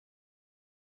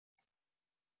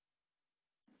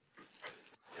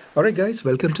All right, guys,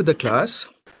 welcome to the class.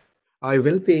 I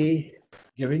will be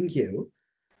giving you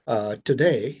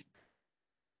today,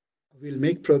 we'll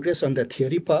make progress on the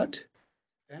theory part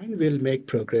and we'll make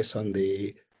progress on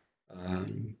the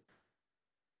um,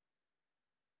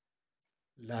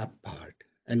 lab part.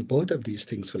 And both of these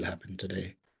things will happen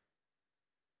today.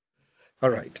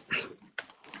 All right.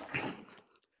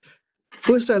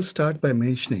 First, I'll start by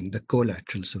mentioning the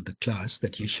collaterals of the class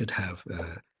that you should have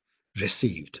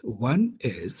received. One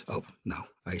is, oh, now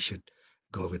I should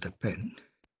go with a pen.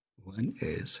 One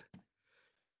is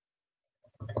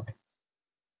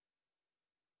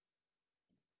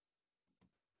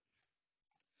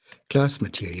class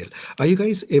material. Are you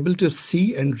guys able to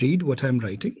see and read what I'm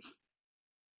writing?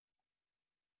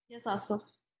 Yes, Asaf.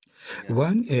 Yeah.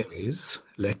 One is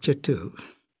lecture 2.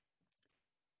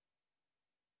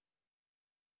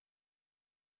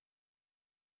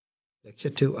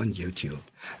 Lecture 2 on YouTube.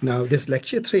 Now, this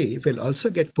lecture 3 will also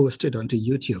get posted onto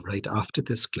YouTube right after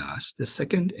this class. The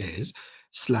second is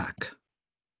Slack.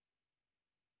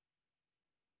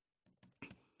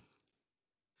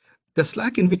 The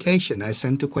Slack invitation I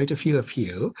sent to quite a few of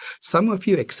you. Some of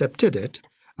you accepted it.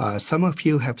 Some of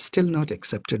you have still not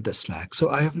accepted the Slack. So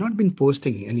I have not been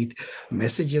posting any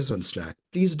messages on Slack.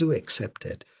 Please do accept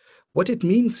it. What it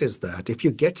means is that if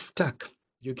you get stuck,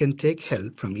 you can take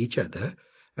help from each other,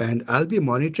 and I'll be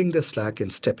monitoring the Slack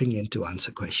and stepping in to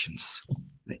answer questions.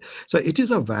 So it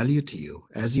is of value to you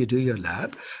as you do your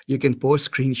lab. You can post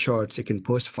screenshots, you can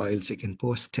post files, you can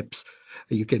post tips.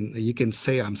 You can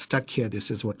say, I'm stuck here,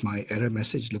 this is what my error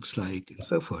message looks like, and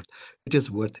so forth. It is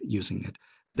worth using it.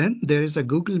 Then there is a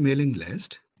Google mailing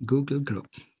list, Google group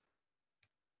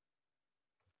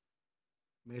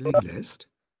mailing list.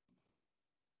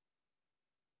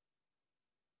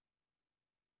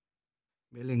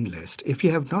 Mailing list. If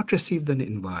you have not received an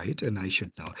invite, and I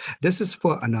should know, this is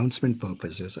for announcement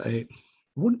purposes. I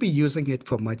won't be using it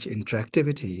for much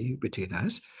interactivity between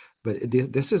us, but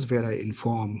this is where I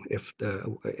inform if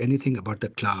anything about the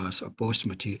class or post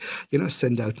material,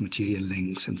 send out material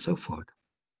links and so forth.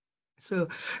 So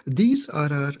these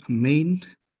are our main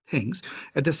things.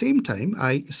 At the same time,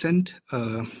 I sent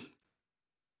a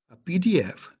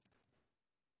PDF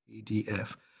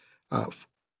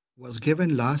was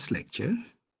given last lecture,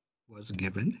 was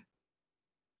given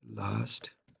last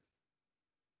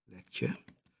lecture,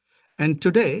 and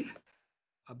today,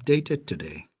 updated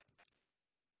today.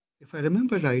 If I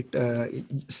remember right,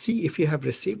 see if you have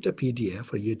received a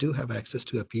PDF or you do have access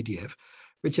to a PDF,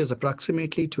 which is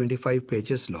approximately 25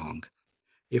 pages long.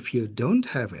 If you don't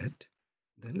have it,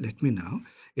 then let me know.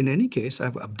 In any case,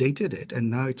 I've updated it, and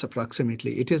now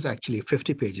it is actually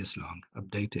 50 pages long,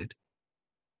 updated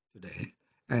today.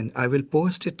 And I will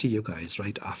post it to you guys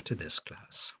right after this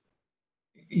class.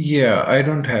 Yeah, I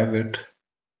don't have it.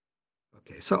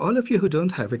 Okay, so all of you who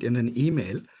don't have it in an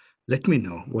email, let me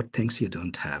know what things you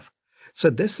don't have. So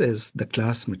this is the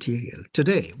class material.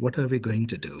 Today, what are we going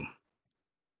to do?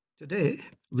 Today,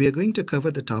 we are going to cover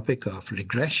the topic of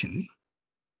regression.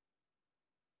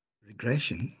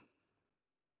 Regression.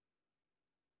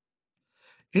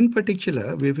 In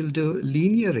particular, we will do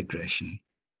linear regression.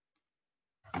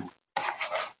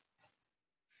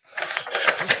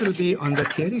 This will be on the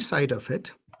theory side of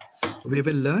it. We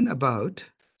will learn about,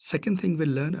 second thing we'll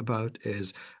learn about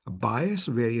is a bias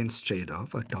variance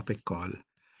trade-off, a topic called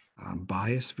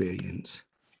bias variance.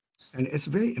 And it's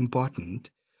very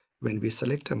important when we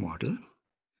select a model,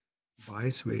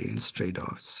 bias variance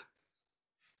trade-offs.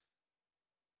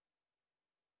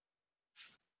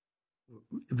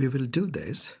 We will do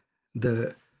this.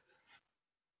 The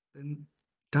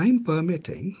time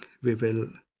permitting, we will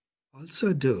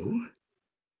also do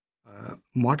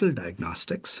model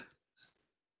diagnostics.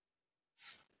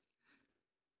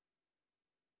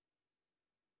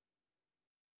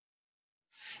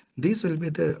 These will be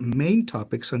the main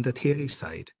topics on the theory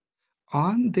side.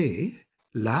 On the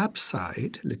lab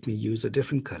side, let me use a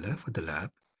different color for the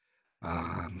lab.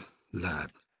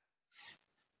 Lab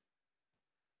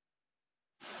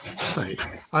side.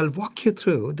 I'll walk you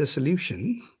through the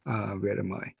solution. Where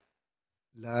am I?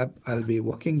 Lab, I'll be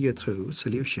walking you through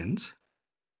solutions.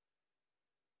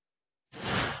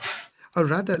 Or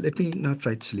rather, let me not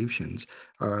write solutions.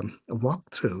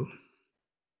 Walk through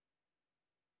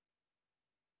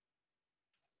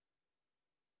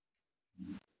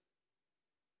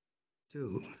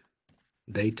to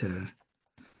data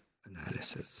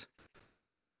analysis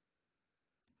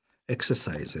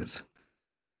exercises.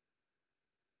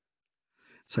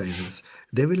 Sizes.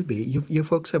 There will be, you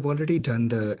folks have already done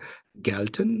the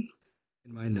Galton.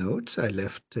 In my notes, I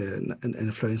left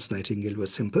and Florence Nightingale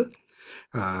was simple.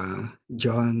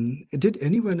 John, did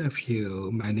any one of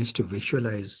you manage to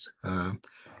visualize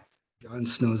John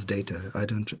Snow's data? I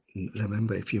don't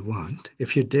remember if you want,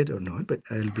 if you did or not, but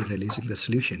I'll be releasing the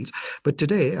solutions. But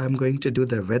today I'm going to do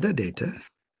the weather data.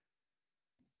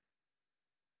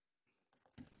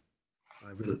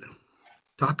 I will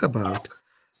talk about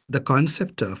the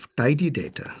concept of tidy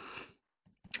data.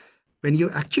 When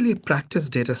you actually practice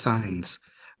data science,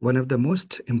 one of the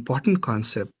most important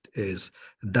concepts is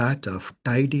that of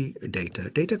tidy data.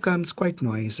 Data comes quite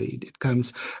noisy. It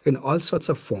comes in all sorts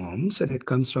of forms and it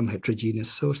comes from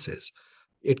heterogeneous sources.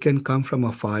 It can come from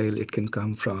a file, it can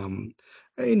come from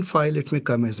in file, it may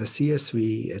come as a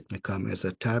CSV, it may come as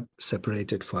a tab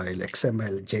separated file,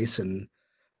 XML, JSON,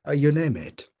 you name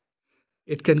it.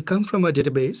 It can come from a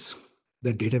database.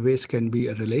 The database can be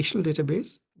a relational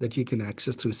database that you can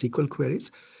access through SQL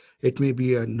queries. It may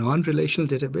be a non-relational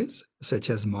database, such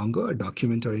as Mongo, a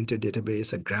document-oriented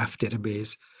database, a graph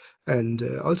database, and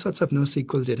all sorts of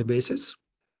NoSQL databases.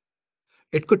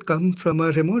 It could come from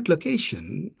a remote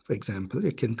location. For example,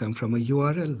 it can come from a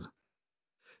URL.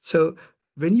 So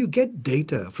when you get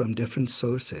data from different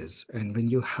sources and when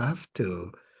you have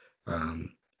to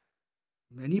um,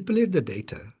 manipulate the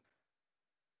data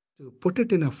to put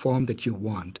it in a form that you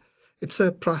want, it's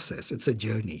a process, it's a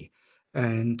journey.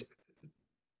 And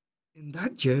in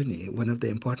that journey, one of the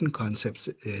important concepts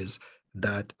is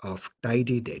that of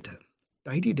tidy data.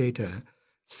 Tidy data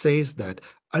says that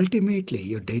ultimately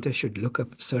your data should look a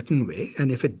certain way.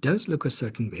 And if it does look a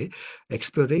certain way,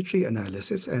 exploratory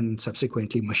analysis and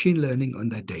subsequently machine learning on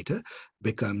that data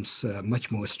becomes much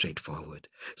more straightforward.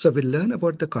 So we'll learn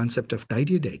about the concept of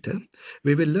tidy data.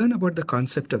 We will learn about the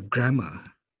concept of grammar.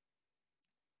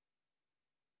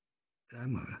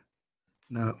 Grammar.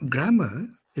 Now, grammar,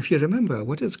 if you remember,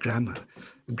 what is grammar?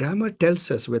 Grammar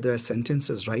tells us whether a sentence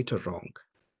is right or wrong.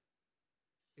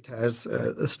 It has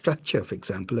a structure, for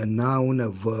example, a noun, a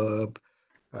verb,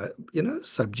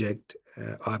 subject,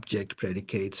 object,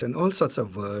 predicates, and all sorts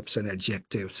of verbs and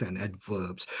adjectives and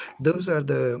adverbs. Those are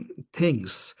the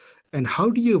things. And how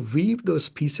do you weave those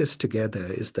pieces together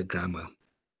is the grammar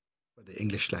for the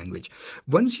English language.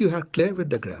 Once you are clear with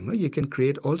the grammar, you can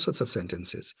create all sorts of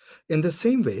sentences. In the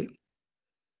same way,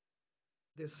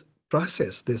 this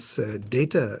process, this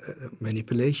data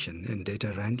manipulation and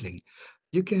data wrangling,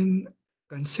 you can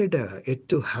consider it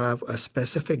to have a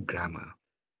specific grammar,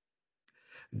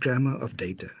 grammar of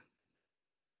data,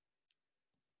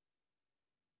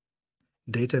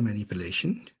 data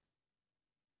manipulation,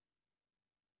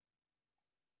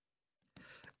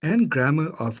 and grammar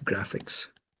of graphics.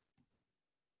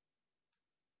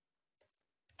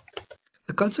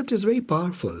 The concept is very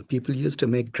powerful. People used to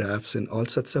make graphs in all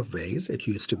sorts of ways. It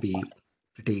used to be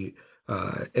pretty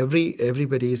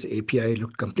everybody's API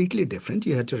looked completely different.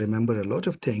 You had to remember a lot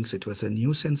of things. It was a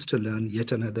nuisance to learn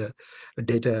yet another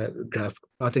data graph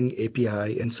plotting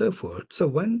API and so forth. So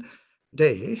one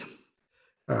day,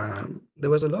 there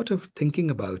was a lot of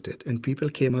thinking about it, and people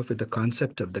came up with the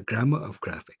concept of the grammar of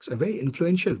graphics, a very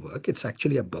influential work. It's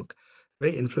actually a book,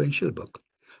 very influential book.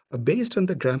 Based on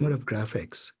the grammar of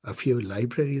graphics, a few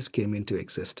libraries came into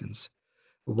existence.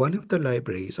 One of the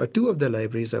libraries, or two of the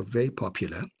libraries, are very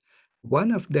popular.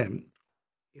 One of them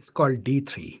is called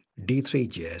D3,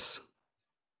 D3JS.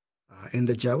 In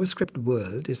the JavaScript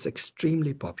world, is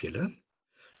extremely popular.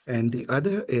 And the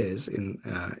other is in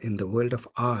the world of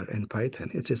R and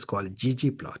Python, it is called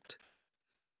ggplot,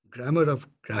 grammar of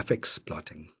graphics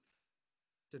plotting.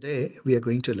 Today, we are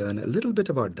going to learn a little bit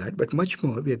about that, but much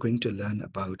more, we are going to learn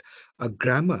about a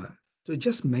grammar to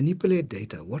just manipulate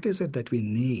data. What is it that we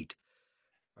need?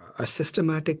 A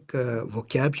systematic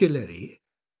vocabulary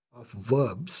of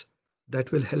verbs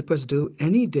that will help us do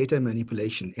any data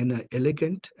manipulation in an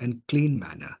elegant and clean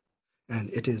manner. And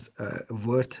it is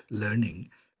worth learning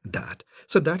that.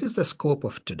 So that is the scope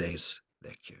of today's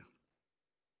lecture.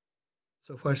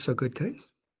 So far, so good, guys.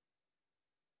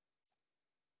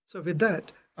 So with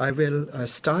that, I will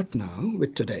start now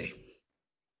with today.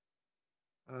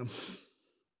 Um,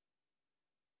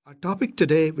 our topic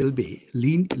today will be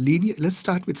linear. Let's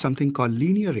start with something called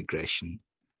linear regression.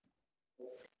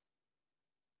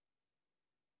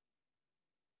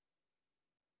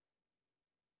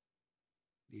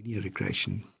 Linear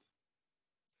regression.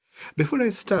 Before I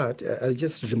start, I'll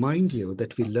just remind you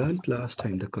that we learned last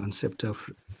time the concept of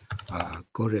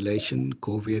correlation,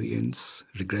 covariance,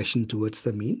 regression towards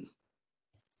the mean.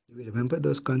 Do we remember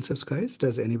those concepts, guys?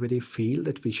 Does anybody feel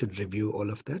that we should review all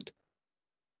of that?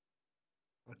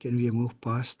 Or can we move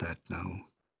past that now?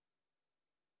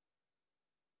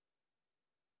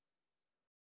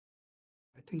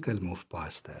 I think I'll move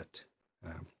past that.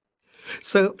 Um,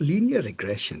 so linear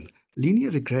regression.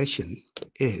 Linear regression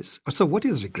is, so what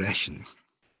is regression?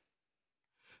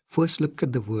 First, look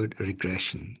at the word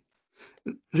regression.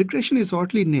 Regression is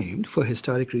oddly named for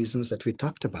historic reasons that we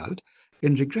talked about.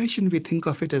 In regression, we think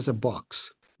of it as a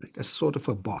box, right? As sort of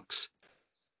a box.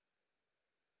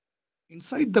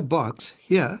 Inside the box,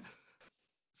 here,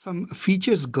 some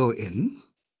features go in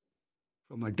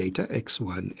from our data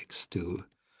x1, x2,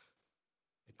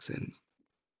 xn,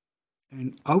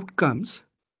 and out comes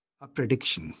a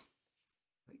prediction.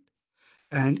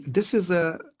 And this is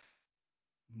a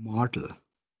model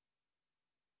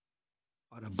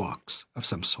or a box of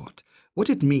some sort. What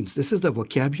it means, this is the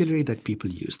vocabulary that people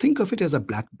use. Think of it as a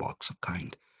black box of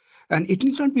kind. And it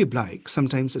need not be black.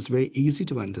 Sometimes it's very easy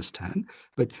to understand,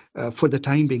 but for the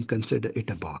time being, consider it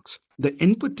a box. The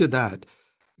input to that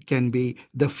can be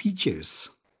the features,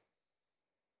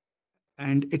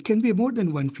 and it can be more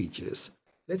than one features.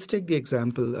 Let's take the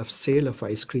example of sale of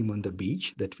ice cream on the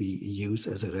beach that we use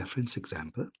as a reference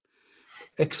example.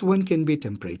 X1 can be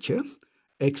temperature,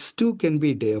 X2 can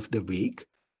be day of the week,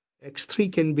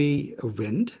 X3 can be a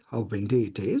wind, how windy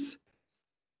it is.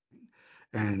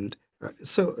 And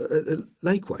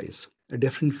likewise,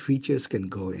 different features can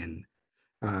go in.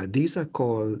 These are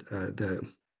called the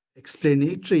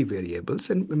explanatory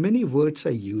variables, and many words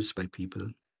are used by people.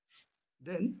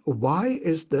 Then, y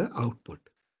is the output,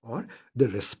 or the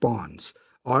response,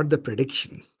 or the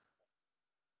prediction.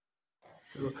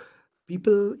 So,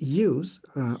 people use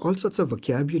all sorts of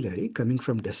vocabulary coming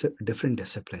from different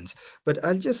disciplines. But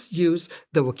I'll just use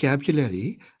the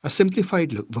vocabulary, a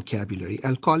simplified vocabulary.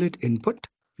 I'll call it input,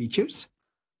 features,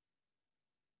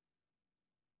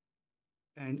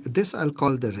 and this I'll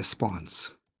call the response.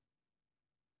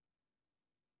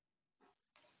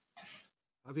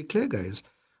 Are we clear, guys?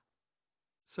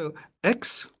 So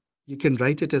x, you can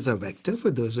write it as a vector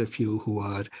for those of you who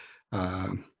are uh,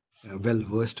 well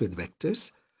versed with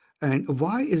vectors. And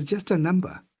y is just a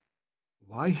number.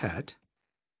 Y hat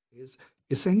is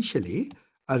essentially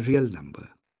a real number.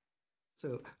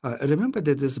 So remember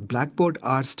that this blackboard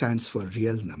R stands for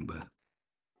real number,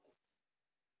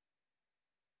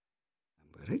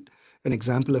 right? An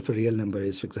example of a real number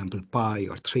is, for example, pi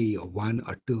or 3 or 1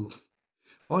 or 2.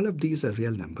 All of these are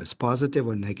real numbers, positive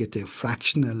or negative,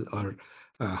 fractional or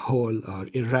whole or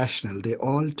irrational. They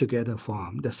all together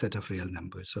form the set of real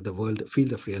numbers or the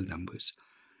field of real numbers.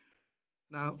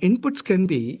 Now, inputs can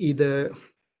be either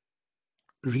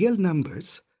real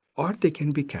numbers or they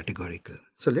can be categorical.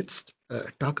 So let's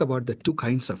talk about the two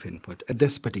kinds of input at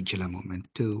this particular moment,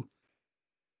 two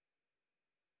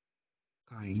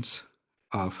kinds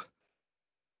of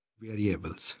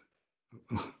variables.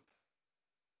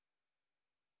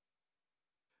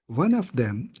 One of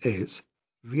them is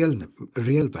real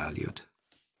valued.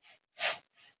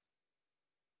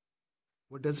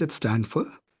 What does it stand for?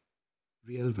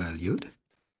 Real valued.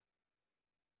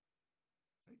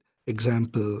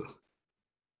 Example,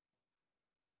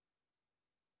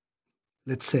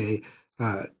 let's say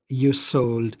you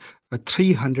sold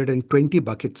 320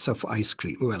 buckets of ice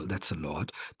cream. Well, that's a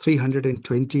lot.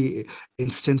 320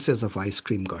 instances of ice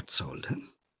cream got sold. Huh?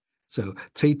 So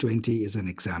 320 is an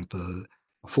example.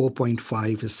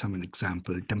 4.5 is some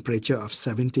example. Temperature of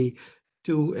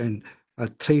 72 and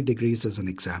 3 degrees is an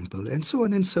example, and so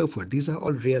on and so forth. These are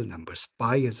all real numbers.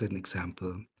 Pi is an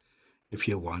example, if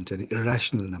you want, an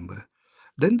irrational number.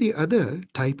 Then the other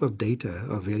type of data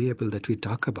or variable that we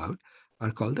talk about are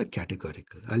called the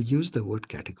categorical. I'll use the word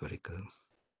categorical.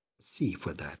 C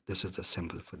for that. This is the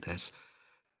symbol for this,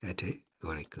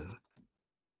 categorical.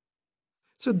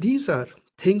 So these are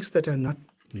things that are not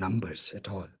numbers at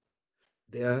all.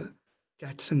 They are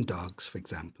cats and dogs, for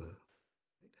example,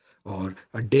 or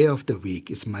a day of the week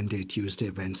is Monday, Tuesday,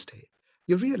 Wednesday.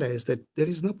 You realize that there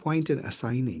is no point in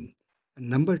assigning a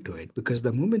number to it because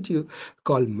the moment you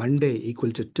call Monday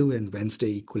equal to 2 and Wednesday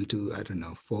equal to, I don't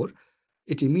know, 4,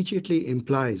 it immediately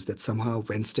implies that somehow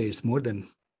Wednesday is more than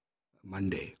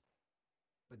Monday.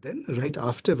 But then right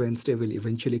after Wednesday will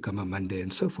eventually come a Monday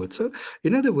and so forth. So,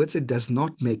 in other words, it does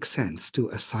not make sense to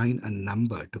assign a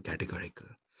number to categorical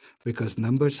because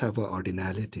numbers have a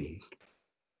ordinality,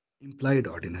 implied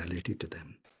ordinality to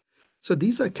them. So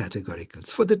these are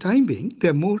categoricals. For the time being,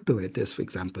 there are more to it. There's, for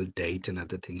example, date and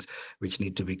other things which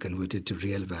need to be converted to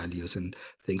real values and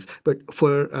things. But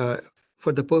for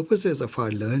the purposes of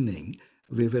our learning,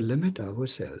 we will limit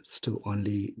ourselves to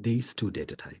only these two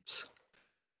data types.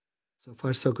 So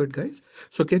far, so good, guys.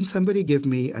 So can somebody give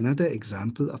me another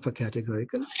example of a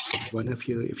categorical? One of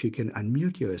you, if you can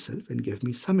unmute yourself and give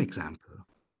me some example.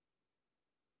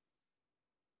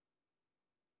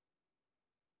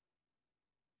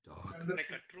 Dog.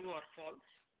 Like a true or false.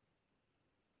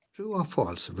 True or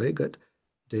false? Very good.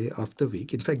 Day of the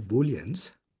week. In fact,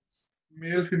 Booleans.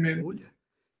 Male, female. Boolean.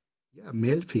 Yeah,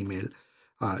 male, female.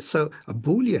 So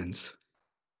Booleans.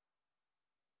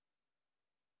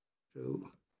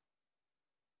 True,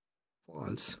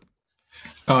 false.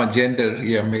 Gender,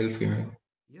 yeah, male, female.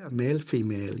 Yeah, male,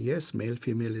 female. Yes, male,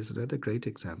 female is another great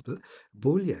example.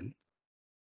 Boolean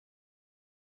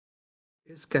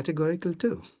is categorical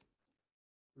too.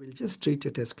 We'll just treat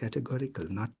it as categorical,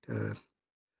 not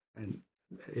and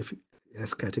if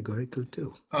as categorical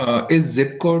too. Is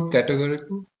zip code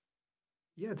categorical?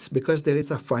 Yes, because there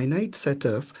is a finite set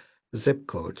of zip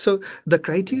codes. So the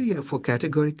criteria for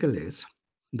categorical is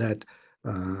that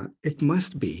it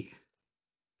must be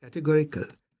categorical,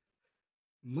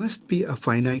 must be a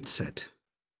finite set.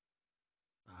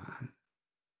 Uh,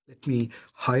 Let me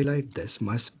highlight this,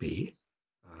 must be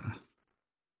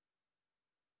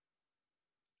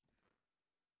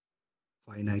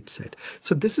finite set.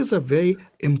 So this is a very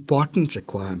important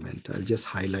requirement. I'll just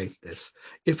highlight this.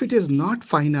 If it is not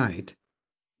finite,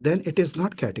 then it is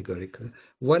not categorical.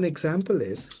 One example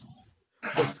is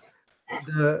this,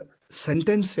 the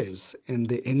sentences in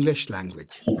the English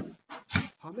language.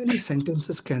 How many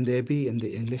sentences can there be in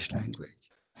the English language?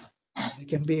 They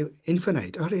can be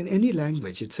infinite, or in any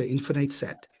language, it's an infinite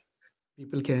set.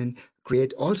 People can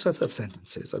create all sorts of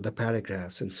sentences or the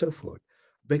paragraphs and so forth.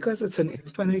 Because it's an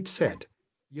infinite set,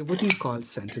 you wouldn't call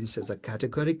sentences a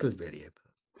categorical variable.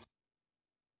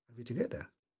 Are we together?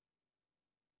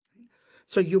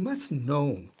 So you must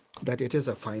know that it is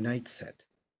a finite set.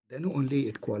 Then only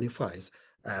it qualifies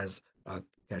as a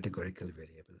categorical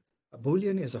variable. A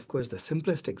Boolean is, of course, the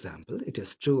simplest example. It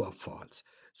is true or false.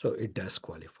 So it does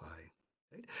qualify.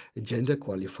 Right? Gender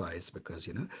qualifies because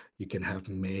you can have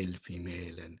male,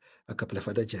 female, and a couple of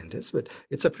other genders, but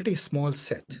it's a pretty small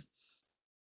set.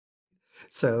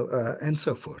 So and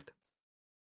so forth.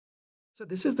 So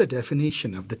this is the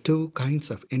definition of the two kinds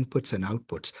of inputs and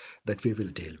outputs that we will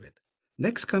deal with.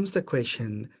 Next comes the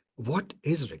question, what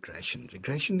is regression?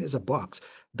 Regression is a box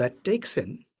that takes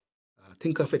in,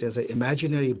 think of it as an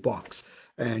imaginary box,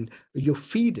 and you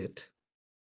feed it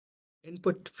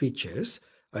input features,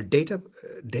 a data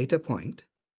point,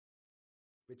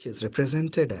 which is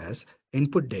represented as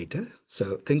input data.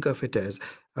 So think of it as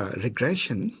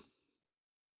regression,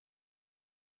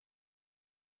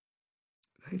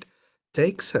 right?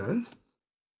 Takes an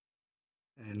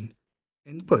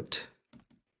input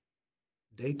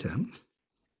data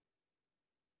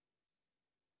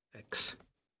x,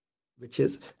 which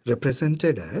is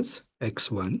represented as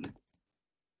x1,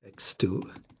 x2,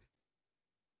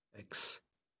 xp,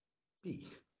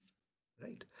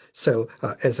 right? So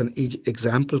as an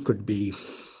example could be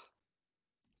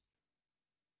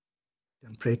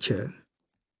temperature,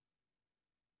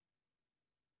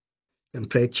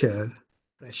 temperature,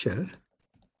 pressure,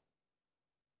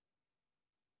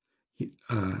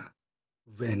 uh,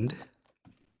 wind,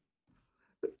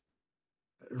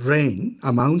 rain,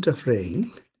 amount of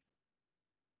rain.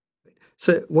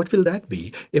 So what will that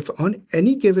be? If on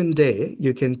any given day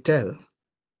you can tell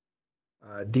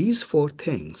these four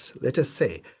things, let us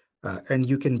say, and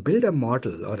you can build a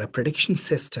model or a prediction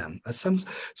system, some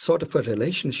sort of a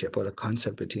relationship or a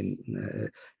concept between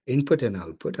input and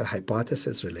output, a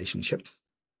hypothesis relationship,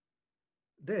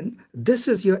 then this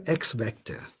is your x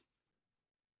vector.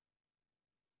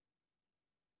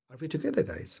 Are we together,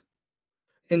 guys?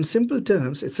 In simple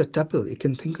terms, it's a tuple. You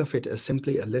can think of it as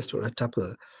simply a list or a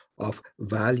tuple of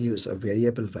values, of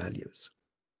variable values.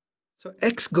 So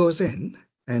x goes in,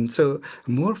 and so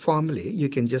more formally, you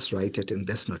can just write it in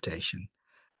this notation.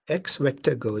 X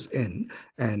vector goes in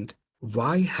and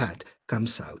y hat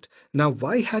comes out. Now,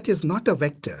 y hat is not a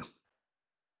vector.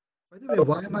 By the way,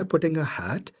 why am I putting a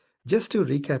hat? Just to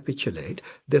recapitulate,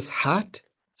 this hat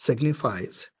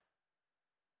signifies,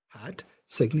 what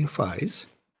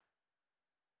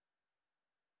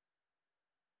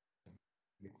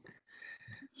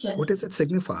does it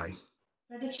signify?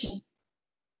 Prediction.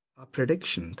 A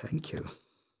prediction, thank you.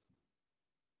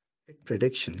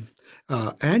 Prediction.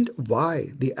 And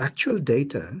y, the actual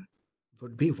data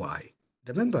would be y.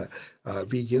 Remember,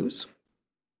 we use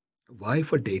y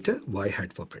for data, y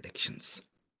hat for predictions.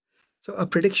 So a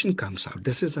prediction comes out.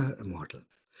 This is a model.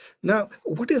 Now,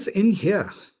 what is in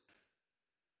here?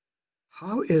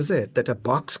 How is it that a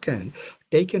box can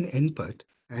take an input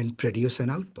and produce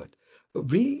an output?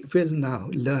 We will now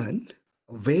learn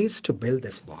ways to build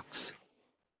this box.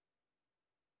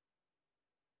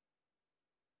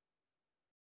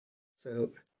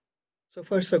 So, so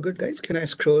far so good, guys. Can I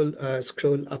scroll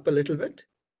up a little bit?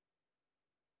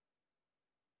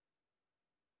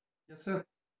 Yes, sir.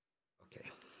 Okay.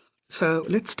 So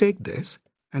let's take this.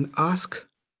 and ask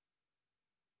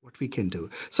what we can do.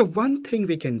 So one thing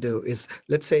we can do is,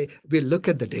 let's say we look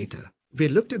at the data. We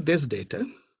looked at this data,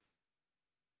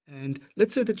 and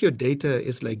let's say that your data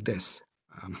is like this.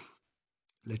 Um,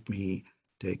 Let me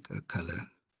take a color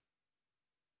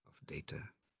of data.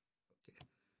 Okay.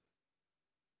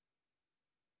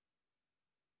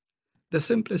 The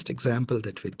simplest example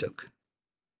that we took.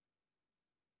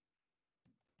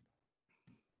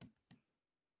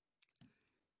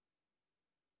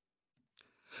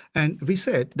 And we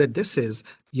said that this is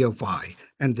your y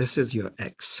and this is your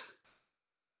x.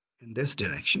 In this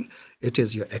direction, it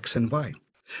is your x and y.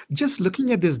 Just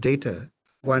looking at this data,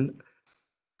 one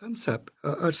comes up,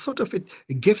 or sort of it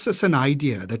gives us an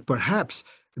idea that perhaps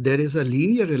there is a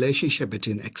linear relationship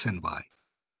between x and y,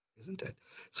 isn't it?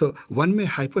 So one may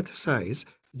hypothesize,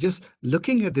 just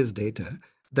looking at this data,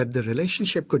 that the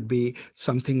relationship could be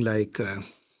something like, let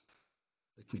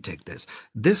me take this.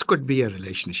 This could be a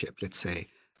relationship, let's say,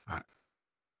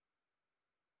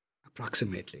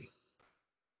 approximately.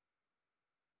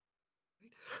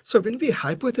 So when we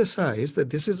hypothesize that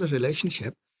this is a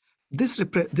relationship, this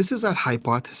is our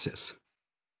hypothesis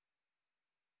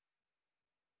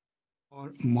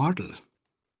or model.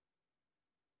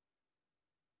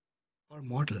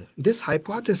 This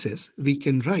hypothesis we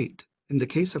can write, in the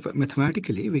case of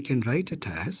mathematically, we can write it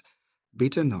as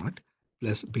beta naught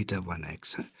plus beta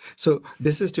 1x. So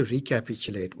this is to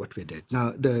recapitulate what we did.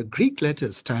 Now, the Greek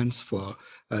letter stands for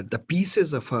the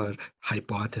pieces of our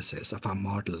hypothesis, of our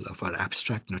model, of our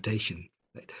abstract notation.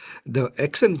 Right? The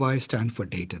x and y stand for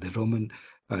data. The Roman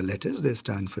letters, they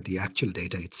stand for the actual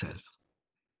data itself.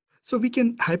 So we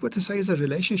can hypothesize a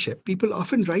relationship. People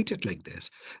often write it like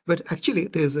this, but actually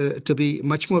there's to be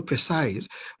much more precise,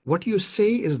 what you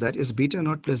say is that is beta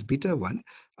naught plus beta 1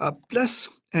 plus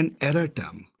an error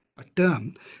term, a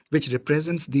term which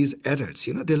represents these errors.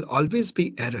 You know, there'll always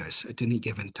be errors at any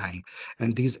given time,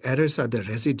 and these errors are the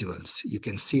residuals. You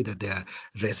can see that they are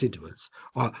residuals.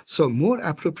 So more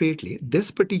appropriately,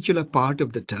 this particular part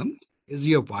of the term is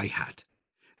your y hat.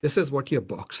 This is what your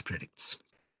box predicts.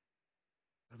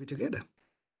 Are we together?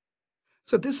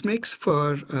 So this makes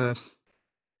for a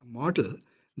model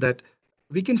that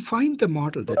we can find the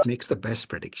model that makes the best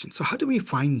prediction. So how do we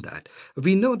find that?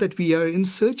 We know that we are in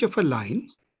search of a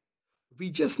line. We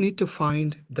just need to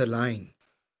find the line,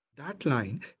 that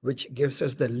line which gives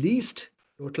us the least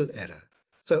total error.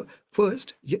 So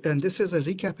first, and this is a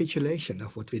recapitulation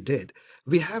of what we did,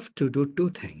 we have to do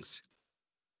two things.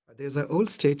 There's an old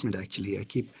statement, actually, I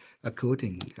keep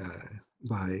quoting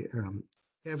by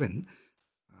Kevin,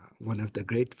 one of the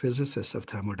great physicists of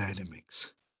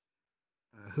thermodynamics,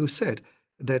 who said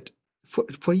that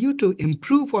for you to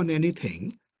improve on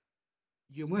anything,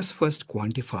 you must first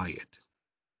quantify it.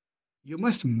 You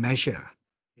must measure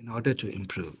in order to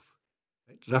improve.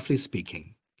 Right? Roughly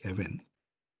speaking, Kelvin,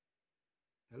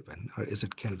 or is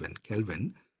it Kelvin?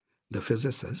 Kelvin, the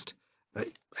physicist. Uh,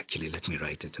 Actually, let me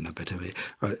write it in a better way.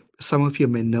 Some of you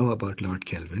may know about Lord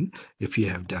Kelvin if you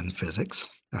have done physics.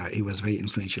 He was very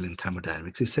influential in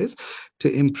thermodynamics. He says,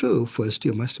 to improve, first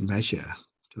you must measure.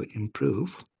 To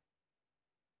improve,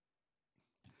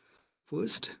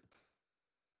 first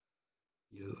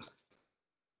you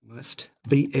must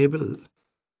be able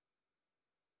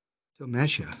to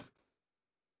measure.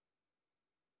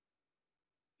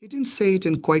 He didn't say it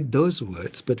in quite those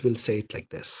words, but we'll say it like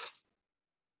this.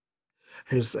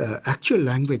 His actual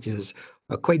language is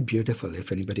quite beautiful.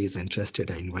 If anybody is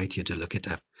interested, I invite you to look it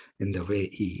up in the way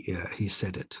he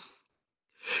said it.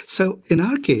 So in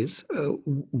our case,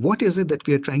 what is it that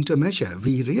we are trying to measure?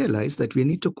 We realize that we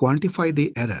need to quantify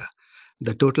the error,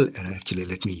 the total error. Actually,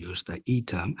 let me use the E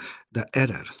term, the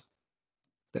error,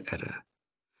 the error.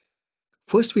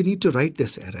 First, we need to write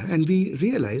this error, and we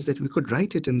realize that we could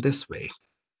write it in this way.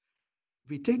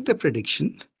 We take the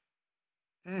prediction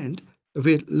and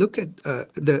we look at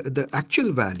the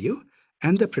actual value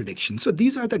and the prediction. So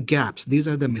these are the gaps, these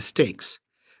are the mistakes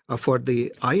for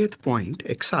the ith point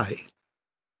xi.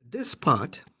 This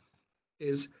part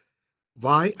is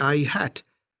yi hat,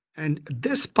 and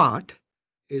this part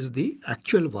is the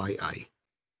actual yi.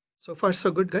 So far,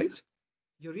 so good, guys?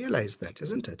 You realize that,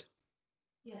 isn't it?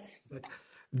 Yes. But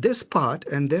this part,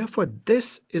 and therefore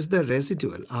this is the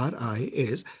residual, ri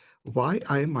is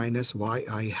yi minus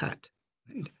yi hat.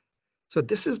 Right? So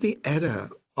this is the error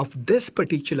of this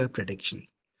particular prediction.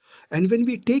 And when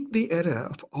we take the error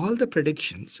of all the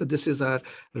predictions, so this is our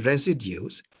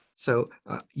residues. So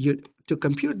to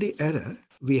compute the error,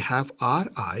 we have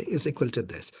Ri is equal to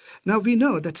this. Now we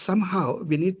know that somehow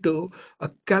we need to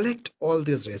collect all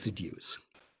these residues.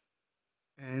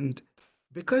 And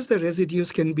Because the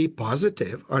residues can be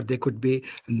positive or they could be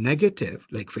negative,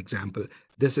 like for example,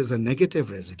 this is a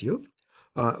negative residue,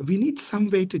 we need some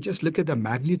way to just look at the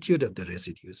magnitude of the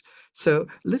residues. So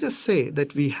let us say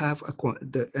that we have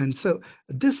and so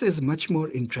this is much more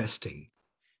interesting,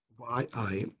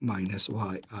 yi minus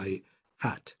yi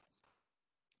hat,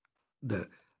 the,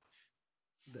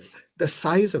 the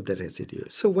size of the residue.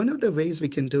 So one of the ways we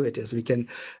can do it is we can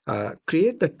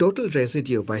create the total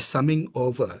residue by summing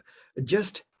over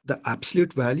just the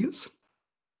absolute values.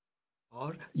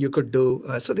 Or you could do,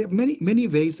 so there are many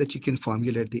ways that you can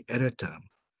formulate the error term,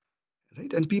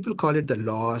 right? And people call it the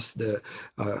loss, the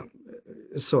uh,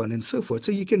 so on and so forth.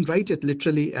 So you can write it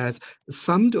literally as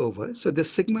summed over. So the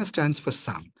sigma stands for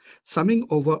sum, summing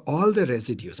over all the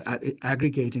residues,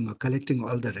 aggregating or collecting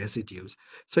all the residues.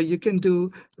 So you can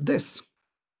do this.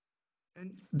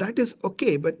 And that is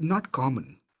okay, but not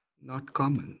common. Not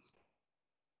common.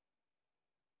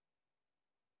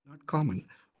 Not common.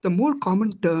 The more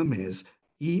common term is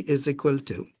E is equal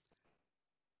to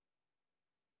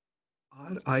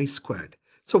Ri squared.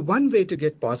 So one way to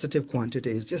get positive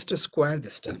quantity is just to square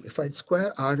this term. If I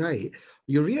square Ri,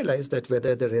 you realize that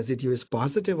whether the residue is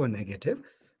positive or negative,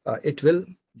 it will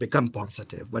become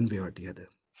positive one way or the other.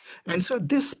 And so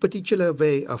this particular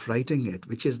way of writing it,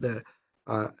 which is the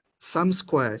sum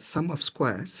of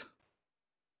squares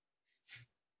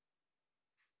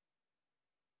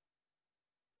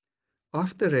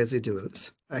of the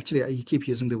residuals. Actually, I keep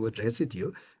using the word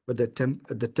residue, but the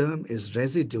term is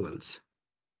residuals,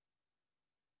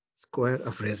 square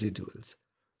of residuals.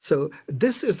 So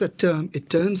this is the term, it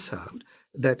turns out,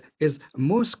 that is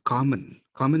most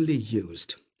commonly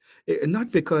used. Not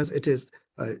because it is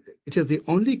the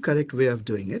only correct way of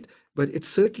doing it, but it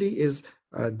certainly is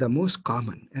the most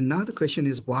common. And now the question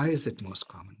is, why is it most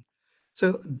common?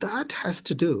 So that has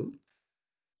to do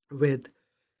with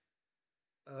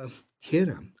a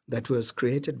theorem that was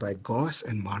created by Gauss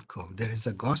and Markov. There is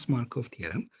a Gauss-Markov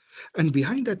theorem, and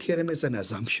behind that theorem is an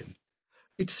assumption.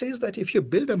 It says that if you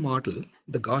build a model,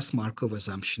 the Gauss-Markov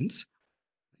assumptions,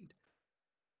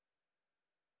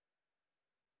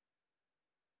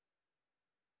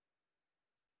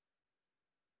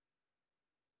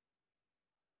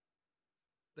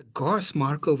 the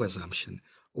Gauss-Markov assumption,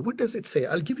 what does it say?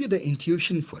 I'll give you the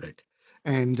intuition for it.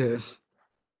 And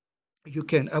you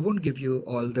can, I won't give you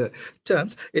all the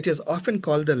terms. It is often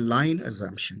called the line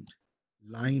assumption.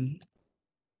 Line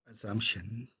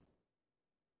assumption.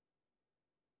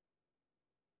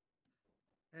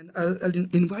 And I'll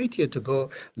invite you to go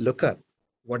look up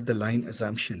what the line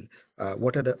assumption,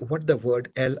 what the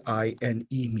word LINE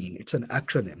mean. It's an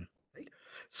acronym, right?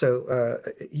 So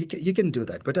you can do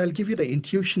that, but I'll give you the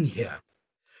intuition here.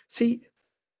 See,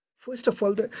 first of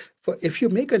all, if you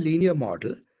make a linear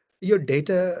model, your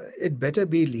data, it better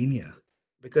be linear,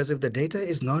 because if the data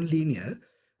is non-linear,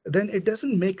 then it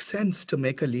doesn't make sense to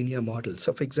make a linear model.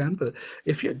 So for example,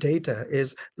 if your data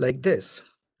is like this,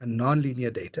 a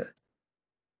non-linear data,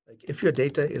 like if your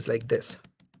data is like this,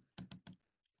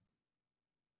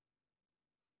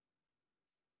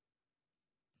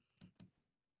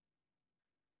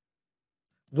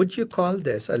 would you call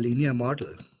this a linear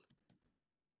model?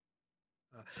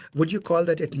 Would you call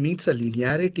that it meets a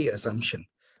linearity assumption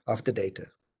of the data?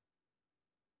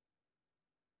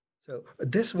 So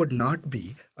this would not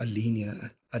be a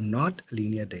not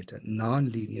linear data,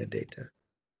 non-linear data,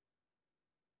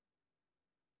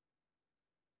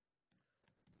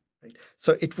 right?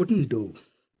 So it wouldn't do.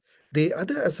 The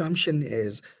other assumption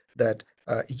is that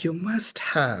you must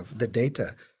have the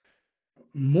data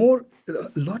a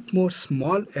lot more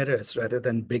small errors rather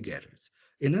than big errors.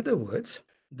 In other words,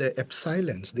 the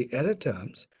epsilons, the error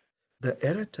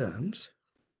terms.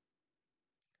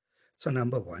 So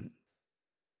number one.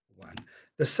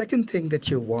 The second thing that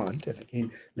you want, and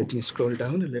again, let me scroll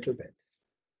down a little bit.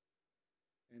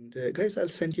 And guys, I'll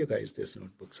send you guys these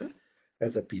notebooks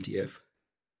as a PDF.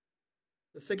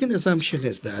 The second assumption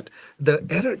is that the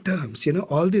error terms,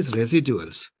 all these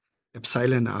residuals,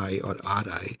 epsilon I or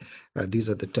Ri, these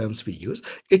are the terms we use.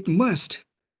 It must,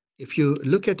 if you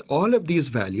look at all of these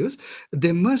values,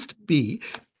 they must be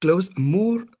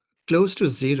more close to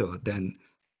zero than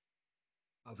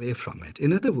away from it.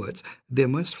 In other words, they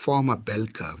must form a bell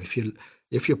curve.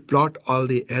 If you plot all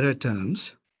the error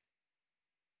terms,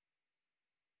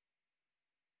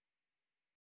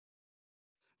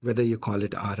 whether you call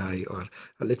it Ri or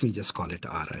let me just call it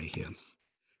Ri here.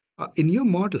 In your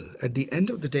model, at the end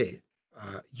of the day,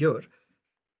 your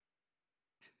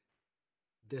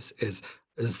this is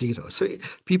zero. So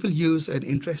people use an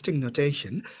interesting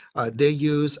notation. They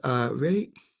use a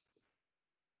very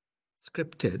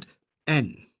scripted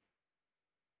n.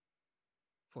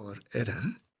 for error,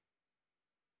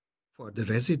 for the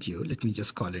residue, let me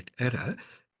just call it error,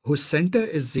 whose center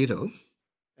is 0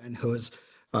 and whose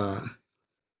uh,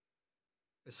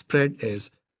 spread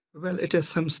is, well, it is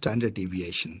some standard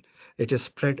deviation. It is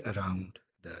spread around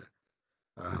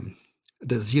um,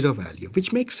 the 0 value,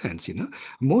 which makes sense.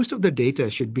 Most of the data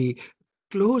should be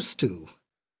close to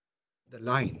the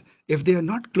line. If they are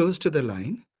not close to the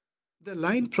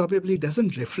line probably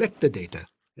doesn't reflect the data.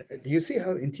 Do you see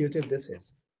how intuitive this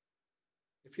is?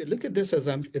 If you look at this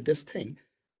this thing,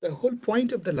 the whole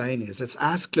point of the line is it's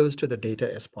as close to the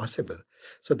data as possible.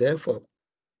 So therefore,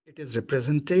 it is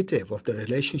representative of the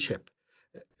relationship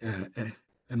uh, uh,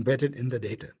 embedded in the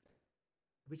data,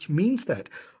 which means that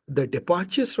the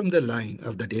departures from the line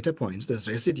of the data points, those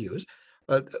residues,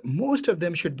 most of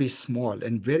them should be small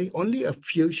and very only a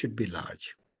few should be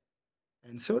large.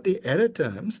 And so the error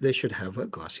terms, they should have a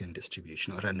Gaussian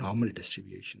distribution or a normal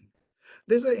distribution.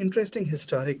 There's an interesting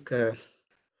historic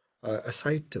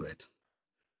aside to it.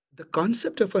 The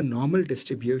concept of a normal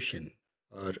distribution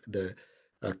or the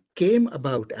came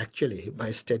about actually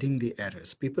by studying the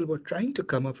errors. People were trying to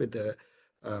come up with a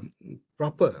um,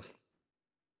 proper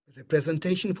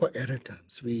representation for error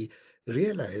terms. We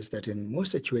realize that in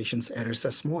most situations errors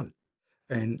are small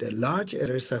and large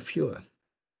errors are fewer.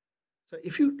 So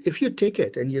if you take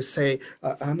it and you say,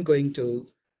 I'm going to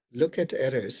look at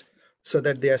errors so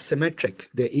that they are symmetric,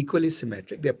 they're equally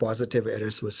symmetric, their positive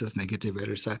errors versus negative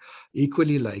errors are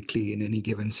equally likely in any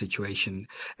given situation,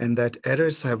 and that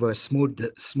errors have a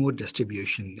smooth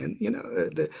distribution, and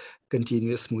the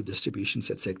continuous smooth distributions,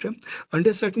 etc.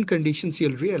 Under certain conditions,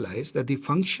 you'll realize that the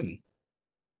function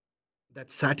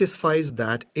that satisfies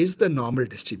that is the normal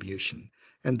distribution.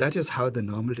 And that is how the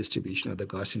normal distribution or the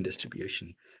Gaussian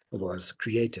distribution was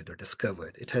created or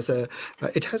discovered. It has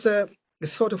a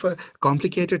sort of a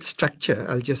complicated structure.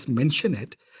 I'll just mention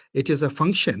it. It is a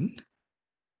function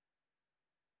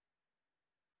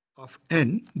of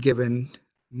n given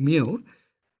mu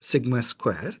sigma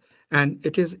square, and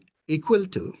it is equal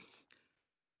to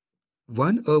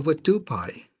 1 over 2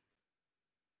 pi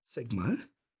sigma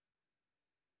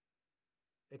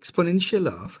exponential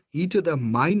of e to the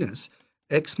minus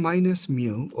x minus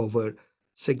mu over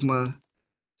sigma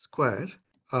square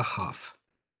a half.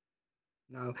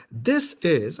 Now, this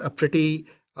is a pretty,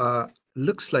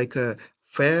 looks like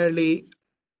fairly,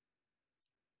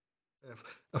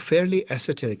 a fairly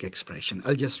esoteric expression.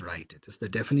 I'll just write it. It's the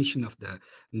definition of the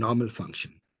normal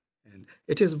function. And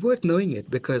it is worth knowing it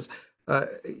because uh,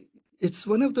 it's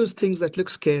one of those things that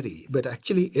looks scary, but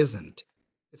actually isn't.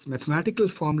 Its mathematical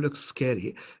form looks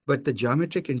scary, but the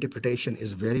geometric interpretation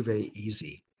is very, very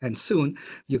easy. And soon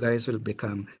you guys will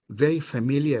become very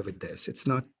familiar with this. It's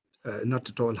not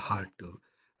at all hard to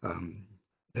um,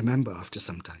 remember after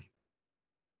some time.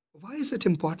 Why is it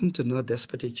important to know this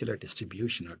particular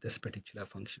distribution or this particular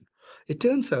function? It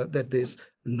turns out that these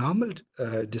normal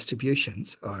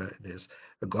distributions or these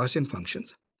Gaussian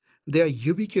functions, they are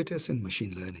ubiquitous in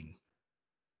machine learning.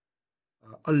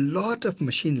 A lot of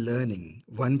machine learning,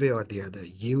 one way or the other,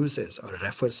 uses or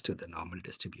refers to the normal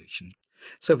distribution.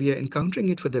 So we are encountering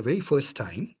it for the very first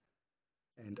time,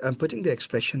 and I'm putting the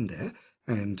expression there,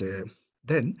 and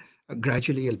then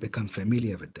gradually you'll become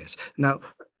familiar with this. Now,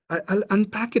 I'll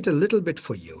unpack it a little bit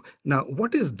for you. Now,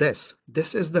 what is this?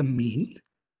 This is the mean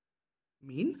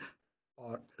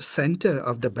or center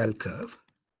of the bell curve.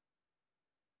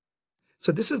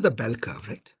 So this is the bell curve,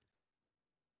 right?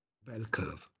 Bell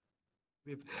curve.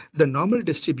 The normal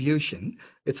distribution,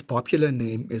 its popular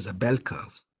name is a bell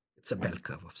curve. It's a bell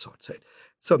curve of sorts, right?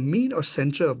 So mean or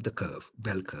center of the curve,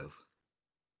 bell curve.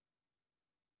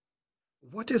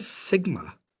 What is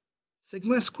sigma?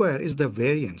 Sigma square is the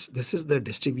variance. This is the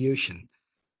distribution.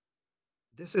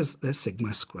 This is the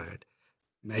sigma squared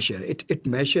measure. It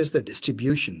measures the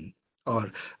distribution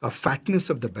or a fatness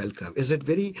of the bell curve. Is it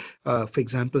very, for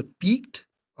example, peaked,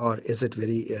 or is it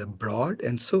very broad,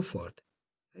 and so forth?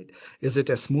 Right? Is it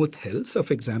a smooth hill? So,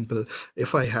 for example,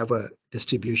 if I have a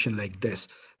distribution like this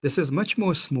is much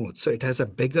more smooth. So it has a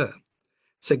bigger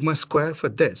sigma square for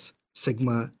this.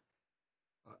 Sigma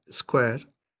square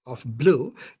of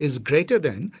blue is greater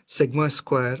than sigma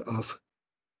square of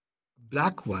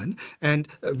black one, and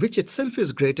which itself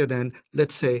is greater than,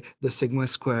 let's say, the sigma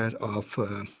square of,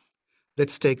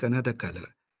 let's take another color,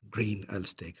 green, I'll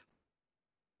take.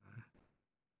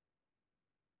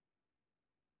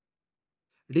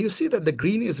 Do you see that the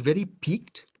green is very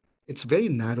peaked? It's very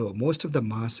narrow. Most of the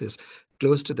mass is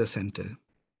close to the center.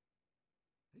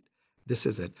 This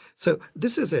is it. So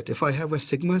this is it. If I have a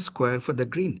sigma square for the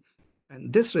green,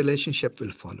 and this relationship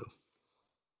will follow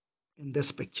in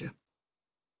this picture.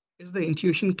 Is the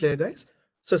intuition clear, guys?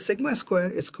 So sigma square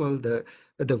is called the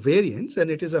variance, and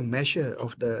it is a measure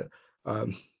of the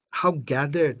how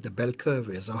gathered the bell curve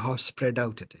is or how spread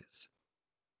out it is.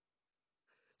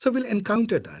 So we'll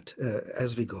encounter that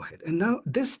as we go ahead. And now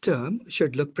this term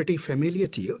should look pretty familiar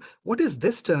to you. What is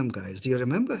this term, guys? Do you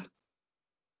remember?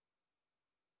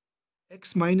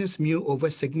 X minus mu over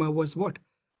sigma was what?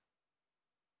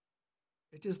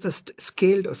 It is the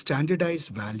scaled or standardized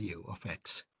value of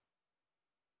X.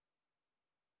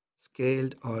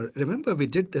 Scaled, or remember we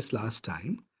did this last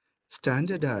time,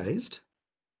 standardized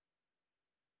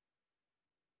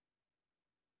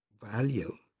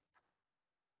value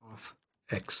of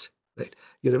X, right?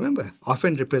 You remember,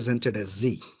 often represented as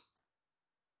Z.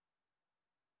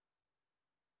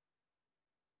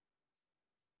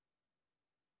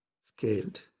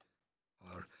 Scaled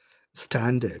or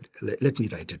standard, let me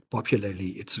write it. Popularly,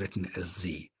 it's written as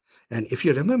Z. And if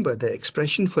you remember, the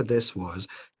expression for this was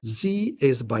Z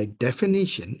is by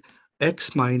definition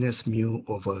X minus mu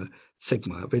over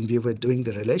sigma. When we were doing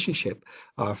the relationship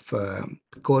of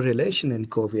correlation and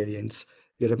covariance,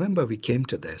 you remember we came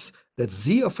to this, that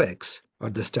Z of X, or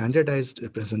the standardized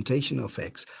representation of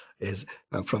X, is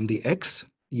from the X,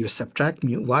 you subtract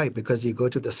mu. Why? Because you go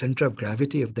to the center of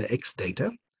gravity of the X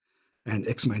data, and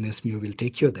X minus mu will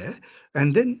take you there.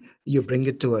 And then you bring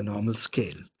it to a normal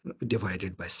scale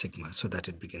divided by sigma so that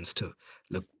it begins to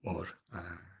look more,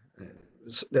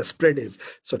 the spread is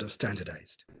sort of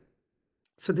standardized.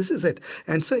 So this is it.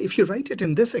 And so if you write it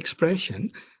in this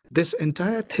expression, this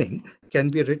entire thing can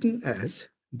be written as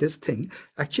this thing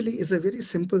actually is a very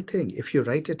simple thing. If you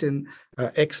write it in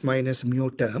X minus mu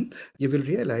term, you will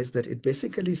realize that it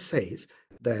basically says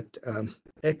that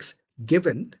X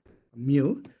given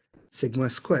mu sigma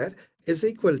square is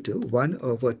equal to 1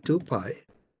 over 2 pi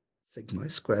sigma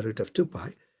square root of 2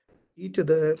 pi e to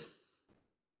the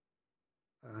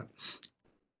uh,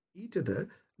 e to the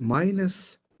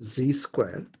minus z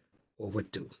square over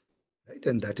 2, right?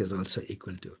 And that is also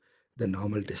equal to the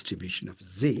normal distribution of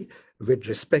z with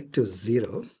respect to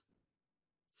 0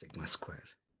 sigma square,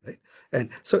 right? And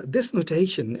so this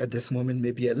notation at this moment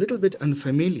may be a little bit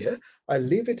unfamiliar. I'll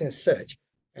leave it as such.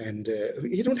 And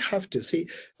you don't have to see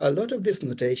a lot of this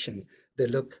notation. They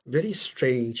look very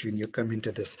strange when you come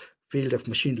into this field of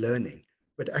machine learning,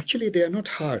 but actually they are not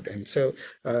hard. And so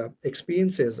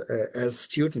experiences as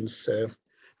students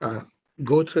uh,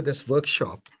 go through this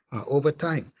workshop over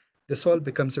time, this all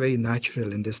becomes very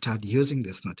natural and they start using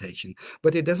this notation.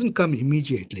 But it doesn't come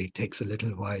immediately. It takes a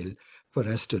little while for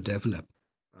us to develop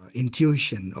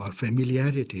intuition or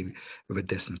familiarity with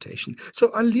this notation. So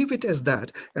I'll leave it as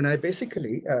that. And I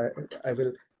basically, I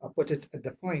will put it at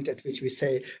the point at which we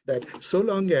say that so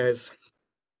long as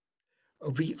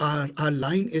our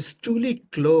line is truly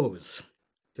close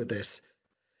to this,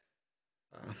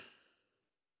 uh,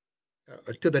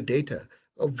 to the data,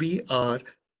 we are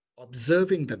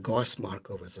observing the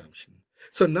Gauss-Markov assumption.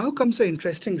 So now comes an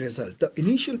interesting result. The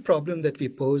initial problem that we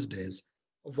posed is,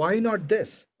 why not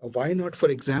this? Why not, for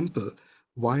example,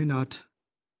 why not?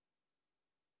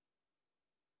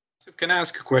 So can I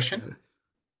ask a question?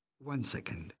 1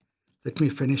 second. Let me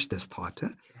finish this thought. Huh?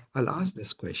 I'll ask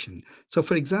this question. So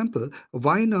for example,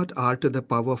 why not r to the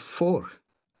power 4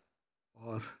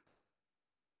 or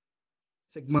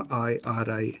sigma I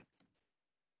ri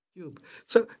cube?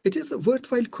 So it is a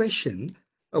worthwhile question.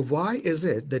 Why is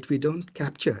it that we don't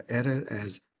capture error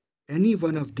as any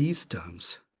one of these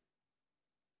terms?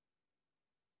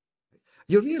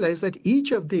 You realize that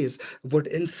each of these would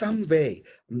in some way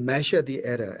measure the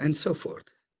error and so forth,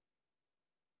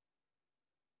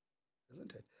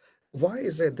 isn't it? Why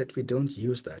is it that we don't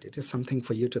use that? It is something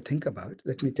for you to think about.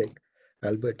 Let me take,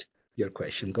 Albert, your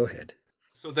question. Go ahead.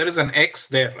 So there is an x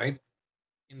there, right?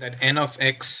 In that n of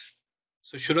x.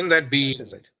 So shouldn't that be, That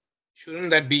is right.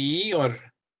 shouldn't that be E, or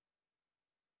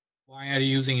why are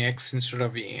you using x instead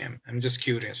of E? I'm just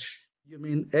curious. You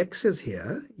mean x is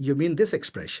here? You mean this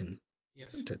expression,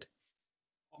 Yes. isn't it?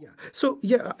 Yeah. So,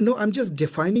 yeah, no, I'm just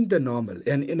defining the normal.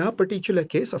 And in our particular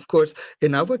case, of course,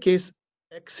 in our case,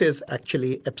 x is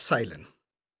actually epsilon.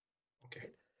 Okay.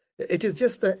 It is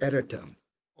just the error term.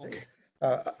 Okay.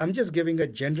 I'm just giving a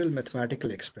general mathematical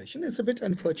expression. It's a bit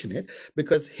unfortunate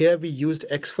because here we used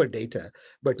x for data,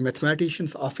 but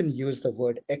mathematicians often use the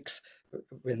word x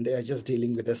when they are just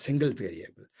dealing with a single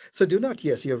variable. So do not,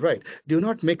 yes, you're right. Do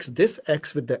not mix this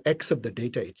x with the x of the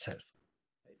data itself.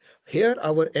 Here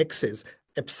our x is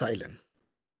epsilon.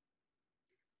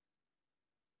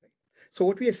 So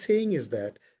what we are saying is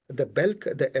that the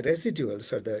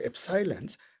residuals or the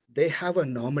epsilons, they have a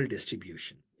normal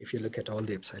distribution. If you look at all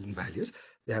the epsilon values,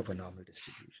 they have a normal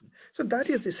distribution. So that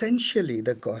is essentially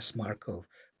the Gauss-Markov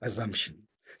assumption.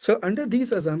 So under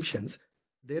these assumptions,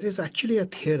 there is actually a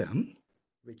theorem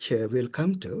which we'll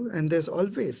come to, and there's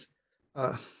always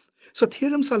uh, so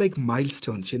theorems are like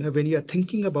milestones, when you're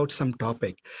thinking about some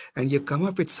topic and you come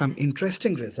up with some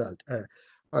interesting result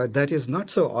that is not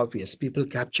so obvious, people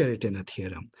capture it in a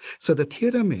theorem. So the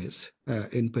theorem is,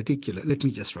 in particular, let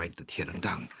me just write the theorem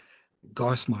down,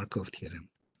 Gauss-Markov theorem.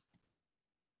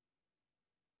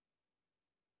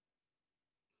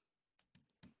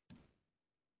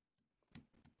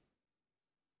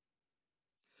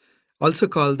 Also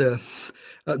called the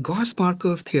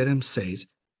Gauss-Markov theorem says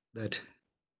that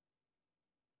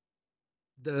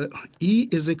the E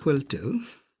is equal to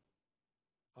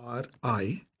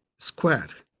Ri square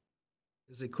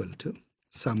is equal to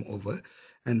sum over,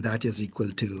 and that is equal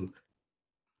to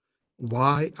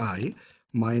yi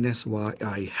minus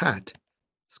yi hat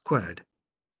squared.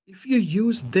 If you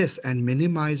use this and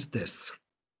minimize this,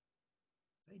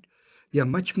 right, you're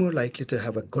much more likely to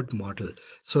have a good model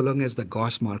so long as the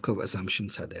Gauss-Markov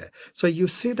assumptions are there. So you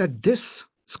say that this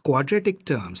quadratic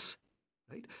terms,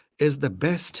 right, is the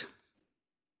best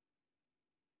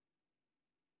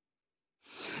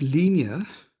linear,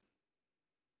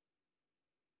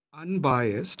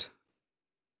 unbiased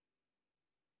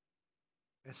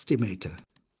estimator.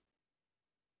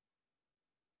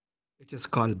 It is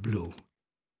called blue.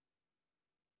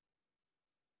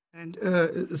 And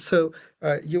so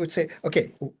you would say,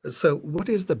 okay, so what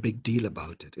is the big deal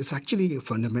about it? It's actually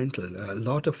fundamental. A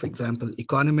lot of, for example,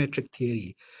 econometric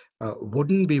theory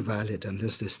wouldn't be valid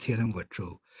unless this theorem were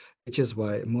true, which is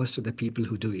why most of the people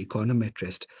who do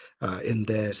econometrist in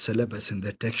their syllabus, in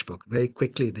their textbook, very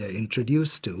quickly they're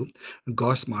introduced to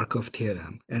Gauss-Markov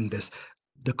theorem and this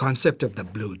the concept of the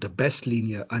blue, the best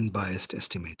linear unbiased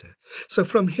estimator. So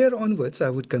from here onwards, I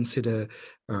would consider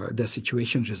the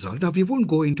situation resolved. Now, we won't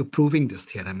go into proving this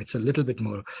theorem. It's a little bit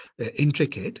more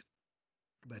intricate,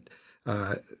 but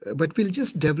uh, but we'll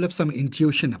just develop some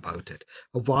intuition about it.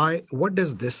 Why? What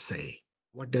does this say?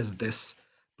 What does this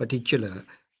particular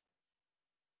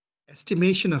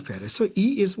estimation of error? So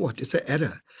E is what? It's an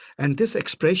error. And this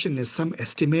expression is some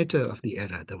estimator of the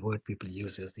error. The word people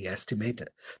use is the estimator.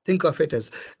 Think of it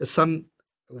as some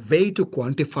way to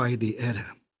quantify the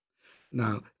error.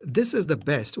 Now, this is the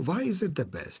best. Why is it the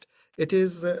best? It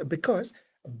is because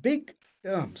big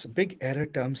terms, big error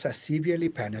terms are severely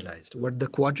penalized. What the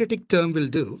quadratic term will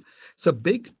do, so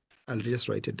big, I'll just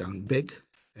write it down, big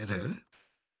error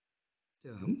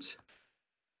terms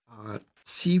are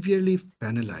severely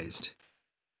penalized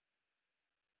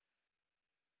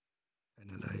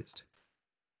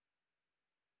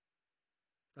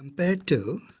compared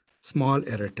to small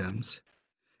error terms,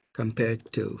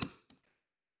 compared to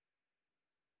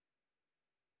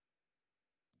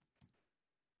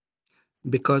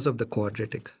because of the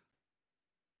quadratic.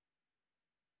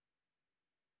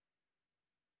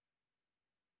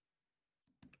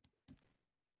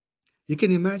 You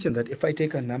can imagine that if I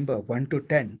take a number 1 to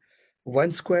 10,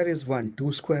 1 square is 1,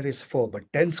 2 square is 4,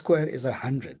 but 10 square is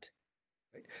 100.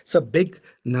 Right? So big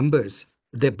numbers,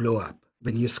 they blow up.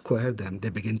 When you square them, they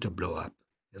begin to blow up,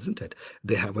 isn't it?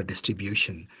 They have a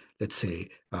distribution, let's say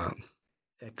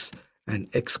x and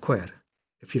x square.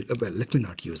 If you well, let me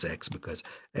not use x because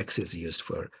x is used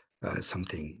for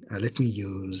something. Let me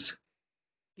use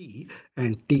t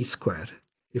and t square.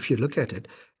 If you look at it,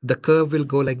 the curve will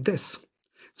go like this.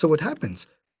 So what happens?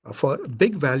 For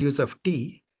big values of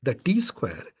t, the t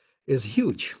square is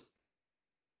huge,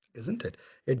 isn't it?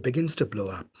 It begins to blow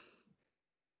up.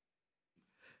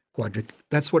 Quadratic.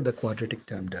 That's what the quadratic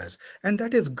term does, and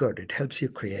that is good. It helps you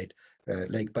create.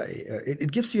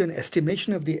 It gives you an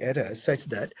estimation of the error such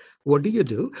that what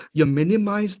do? You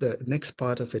minimize the next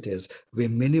part of it is we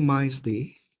minimize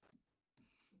the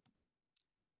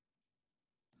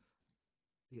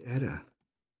error,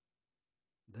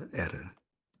 the error.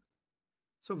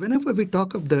 So whenever we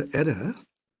talk of the error,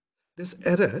 this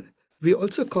error, we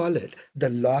also call it the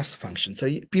loss function. So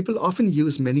people often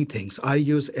use many things. I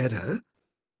use error,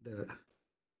 the,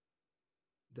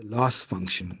 the loss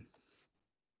function,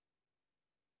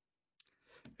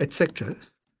 etc.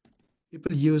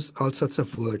 People use all sorts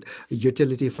of word,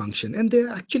 utility function, and there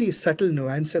are actually subtle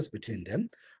nuances between them.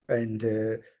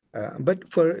 And but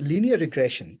for linear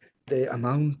regression, they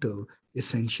amount to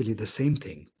essentially the same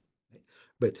thing.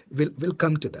 But we'll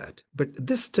come to that. But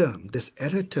this term, this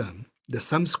error term, the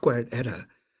sum squared error,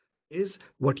 is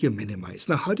what you minimize.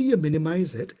 Now, how do you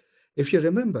minimize it? If you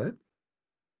remember,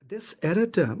 this error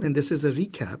term, and this is a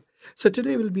recap. So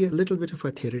today will be a little bit of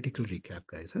a theoretical recap,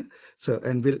 guys. Huh? So,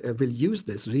 and we'll use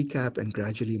this recap and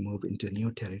gradually move into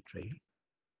new territory.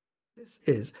 This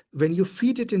is when you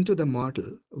feed it into the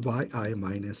model yi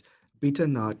minus beta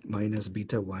naught minus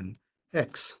beta 1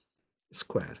 x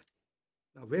squared.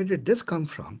 Now, where did this come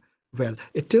from? Well,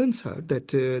 it turns out that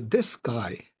this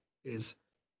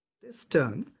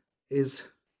term is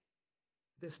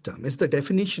the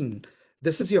definition.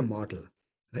 This is your model,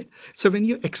 right? So when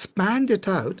you expand it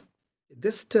out,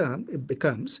 this term, it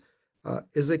becomes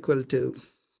is equal to,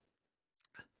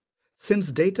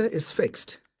 since data is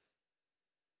fixed,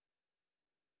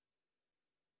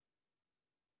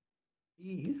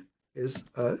 E is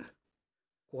a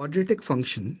quadratic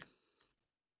function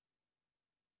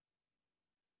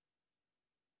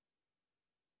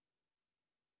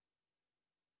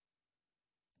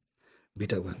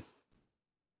beta 1.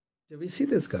 So we see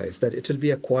this, guys, that it will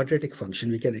be a quadratic function.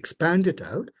 We can expand it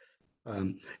out.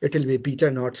 It will be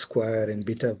beta naught square and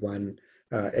beta 1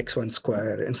 x1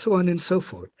 square and so on and so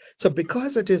forth. So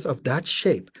because it is of that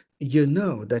shape, you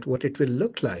know that what it will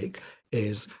look like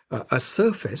is a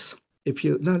surface.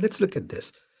 Now let's look at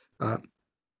this.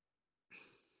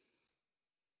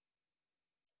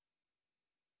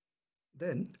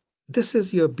 Then this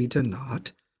is your beta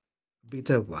naught,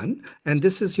 beta 1, and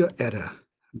this is your error,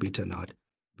 beta naught,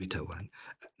 beta 1.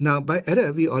 Now by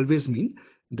error, we always mean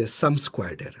the sum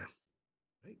squared error,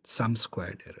 right? Sum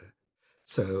squared error.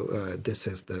 So this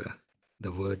is the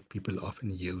word people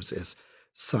often use is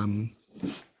sum.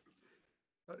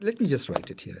 Let me just write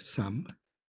it here. Sum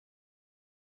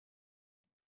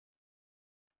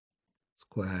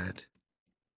squared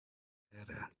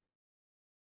error,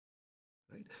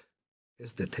 right,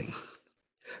 is the thing.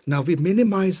 Now we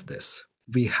minimize this.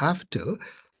 We have to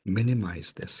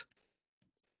minimize this.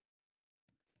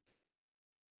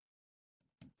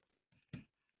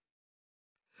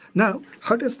 Now,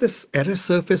 how does this error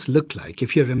surface look like?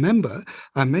 If you remember,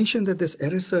 I mentioned that this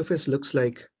error surface looks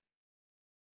like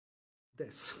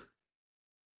this.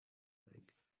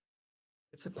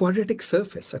 It's a quadratic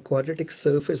surface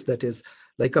that is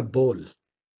like a bowl.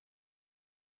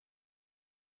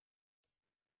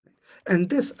 And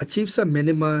this achieves a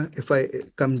minima. If I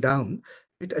come down,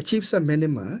 it achieves a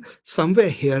minima somewhere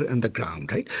here in the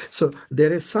ground, right? So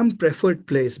there is some preferred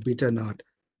place, beta naught,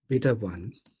 beta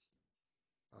 1.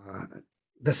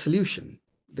 The solution,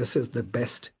 this is the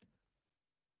best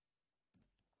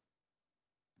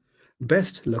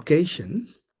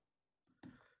location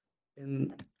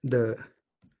in the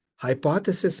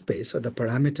hypothesis space or the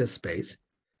parameter space,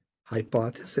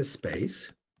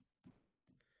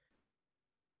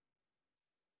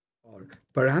 or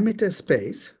parameter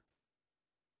space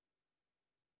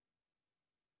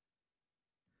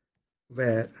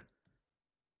where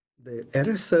the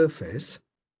error surface,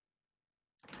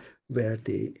 where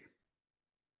the,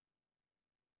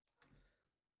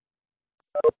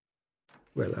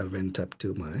 well, I went up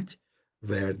too much,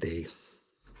 where the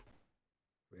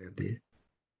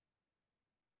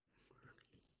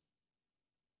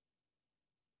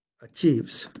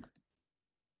achieves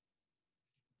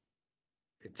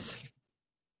its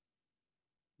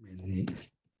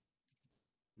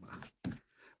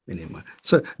minima.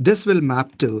 So this will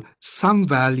map to some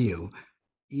value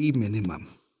E minimum,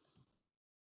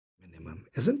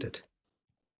 isn't it?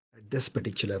 At this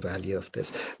particular value of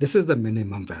this. This is the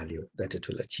minimum value that it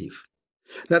will achieve.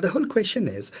 Now the whole question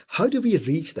is, how do we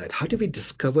reach that? How do we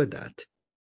discover that?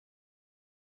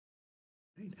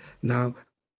 Right? Now,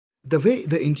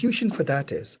 the intuition for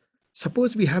that is,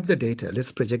 suppose we have the data.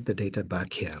 Let's project the data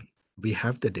back here. We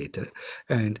have the data,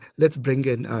 and let's bring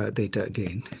in data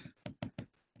again.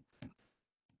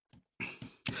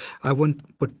 I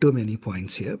won't put too many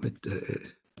points here, but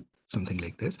something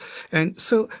like this. And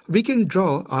so we can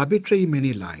draw arbitrary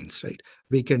many lines, right?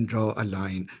 We can draw a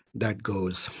line that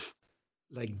goes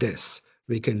like this.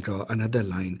 We can draw another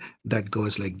line that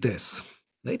goes like this,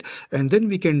 right? And then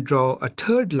we can draw a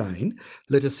third line,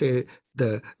 let us say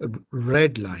the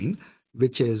red line,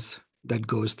 that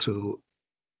goes through,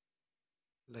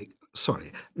 like,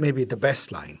 sorry, maybe the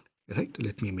best line, right?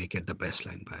 Let me make it the best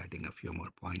line by adding a few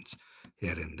more points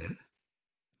here and there.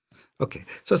 Okay,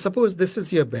 so suppose this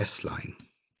is your best line.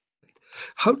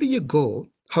 How do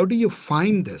you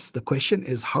find this? The question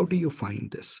is, how do you find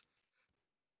this?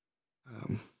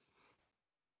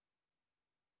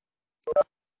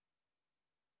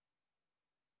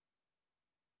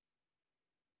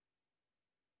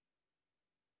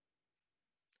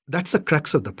 That's the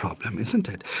crux of the problem, isn't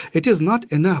it? It is not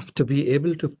enough to be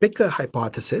able to pick a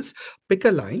hypothesis, pick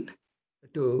a line,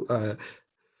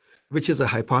 which is a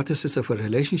hypothesis of a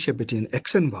relationship between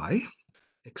x and y,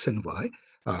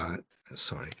 uh,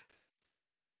 sorry,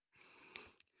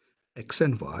 x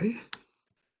and y,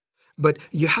 but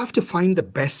you have to find the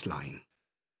best line.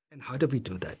 And how do we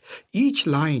do that? Each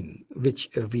line which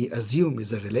we assume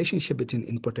is a relationship between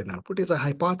input and output is a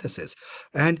hypothesis.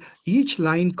 And each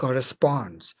line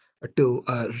corresponds to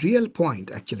a real point.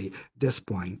 Actually, this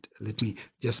point, let me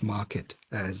just mark it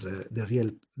as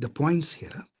the points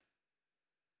here.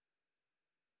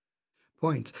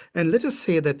 Points. And let us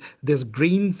say that this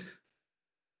green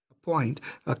point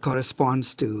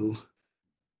corresponds to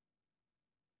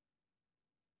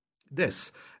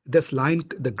this. This line,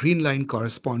 the green line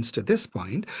corresponds to this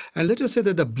point, and let us say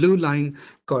that the blue line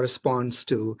corresponds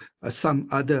to some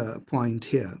other point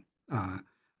here.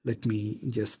 Let me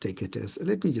just take it as,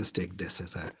 let me just take this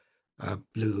as a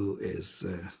blue is,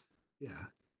 yeah,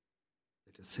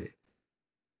 let us say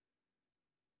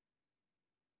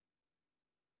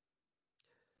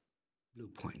blue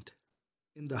point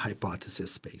in the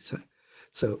hypothesis space. Huh?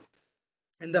 So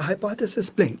in the hypothesis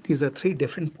plane, these are three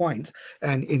different points,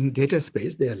 and in data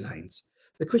space, they are lines.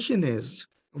 The question is,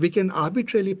 we can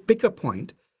arbitrarily pick a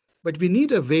point, but we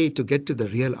need a way to get to the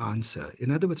real answer. In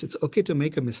other words, it's okay to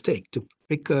make a mistake, to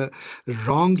pick a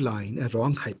wrong line, a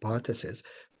wrong hypothesis.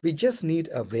 We just need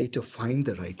a way to find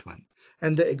the right one.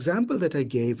 And the example that I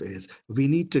gave is we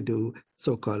need to do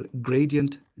so-called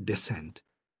gradient descent.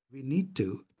 We need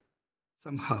to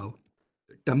somehow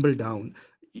tumble down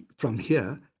from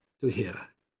here to here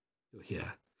to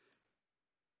here.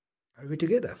 Are we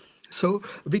together? So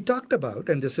we talked about,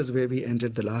 and this is where we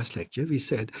ended the last lecture, we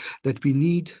said that we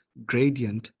need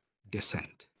gradient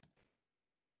descent.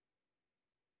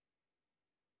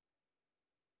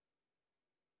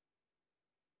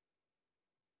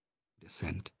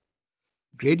 Descent.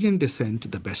 Gradient descent to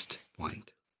the best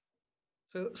point.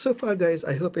 So far, guys,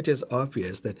 I hope it is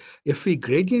obvious that if we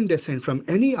gradient descent from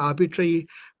any arbitrary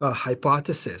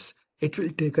hypothesis, it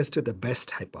will take us to the best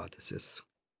hypothesis.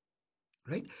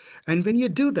 Right? And when you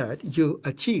do that, you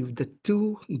achieve the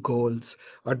two goals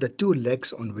or the two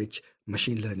legs on which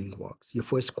machine learning works. You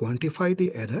first quantify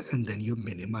the error and then you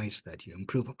minimize that, you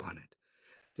improve upon it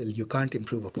till you can't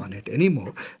improve upon it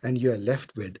anymore and you are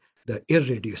left with the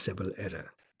irreducible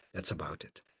error. That's about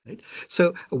it. Right?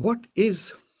 So what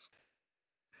is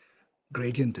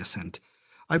gradient descent?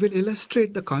 I will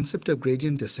illustrate the concept of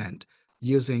gradient descent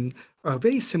using a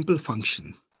very simple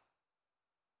function.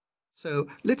 So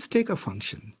let's take a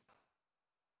function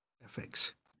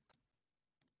fx.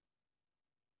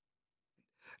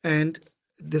 And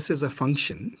this is a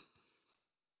function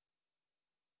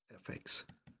fx.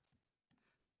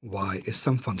 Y is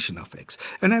some function of x.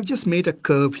 And I've just made a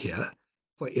curve here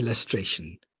for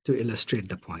illustration to illustrate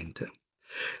the pointer.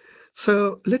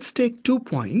 So let's take 2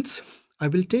 points. I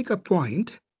will take a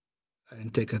point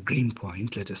and take a green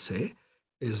point, let us say,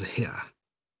 is here.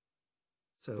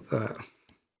 So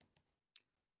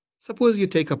suppose you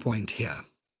take a point here.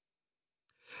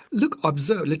 Look,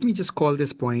 observe, let me just call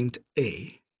this point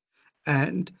A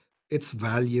and its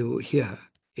value here,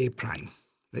 A prime,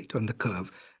 right, on the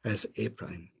curve as A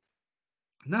prime.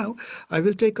 Now, I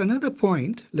will take another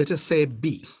point, let us say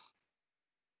B.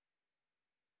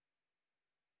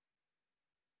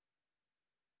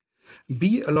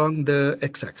 B along the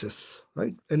x-axis,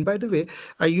 right? And by the way,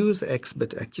 I use x,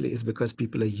 but actually it's because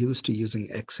people are used to using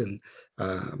x in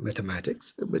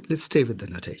mathematics, but let's stay with the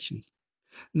notation.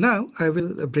 Now, I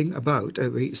will bring about a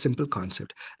very simple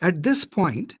concept. At this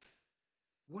point,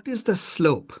 what is the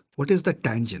slope? What is the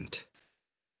tangent?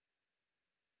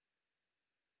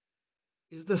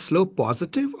 Is the slope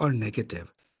positive or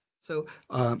negative? So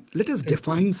let us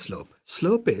define slope.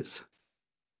 Slope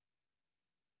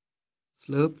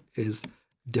is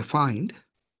defined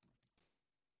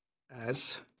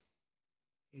as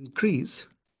increase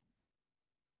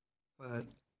per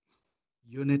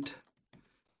unit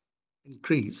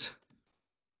increase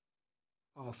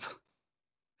of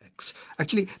x.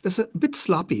 Actually, that's a bit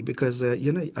sloppy because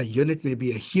you know, a unit may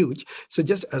be a huge. So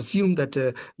just assume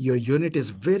that your unit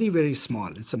is very, very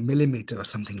small. It's a millimeter or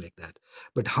something like that.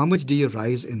 But how much do you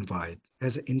rise in y?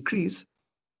 As an increase,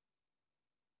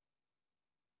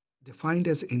 defined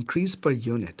as increase per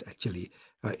unit, actually.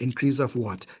 Increase of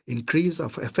what? Increase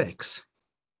of fx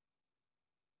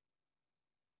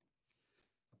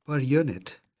per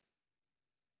unit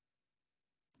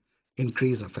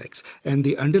increase of x. And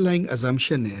the underlying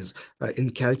assumption is in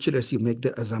calculus, you make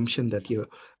the assumption that you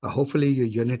hopefully your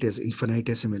unit is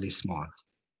infinitesimally small.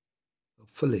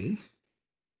 Hopefully,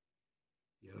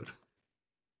 your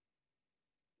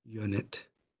unit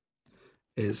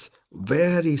is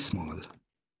very small.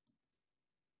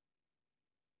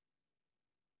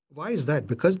 Why is that?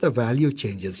 Because the value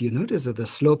changes. You notice that the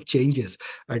slope changes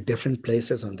at different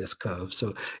places on this curve.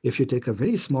 So if you take a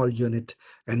very small unit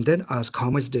and then ask how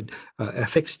much did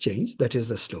fx change, that is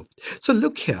the slope. So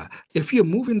look here, if you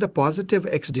move in the positive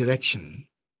x direction,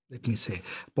 let me say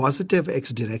positive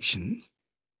x direction,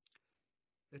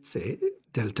 let's say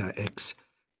delta x,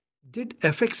 did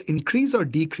fx increase or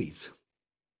decrease?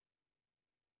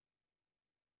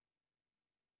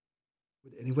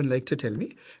 Would anyone like to tell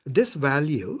me? This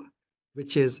value,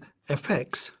 which is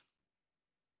fx,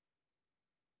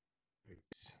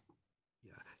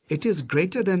 yeah, it is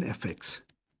greater than fx,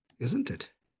 isn't it?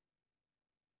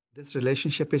 This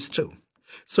relationship is true.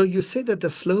 So you say that the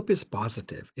slope is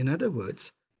positive. In other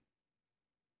words,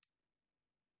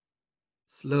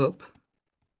 slope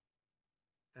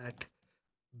at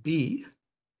b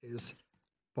is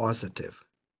positive.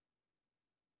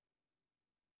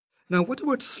 Now, what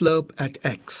about slope at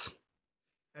x?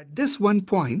 At this one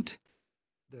point,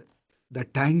 the, the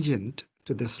tangent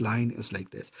to this line is like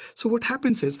this. So what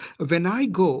happens is when I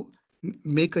go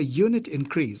make a unit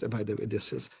increase, by the way,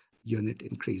 this is unit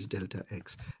increase delta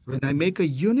x. When I make a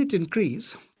unit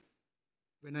increase,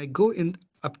 when I go in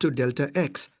up to delta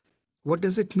x, what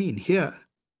does it mean? Here,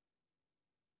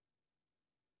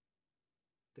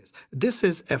 this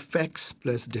is fx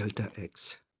plus delta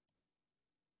x,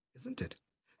 isn't it?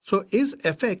 So is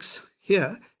fx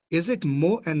here, is it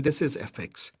more, and this is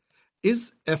fx.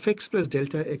 Is fx plus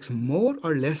delta x more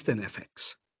or less than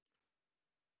fx?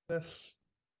 Yes.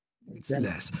 It's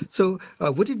less. So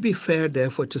would it be fair,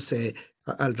 therefore, to say,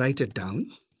 I'll write it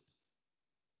down,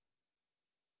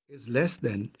 is less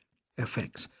than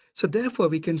fx. So therefore,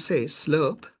 we can say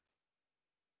slope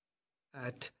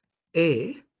at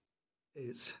a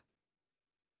is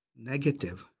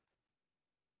negative.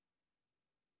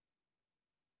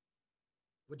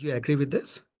 Would you agree with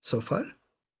this so far?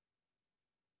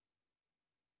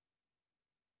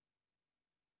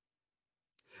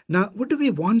 Now, what do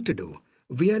we want to do?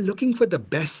 We are looking for the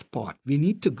best spot. We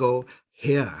need to go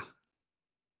here.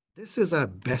 This is our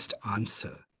best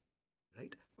answer,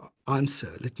 right?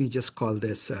 Answer, let me just call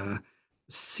this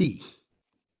C.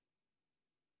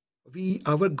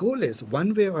 Our goal is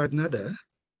one way or another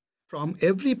from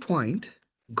every point,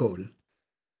 goal.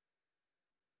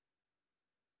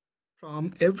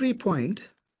 From every point,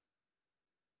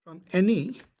 from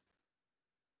any,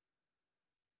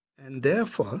 and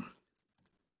therefore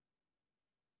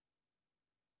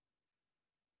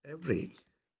every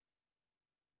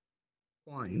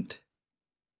point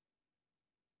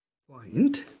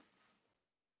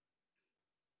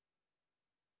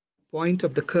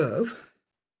of the curve,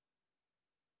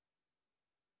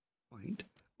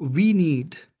 we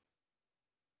need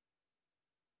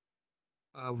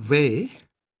a way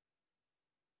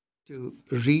to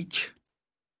reach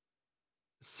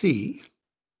C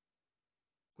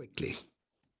quickly.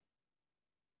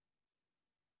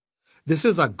 This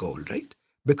is our goal, right?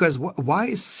 Because why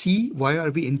is C? Why are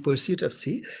we in pursuit of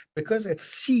C? Because at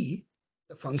C,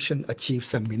 the function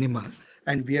achieves a minima,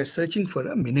 and we are searching for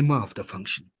a minima of the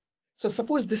function. So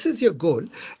suppose this is your goal,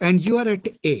 and you are at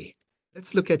A.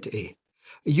 Let's look at A.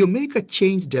 You make a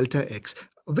change delta x.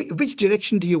 Which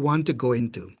direction do you want to go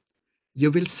into? You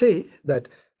will say that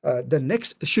the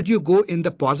next, should you go in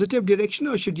the positive direction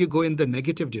or should you go in the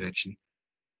negative direction?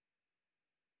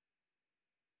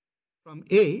 From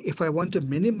A, if I want to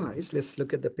minimize, let's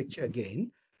look at the picture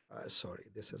again. Sorry,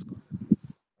 this has gone.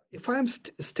 If I'm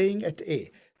staying at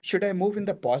A, should I move in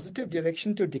the positive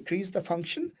direction to decrease the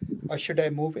function, or should I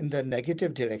move in the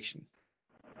negative direction?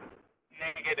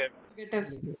 Negative.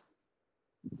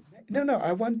 No,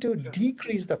 I want to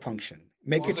decrease the function.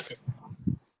 Make Positive.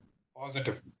 it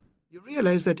Positive. You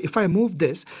realize that if I move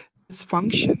this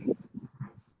function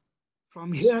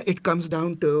from here, it comes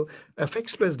down to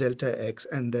fx plus delta x,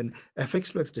 and then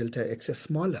fx plus delta x is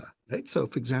smaller, right? So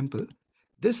for example,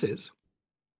 this is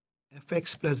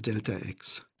fx plus delta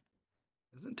x,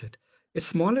 isn't it? It's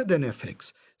smaller than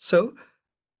fx. So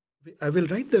I will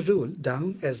write the rule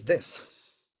down as this.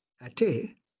 At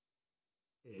A,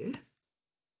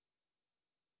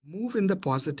 move in the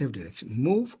positive direction.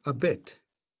 Move a bit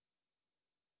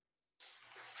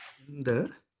in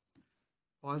the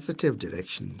positive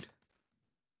direction.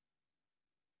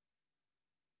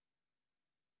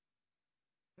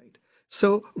 Right.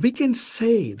 So we can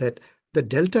say that the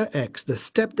delta x, the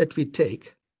step that we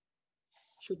take,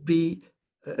 should be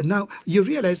now you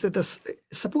realize that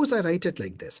suppose I write it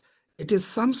like this. It is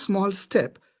some small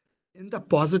step in the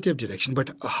positive direction,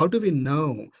 but how do we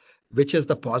know which is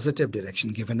the positive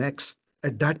direction given x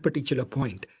at that particular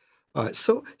point?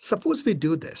 So suppose we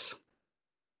do this.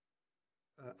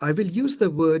 I will use the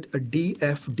word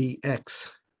df dx.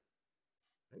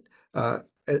 Right?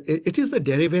 It is the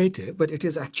derivative, but it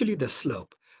is actually the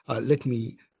slope. Let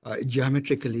me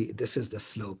geometrically, this is the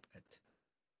slope at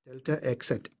delta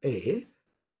x at a.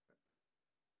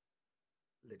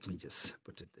 Let me just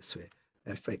put it this way: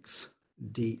 fx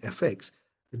dfx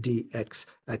dx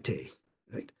at a.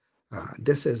 Right?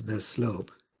 This is the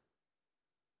slope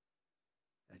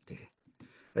at a.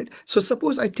 Right? So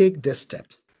suppose I take this step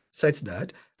such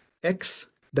that x,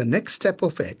 the next step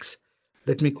of x,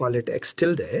 let me call it x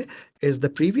tilde, is the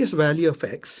previous value of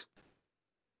x,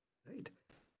 right?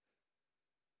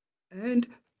 And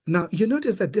now you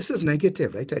notice that this is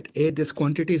negative, right? At a, this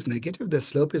quantity is negative, the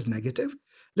slope is negative.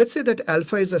 Let's say that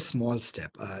alpha is a small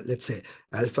step. Let's say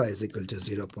alpha is equal to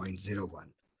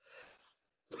 0.01,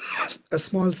 a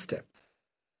small step.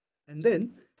 And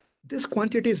then this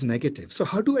quantity is negative. So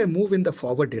how do I move in the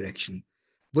forward direction?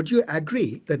 Would you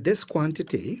agree that this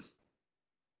quantity,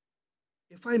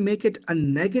 if I make it a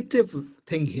negative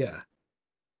thing here,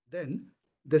 then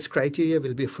this criteria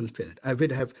will be fulfilled. I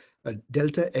would have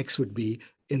delta x would be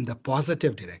in the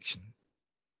positive direction.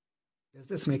 Does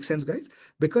this make sense, guys?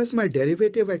 Because my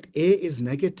derivative at a is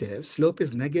negative, slope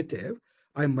is negative,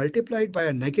 I multiply it by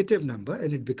a negative number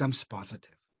and it becomes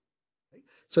positive. Right?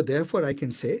 So therefore, I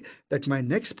can say that my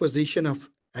next position of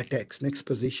at x, next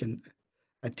position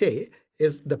at a,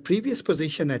 is the previous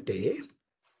position at a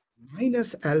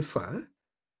minus alpha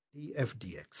df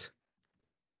dx.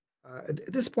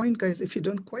 At this point, guys, if you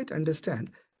don't quite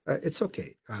understand, it's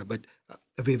okay, but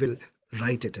we will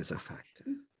write it as a fact.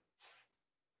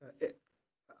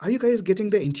 Are you guys getting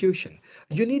the intuition?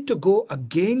 You need to go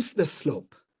against the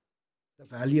slope, the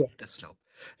value of the slope.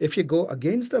 If you go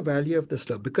against the value of the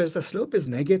slope, because the slope is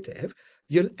negative,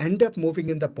 you'll end up moving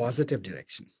in the positive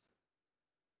direction.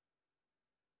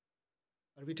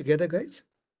 Are we together, guys?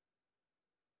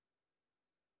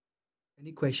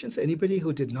 Any questions? Anybody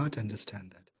who did not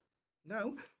understand that?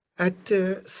 Now, at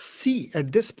C,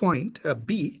 at this point,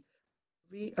 B,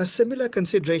 a similar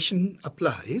consideration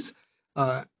applies.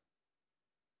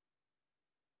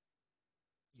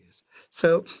 Yes.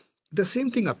 So the same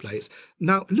thing applies.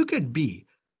 Now look at B.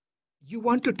 You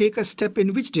want to take a step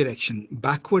in which direction?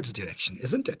 Backwards direction,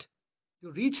 isn't it?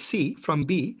 You reach C from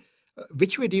B.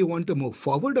 Which way do you want to move?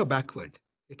 Forward or backward?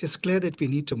 It is clear that we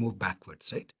need to move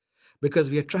backwards, right? Because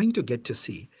we are trying to get to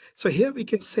C. So here we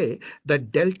can say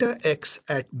that delta x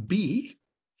at B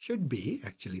should be,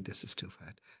 actually this is too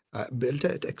fat,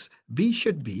 delta at x, B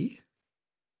should be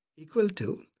equal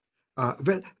to,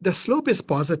 well, the slope is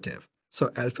positive.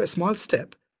 So alpha, small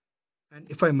step, and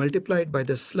if I multiply it by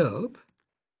the slope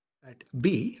at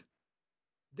B,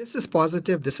 this is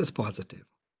positive, this is positive.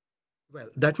 Well,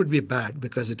 that would be bad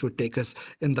because it would take us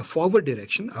in the forward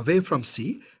direction away from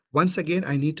C. Once again,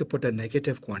 I need to put a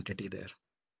negative quantity there.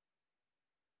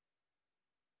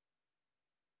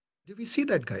 Do we see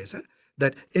that, guys? Huh?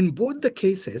 That in both the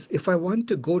cases, if I want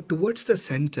to go towards the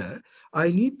center, I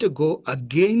need to go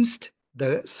against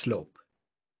the slope.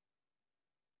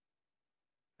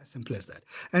 As simple as that.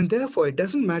 And therefore, it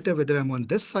doesn't matter whether I'm on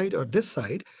this side or this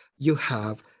side, you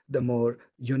have the more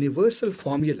universal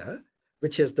formula,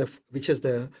 which is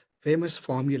the famous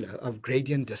formula of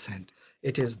gradient descent.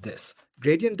 It is this.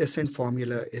 Gradient descent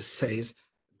formula says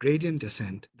gradient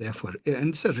descent, therefore, and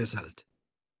it's a result.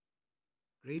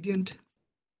 Gradient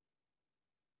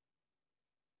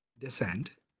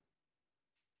descent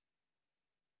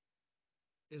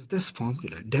is this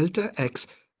formula. Delta x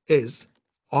is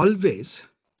always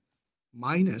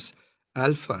minus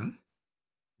alpha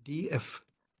df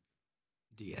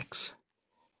dx.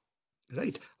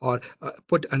 Right? Or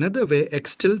put another way,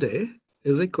 x tilde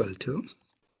is equal to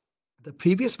the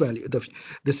previous value.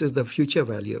 This is the future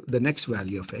value, the next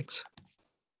value of x.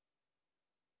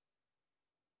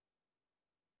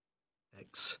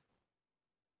 X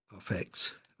of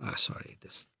x. Sorry,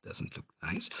 this doesn't look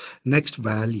nice. Next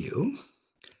value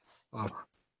of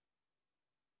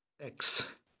x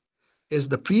is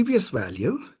the previous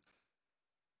value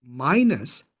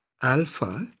minus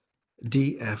alpha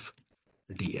df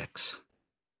dx.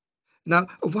 Now,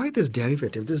 why this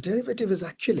derivative? This derivative is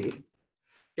actually,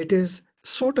 it is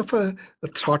sort of a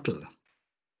throttle.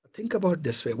 Think about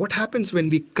this way. What happens when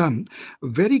we come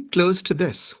very close to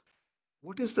this?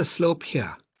 What is the slope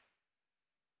here?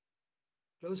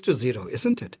 Close to zero,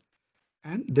 isn't it?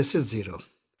 And this is zero.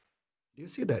 Do you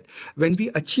see that? When we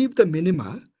achieve the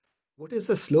minima, what is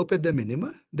the slope at the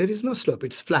minima? There is no slope,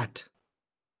 it's flat.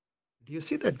 Do you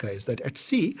see that, guys? That at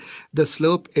C, the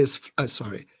slope is,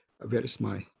 sorry, where is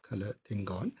my color thing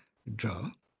gone? Draw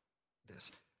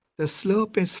this. The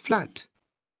slope is flat.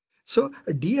 So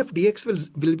df dx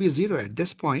will be 0 at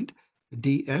this point.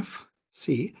 df,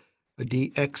 see,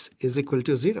 dx is equal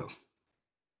to 0.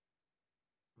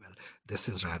 Well, this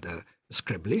is rather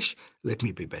scribblish. Let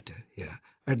me be better here.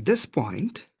 At this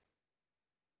point,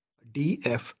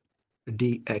 df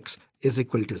dx is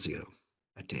equal to 0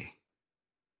 at a.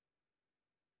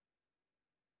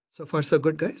 So far, so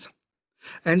good, guys.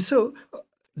 And so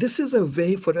this is a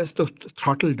way for us to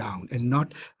throttle down and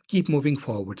not keep moving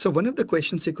forward. So one of the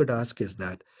questions you could ask is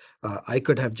that I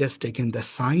could have just taken the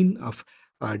sign of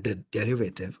the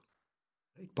derivative,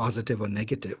 right, positive or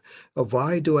negative.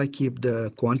 Why do I keep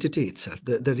the quantity itself?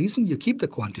 The reason you keep the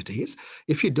quantity is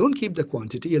if you don't keep the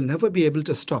quantity, you'll never be able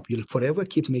to stop. You'll forever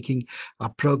keep making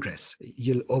progress.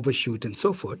 You'll overshoot and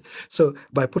so forth. So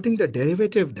by putting the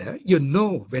derivative there, you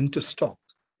know when to stop.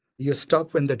 You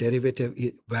stop when the derivative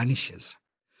vanishes.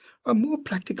 In more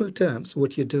practical terms,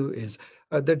 what you do is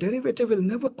the derivative will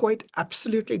never quite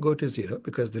absolutely go to 0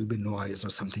 because there'll be noise or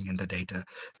something in the data.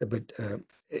 But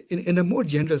in a more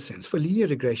general sense, for linear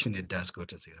regression, it does go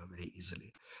to 0 very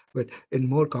easily. But in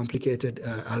more complicated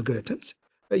algorithms,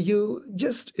 you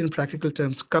just, in practical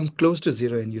terms, come close to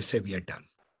 0 and you say we are done.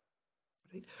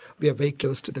 Right? We are very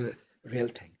close to the real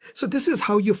thing. So this is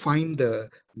how you find the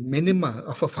minima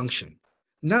of a function.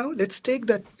 Now let's take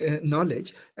that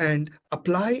knowledge and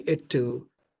apply it to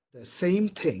the same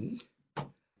thing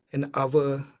in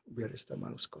our, where is the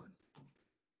mouse gone?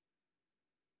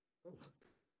 Oh,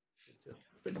 it just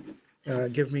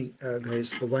happened. Give me,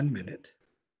 guys, for 1 minute.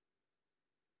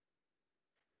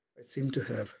 I seem to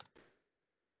have.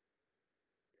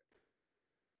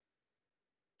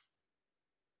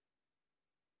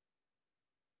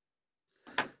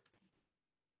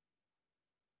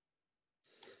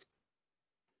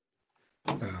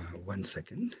 Uh, 1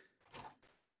 second.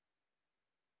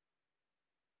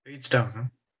 Page down, huh?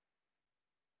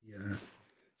 Yeah.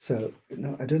 So,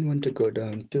 no, I don't want to go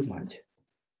down too much.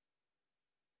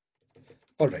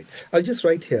 All right, I'll just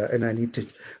write here and I need to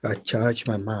charge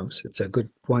my mouse. It's a good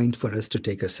point for us to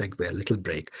take a segue, a little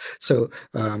break. So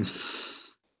where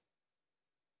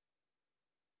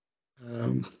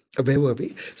were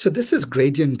we? So this is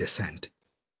gradient descent.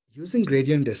 Using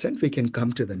gradient descent, we can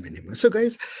come to the minimum. So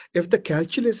guys, if the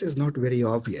calculus is not very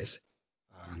obvious,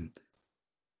 um,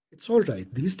 it's all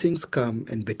right. These things come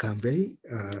and become very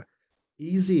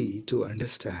easy to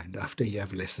understand after you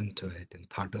have listened to it and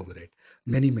thought over it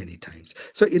many, many times.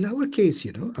 So in our case,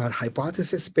 our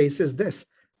hypothesis space is this: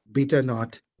 beta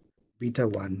naught, beta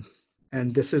 1,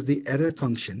 and this is the error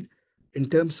function in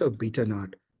terms of beta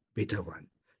naught, beta 1.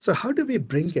 So how do we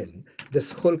bring in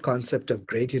this whole concept of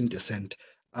gradient descent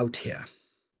out here?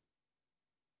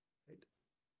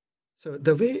 So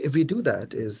the way we do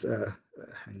that is,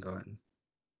 hang on,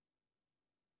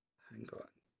 hang on.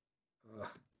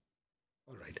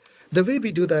 All right. The way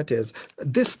we do that is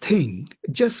this thing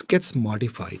just gets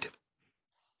modified.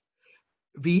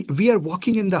 We are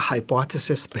walking in the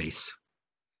hypothesis space.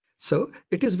 So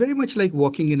it is very much like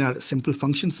walking in our simple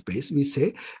function space. We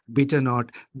say beta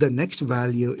naught, the next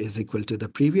value is equal to the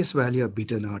previous value of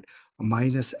beta naught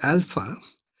minus alpha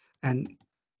and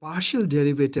partial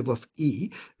derivative of e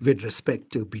with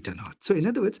respect to beta naught. So in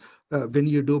other words, when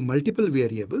you do multiple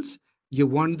variables, you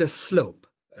want the slope,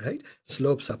 right?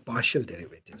 Slopes are partial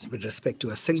derivatives with respect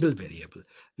to a single variable.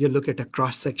 You look at a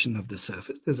cross section of the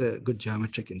surface. There's a good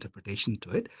geometric interpretation to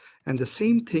it. And the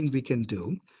same thing we can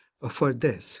do for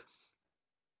this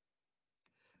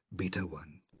beta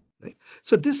 1, right?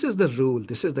 So this is the rule.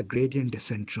 This is the gradient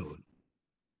descent rule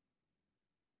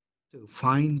to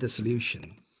find the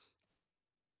solution.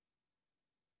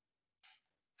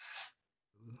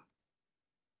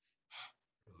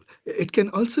 It can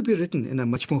also be written in a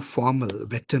much more formal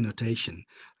vector notation.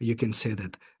 You can say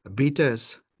that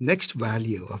beta's next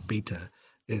value of beta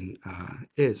in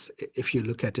is, if you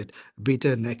look at it,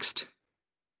 beta next,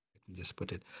 let me just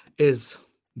put it, is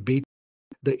beta,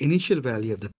 the initial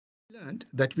value of the learned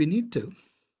that we need to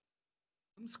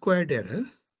squared error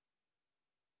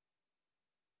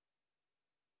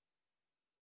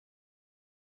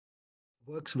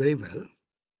works very well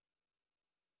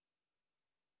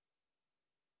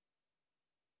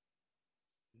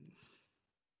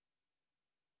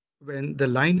when the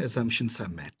line assumptions are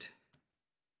met,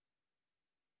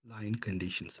 line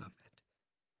conditions are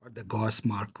met, or the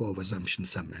Gauss-Markov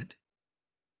assumptions are met.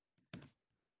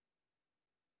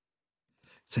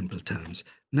 Simple terms.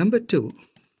 Number 2,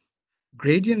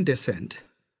 gradient descent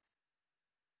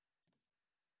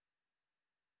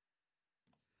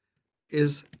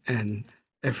is an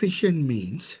efficient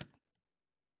means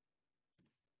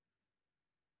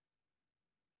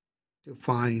to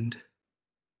find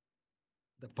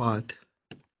the path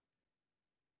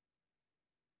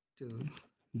to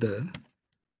the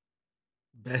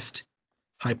best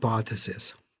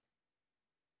hypothesis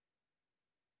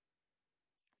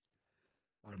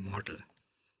or model.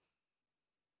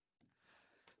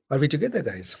 Are we together,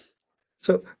 guys?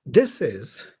 So this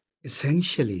is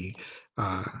essentially,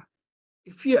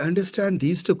 if you understand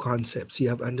these two concepts, you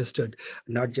have understood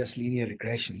not just linear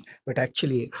regression, but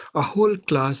actually a whole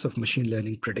class of machine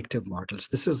learning predictive models.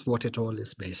 This is what it all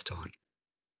is based on.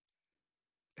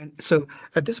 And so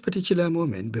at this particular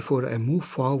moment, before I move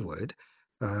forward,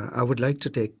 I would like to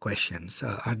take questions.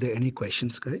 Are there any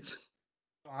questions, guys?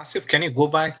 Asif, can you go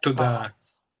back to the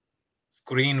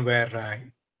screen where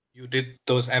you did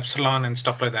those epsilon and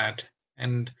stuff like that?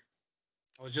 And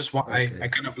I was just Okay. I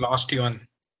kind of lost you on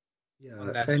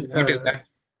Yeah, that. So and what is that?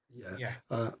 yeah,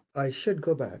 Yeah. I should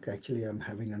go back. Actually, I'm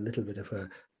having a little bit of a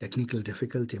technical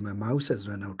difficulty. My mouse has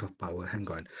run out of power. Hang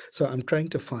on. So I'm trying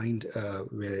to find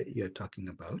where you're talking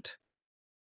about.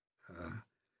 Uh,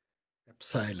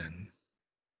 epsilon.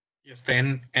 Yes.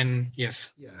 The N.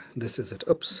 Yes. Yeah, this is it.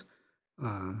 Oops.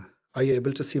 Uh, are you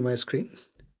able to see my screen?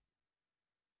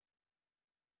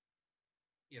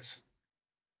 Yes.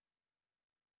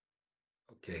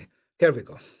 Okay, here we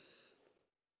go.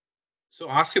 So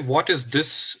Asif, what is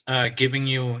this giving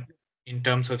you in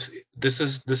terms of this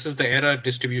is the error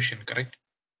distribution, correct?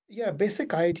 Yeah,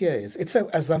 basic idea is it's an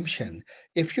assumption.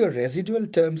 If your residual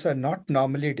terms are not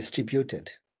normally distributed,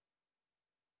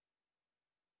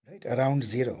 right, around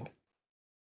zero,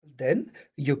 then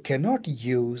you cannot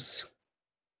use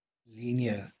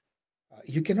linear,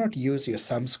 you cannot use your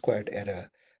sum squared error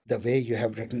the way you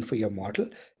have written for your model.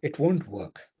 It won't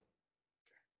work.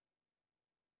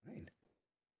 Right?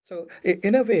 So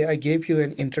in a way, I gave you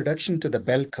an introduction to the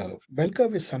bell curve. Bell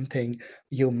curve is something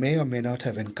you may or may not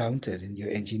have encountered in your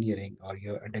engineering or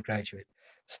your undergraduate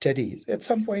studies. At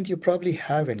some point, you probably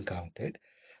have encountered,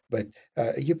 but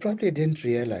you probably didn't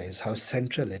realize how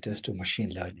central it is to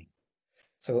machine learning.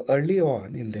 So early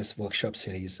on in this workshop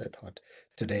series, I thought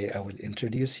today I will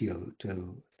introduce you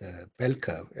to the bell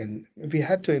curve, and we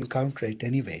had to encounter it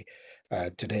anyway.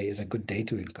 Today is a good day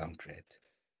to encounter it.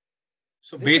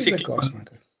 So This is the basically,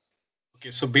 Gauss-Markov.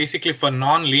 okay. So basically, for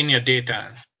non-linear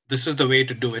data, this is the way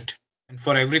to do it, and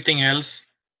for everything else,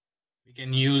 we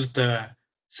can use the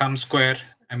sum square.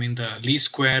 I mean, the least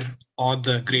square or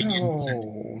the gradient descent.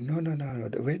 No.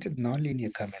 Where did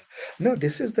nonlinear come in? No,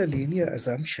 this is the linear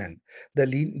assumption.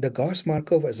 The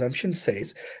Gauss-Markov assumption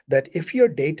says that if your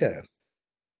data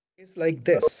is like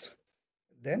this,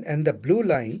 then and the blue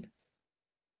line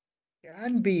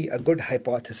can be a good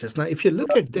hypothesis. Now, if you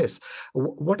look at this,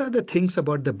 what are the things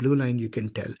about the blue line you can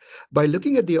tell? By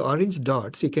looking at the orange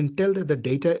dots, you can tell that the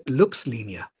data looks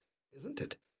linear, isn't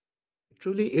it? It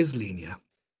truly is linear.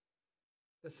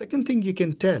 The second thing you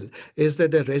can tell is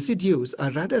that the residues are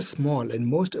rather small, and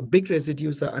most big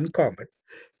residues are uncommon.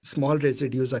 Small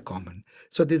residues are common.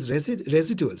 So these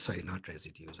residuals, sorry, not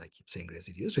residues, I keep saying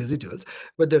residues, residuals,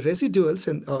 but the residuals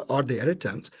or the error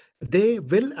terms, they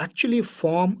will actually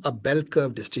form a bell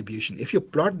curve distribution. If you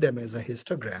plot them as a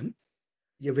histogram,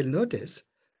 you will notice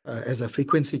as a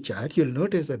frequency chart, you'll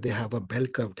notice that they have a bell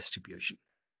curve distribution.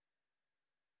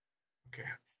 Okay.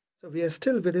 So we are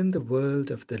still within the world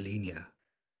of the linear.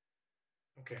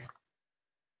 Okay.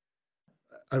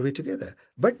 Are we together?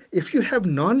 But if you have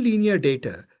non-linear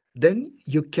data, then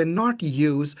you cannot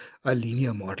use a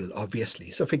linear model, obviously.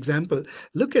 So for example,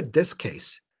 look at this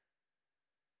case.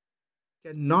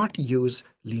 Cannot use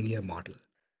linear model.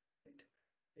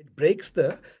 It breaks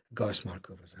the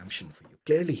Gauss-Markov assumption for you.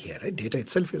 Clearly here, right? Data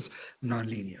itself is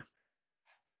non-linear.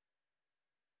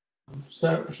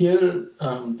 So here,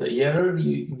 the error,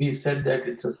 we said that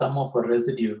it's a sum of a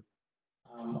residue.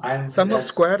 Sum of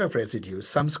square of residues,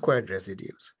 sum squared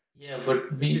residues. Yeah,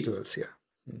 but residuals, yeah.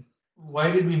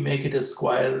 Why did we make it a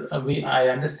square? I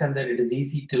understand that it is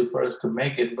easy for us to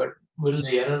make it, but will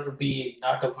the error be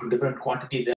not of a different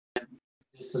quantity than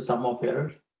just the sum of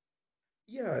errors?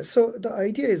 Yeah, so the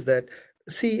idea is that,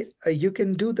 see, you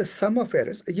can do the sum of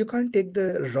errors. You can't take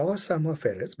the raw sum of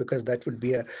errors because that would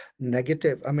be a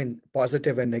negative. I mean,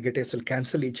 positive and negatives will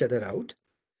cancel each other out.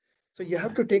 So you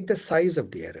have to take the size of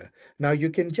the error. Now you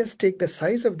can just take the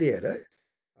size of the error,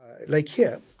 like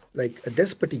here, like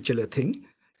this particular thing.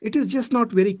 It is just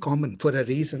not very common for a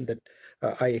reason that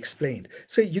I explained.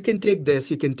 So you can take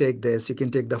this, you can take this, you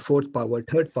can take the fourth power,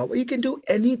 third power. You can do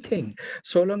anything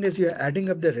so long as you're adding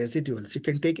up the residuals. You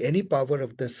can take any power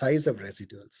of the size of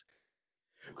residuals.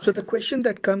 So the question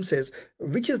that comes is,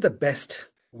 which is the best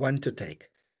one to take?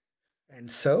 And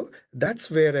so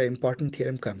that's where an important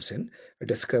theorem comes in,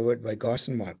 discovered by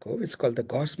Gauss-Markov. It's called the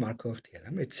Gauss-Markov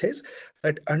theorem. It says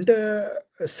that under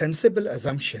sensible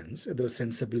assumptions, those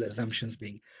sensible assumptions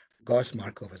being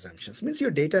Gauss-Markov assumptions, means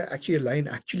your data actually, your line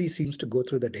actually seems to go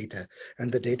through the data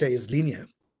and the data is linear,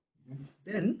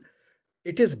 then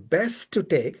it is best to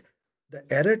take the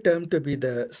error term to be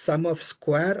the sum of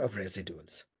square of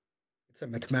residuals. It's a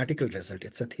mathematical result.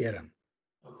 It's a theorem.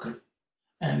 Okay.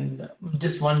 And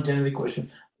just one generic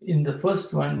question. In the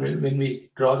first one, when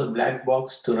we draw the black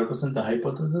box to represent the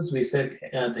hypothesis, we said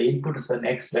the input is an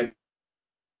X vector.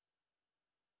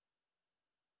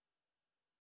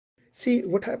 See,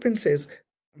 what happens is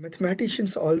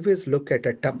mathematicians always look at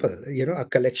a tuple, a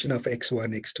collection of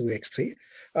x1, x2, x3.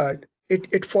 Uh,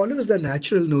 it follows the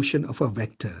natural notion of a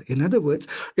vector. In other words,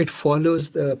 it follows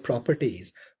the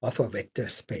properties of a vector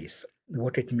space.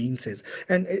 What it means is,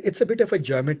 and it's a bit of a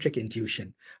geometric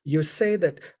intuition. You say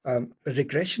that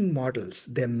regression models,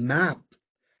 they map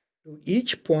to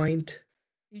each point,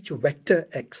 each vector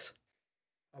x,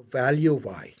 a value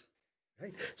y.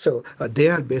 Right? So they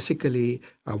are basically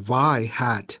y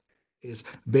hat is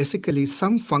basically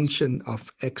some function of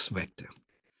x vector.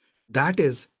 That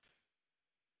is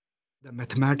the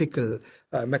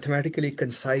mathematically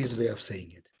concise way of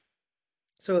saying it.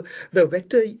 So the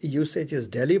vector usage is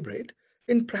deliberate.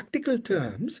 In practical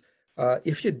terms,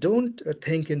 if you don't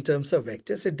think in terms of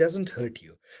vectors, it doesn't hurt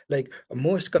you. Like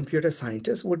most computer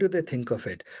scientists, what do they think of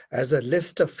it? As a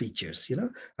list of features,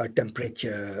 a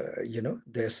temperature,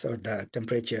 this or that,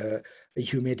 temperature,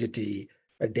 humidity,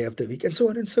 a day of the week, and so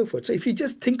on and so forth. So if you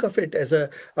just think of it as a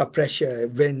pressure,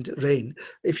 wind, rain,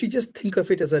 if you just think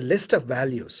of it as a list of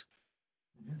values,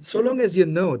 so long as you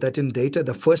know that in data,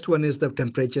 the first one is the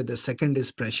temperature, the second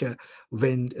is pressure,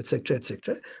 wind, etc.,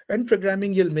 etc. And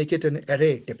programming, you'll make it an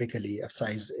array typically of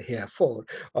size here 4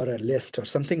 or a list or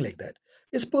something like that.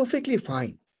 It's perfectly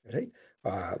fine, right?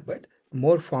 But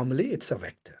more formally, it's a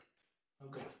vector.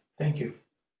 Okay, thank you.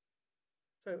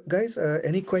 So, guys,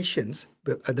 any questions?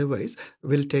 But otherwise,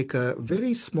 we'll take a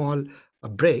very small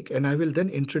break, and I will then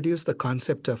introduce the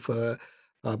concept of uh,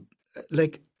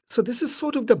 like. So, this is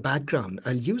sort of the background.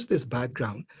 I'll use this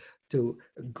background to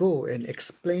go and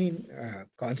explain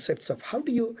concepts of how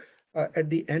do you, at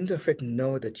the end of it,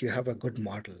 know that you have a good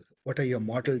model. What are your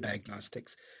model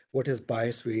diagnostics? What is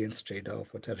bias, variance,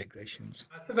 trade-off? What are regressions?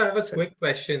 Asif, I have a So, quick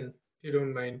question, if you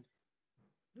don't mind.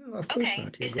 no, of course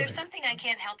not. Yeah, Is go there ahead. something I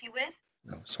can't help you with?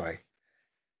 No, sorry.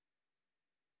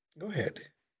 Go ahead.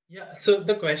 Yeah, so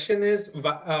the question is,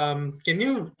 can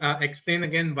you explain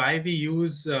again why we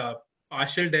use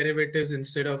partial derivatives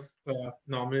instead of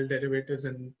normal derivatives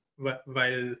and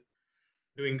while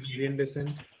doing gradient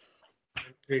descent?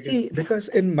 See, because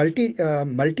in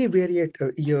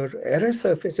multivariate, your error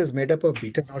surface is made up of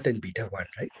beta naught and beta 1,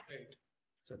 right? Right.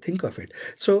 So think of it.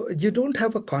 So you don't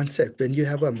have a concept when you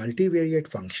have a multivariate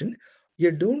function.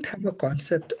 You don't have a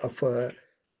concept of a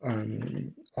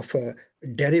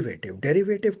derivative.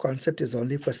 Derivative concept is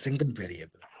only for single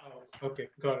variable. Oh, okay,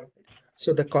 got it.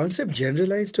 So the concept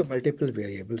generalized to multiple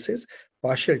variables is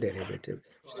partial derivative.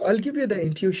 So I'll give you the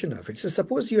intuition of it. So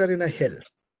suppose you are in a hill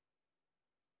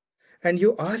and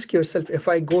you ask yourself, if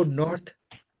I go north,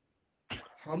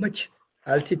 how much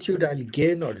altitude I'll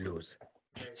gain or lose.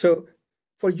 Right. So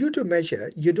for you to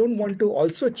measure, you don't want to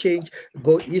also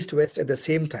go east-west at the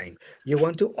same time. You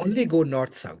want to only go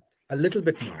north-south, a little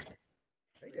bit north,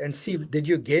 right? And see, did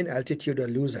you gain altitude or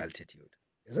lose altitude,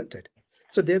 isn't it?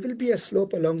 So there will be a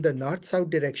slope along the north-south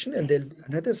direction and there'll be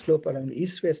another slope along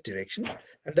east-west direction.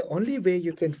 And the only way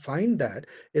you can find that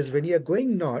is when you're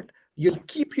going north, you'll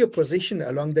keep your position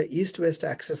along the east-west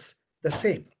axis the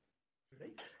same,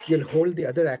 right? You'll hold the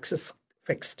other axis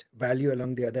fixed, value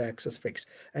along the other axis fixed,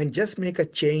 and just make a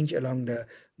change along the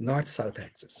north-south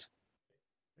axis.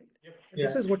 Right? Yep. And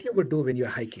this Yeah. is what you would do when you're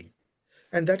hiking.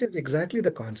 And that is exactly the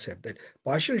concept that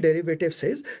partial derivative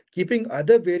says, keeping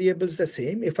other variables the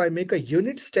same, if I make a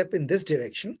unit step in this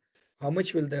direction, how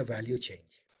much will the value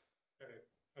change? Correct.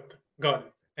 Okay, got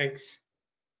it. Thanks.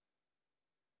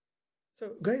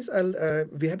 So, guys,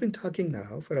 we have been talking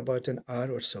now for about an hour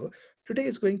or so. Today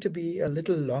is going to be a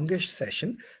little longish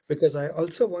session because I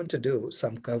also want to do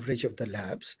some coverage of the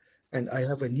labs, and I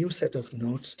have a new set of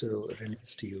notes to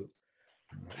release to you,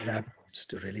 lab notes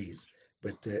to release.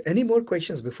 But any more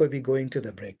questions before we go into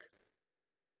the break?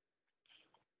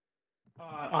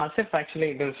 Asif,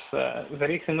 actually, it is a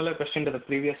very similar question to the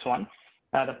previous one.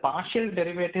 The partial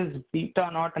derivatives beta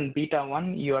naught and beta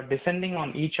 1, you are descending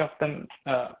on each of them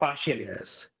partially.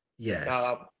 Yes,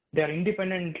 yes. They are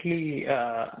independently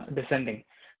descending.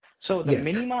 So the Yes.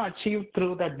 minima achieved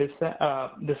through the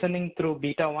descending through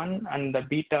beta 1 and the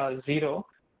beta 0.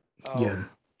 Yeah.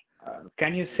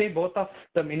 Can you say both of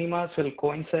the minimas will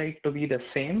coincide to be the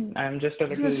same? I'm just a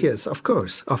little. Yes, of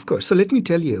course, of course. So let me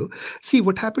tell you, see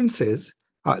what happens is,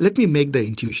 let me make the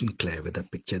intuition clear with a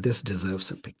picture. This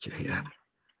deserves a picture here.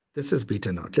 This is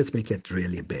beta naught. Let's make it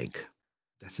really big.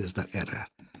 This is the error,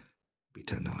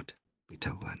 beta naught, beta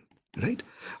 1, right?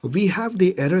 We have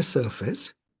the error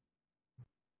surface,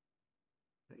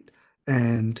 right?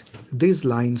 And these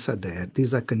lines are there.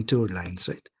 These are contour lines,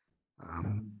 right?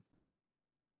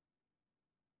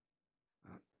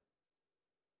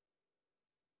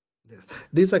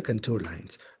 These are contour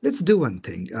lines. Let's do one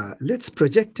thing. Let's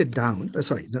project it down.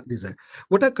 Sorry, no, these are,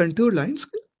 what are contour lines?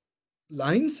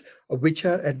 Lines which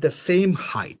are at the same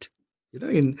height. You know,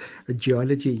 in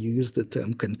geology, you use the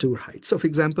term contour height. So for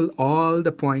example, all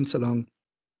the points along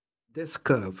this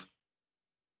curve,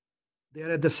 they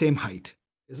are at the same height,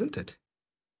 isn't it?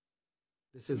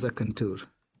 This is a contour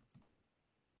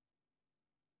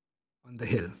on the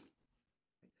hill.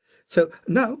 So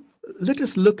now let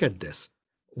us look at this.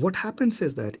 What happens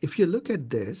is that if you look at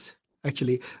this,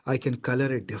 actually, I can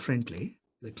color it differently.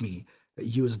 Let me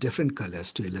use different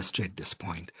colors to illustrate this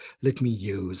point. Let me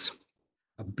use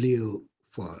a blue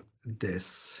for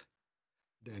this.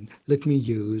 Then let me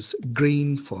use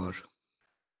green for,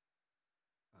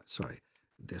 sorry,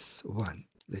 this one.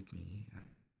 Let me,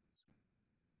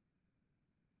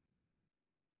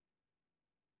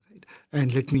 right,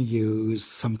 and let me use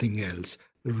something else,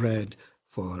 red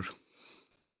for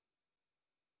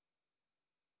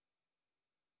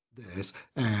this,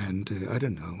 and I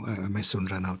don't know, I may soon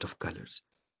run out of colors.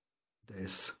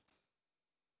 This,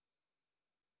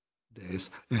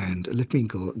 and let me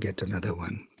go get another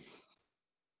one.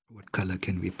 What color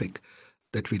can we pick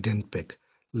that we didn't pick?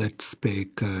 Let's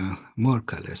pick more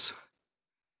colors.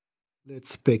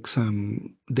 Let's pick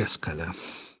this color.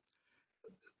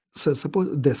 So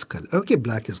suppose this color. Okay,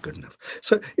 black is good enough.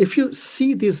 So if you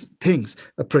see these things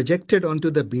projected onto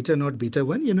the beta naught, beta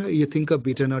 1, you know, you think of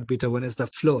beta naught, beta 1 as the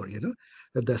floor, you know,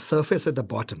 the surface at the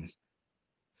bottom.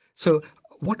 So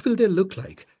what will they look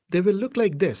like? They will look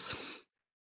like this.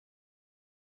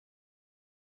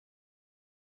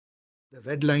 The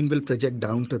red line will project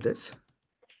down to this.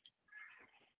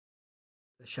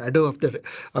 The shadow of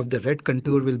the red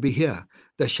contour will be here.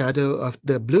 The shadow of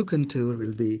the blue contour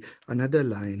will be another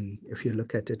line, if you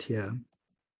look at it here.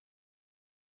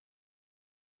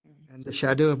 And the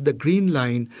shadow of the green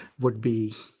line would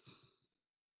be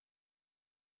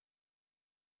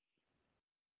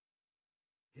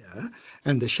here.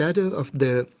 And the shadow of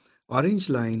the orange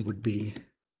line would be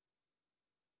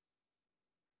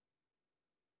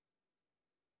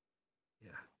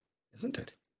here, isn't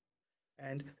it?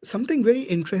 And something very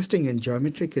interesting and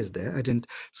geometric is there. I didn't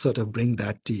sort of bring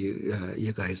that to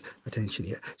you guys' attention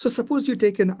here. So suppose you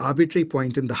take an arbitrary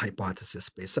point in the hypothesis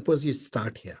space. Suppose you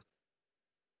start here,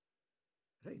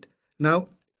 right? Now,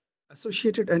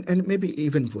 associated, and maybe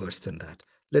even worse than that.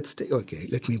 Let's take, okay,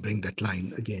 let me bring that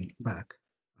line again back.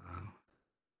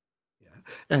 Yeah,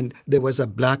 and there was a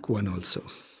black one also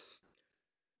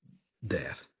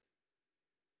there.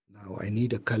 Now I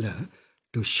need a color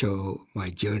to show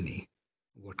my journey.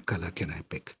 What color can I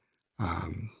pick?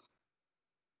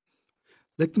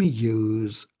 Let me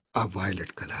use a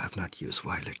violet color. I have not used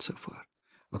violet so far.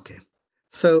 Okay.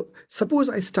 So suppose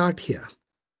I start here,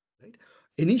 right?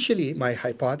 Initially, my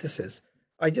hypothesis,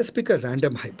 I just pick a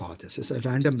random hypothesis, a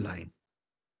random line.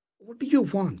 What do you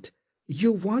want?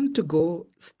 You want to go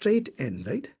straight in,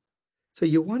 right? So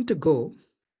you want to go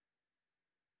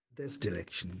this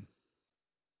direction.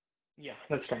 Yeah,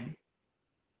 that's right.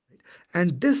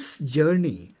 And this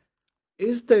journey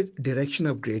is the direction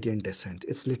of gradient descent.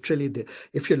 It's literally the,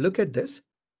 if you look at this,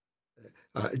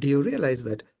 do you realize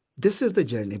that this is the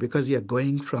journey because you're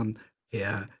going from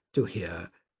here to here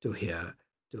to here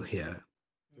to here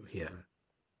to here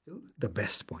to the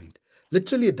best point?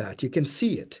 Literally that, you can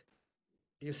see it.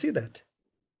 Do you see that?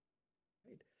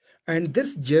 And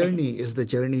this journey is the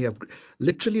journey of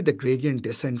literally the gradient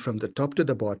descent from the top to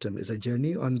the bottom is a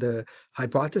journey on the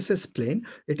hypothesis plane.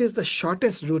 It is the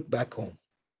shortest route back home.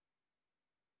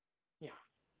 Yeah.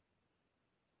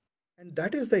 And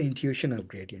that is the intuition of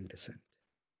gradient descent.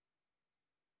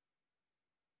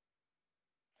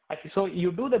 I see. So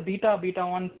you do the beta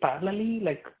 1 parallelly,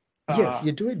 like Yes,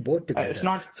 you do it both it's together.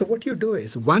 not. So what you do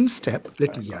is one step,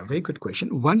 yeah, very good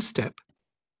question. One step.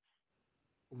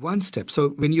 So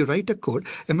when you write a code,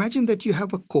 imagine that you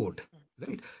have a code,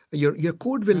 right? Your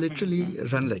code will literally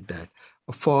run like that.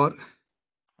 For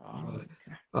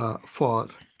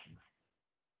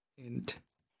int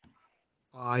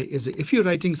I is, if you're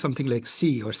writing something like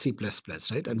C or C++,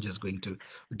 right? I'm just going to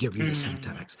give you the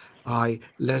syntax. I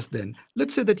less than,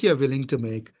 let's say that you're willing to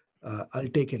make, I'll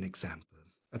take an example,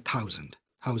 1,000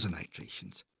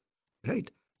 iterations, right?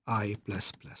 I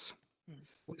plus plus.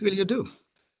 What will you do?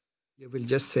 You will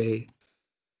just say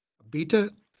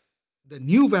beta, the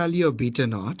new value of beta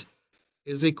naught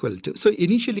is equal to, so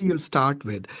initially you'll start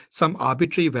with some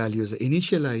arbitrary values,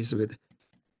 initialize with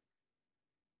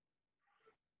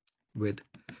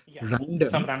Yeah, random,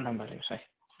 some random values, right?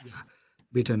 yeah,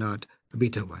 beta naught,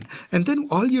 beta 1. And then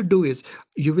all you do is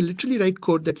you will literally write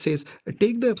code that says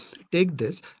take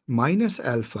this minus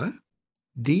alpha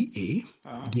de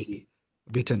d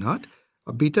beta naught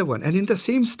beta 1, and in the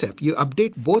same step you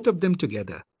update both of them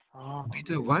together.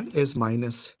 Beta 1 is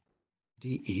minus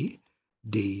de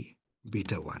d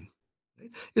beta 1.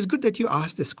 Right? It's good that you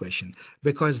asked this question,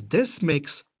 because this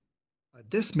makes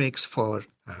for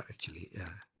actually,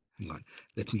 hang on,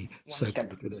 let me circle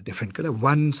it with a different color.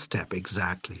 One step,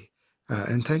 exactly.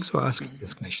 And thanks for asking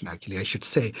this question. Actually, I should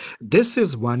say this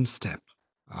is one step.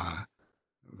 Uh,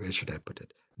 where should I put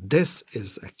it? This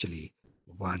is actually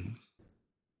one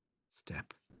step,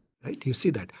 right? You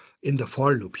see that in the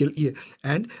for loop,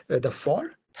 and the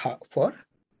for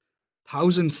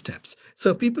 1,000 steps.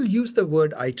 So people use the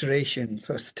word iterations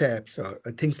or steps or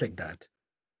things like that.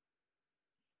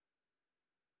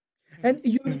 And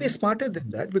you will be smarter than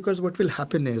that, because what will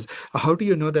happen is, how do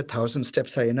you know that 1,000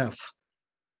 steps are enough,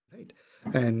 right?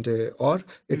 And or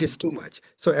it is too much.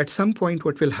 So at some point,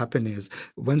 what will happen is,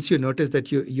 once you notice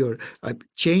that your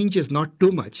change is not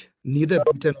too much, neither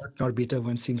beta naught nor beta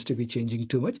 1 seems to be changing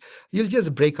too much, you'll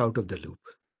just break out of the loop,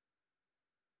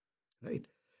 right?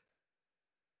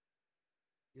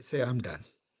 You say, I'm done.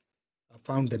 I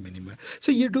found the minima.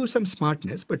 So you do some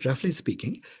smartness, but roughly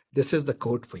speaking, this is the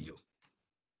code for you.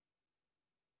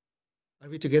 Are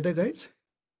we together, guys,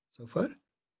 so far?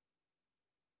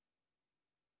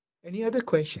 Any other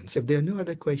questions? If there are no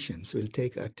other questions, we'll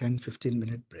take a 10-15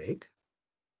 minute break.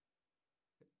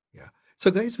 Yeah.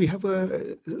 So guys, we have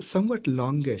a somewhat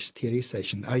longish theory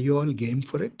session. Are you all game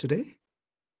for it today?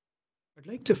 I'd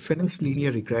like to finish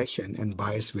linear regression and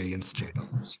bias variance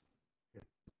trade-offs.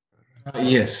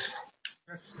 Yes.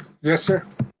 Yes, sir.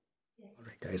 All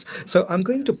right, guys. So I'm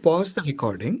going to pause the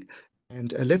recording,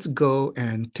 and let's go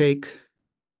and take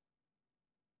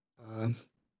um,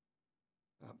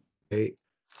 a,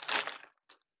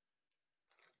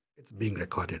 it's being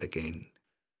recorded again.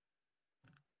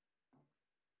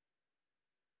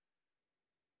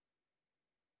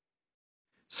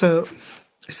 So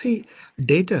see,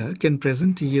 data can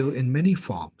present to you in many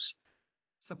forms.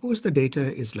 Suppose the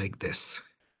data is like this.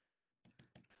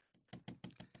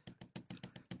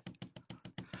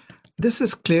 This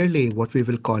is clearly what we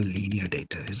will call linear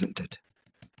data, isn't it?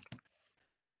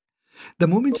 The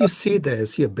moment you see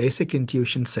this, your basic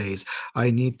intuition says,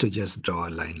 I need to just draw a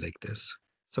line like this.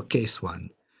 So case 1,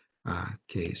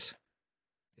 case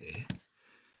A.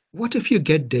 What if you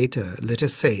get data, let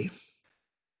us say,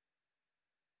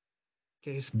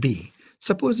 case B.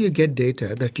 Suppose you get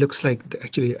data that looks like,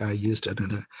 actually I used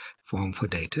another form for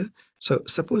data. So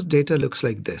suppose data looks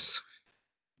like this.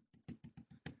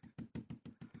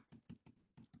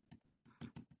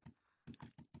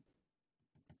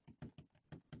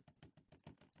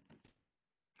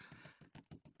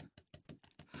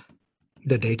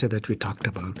 The data that we talked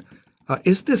about.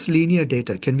 Is this linear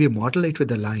data? Can we model it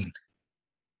with a line?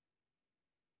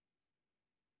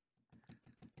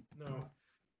 No.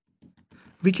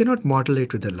 We cannot model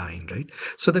it with a line, right?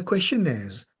 So the question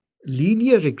is,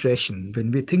 linear regression,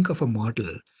 when we think of a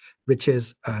model which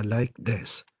is like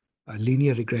this, a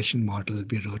linear regression model,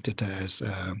 we wrote it as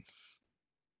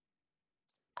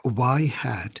y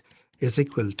hat is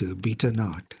equal to beta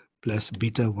naught plus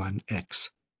beta 1x.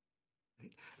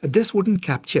 This wouldn't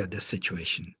capture this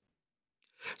situation.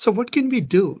 So what can we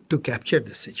do to capture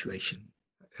this situation?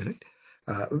 Right?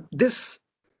 This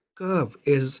curve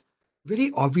is very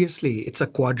obviously, it's a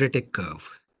quadratic curve,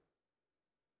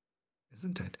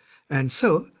 isn't it? And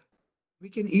so we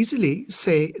can easily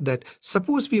say that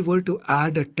suppose we were to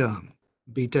add a term,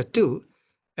 beta 2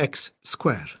 x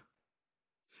square.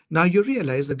 Now you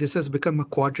realize that this has become a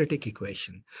quadratic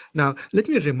equation. Now let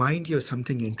me remind you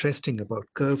something interesting about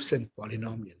curves and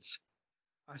polynomials.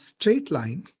 A straight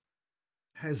line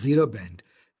has zero bend.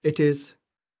 It is,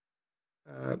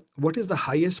 what is the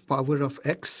highest power of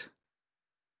x?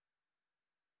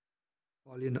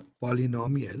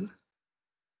 Polynomial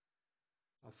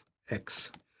of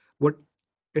x. What,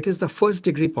 it is the first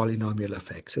degree polynomial of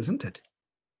x, isn't it?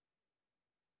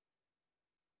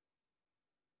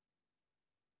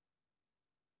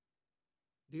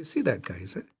 Do you see that,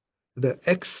 guys? the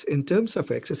x in terms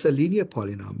of x is a linear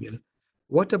polynomial.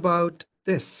 What about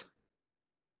this?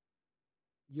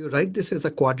 You write this as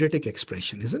a quadratic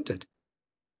expression, isn't it?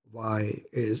 Y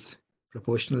is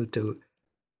proportional to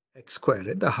x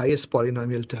squared. The highest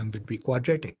polynomial term would be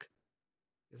quadratic,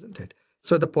 isn't it?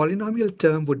 So the polynomial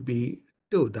term would be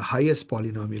 2. The highest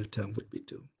polynomial term would be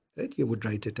 2, right? You would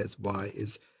write it as y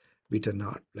is beta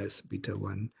naught plus beta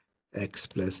 1 x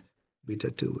plus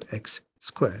beta 2 x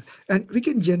squared. And we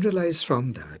can generalize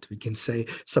from that. We can say,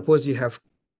 suppose you have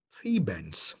 3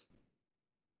 bends,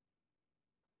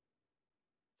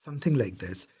 something like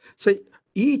this. So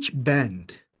each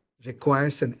bend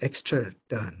requires an extra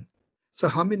turn. So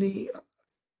how many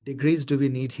degrees do we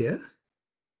need here?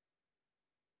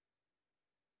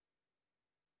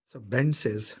 So bends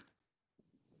is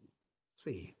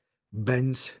 3,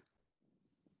 bends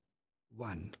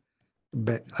 1.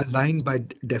 A line by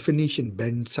definition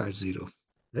bends are 0,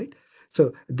 right?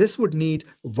 So this would need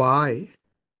y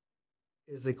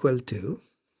is equal to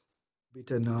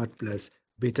beta naught plus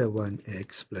beta 1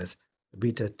 x plus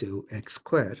beta 2 x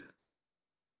squared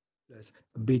plus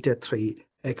beta 3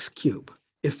 x cube.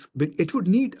 If it would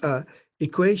need a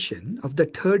equation of the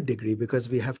third degree because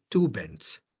we have 2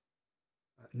 bends.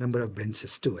 Number of bends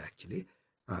is 2 actually.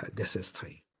 This is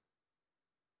 3.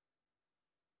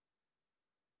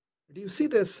 Do you see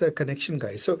this connection,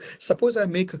 guys? So suppose I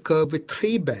make a curve with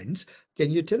 3 bends.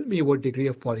 Can you tell me what degree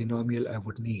of polynomial I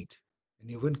would need?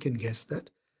 Anyone can guess that?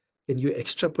 Can you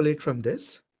extrapolate from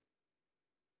this?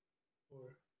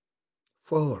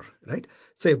 4, right?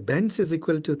 So if bends is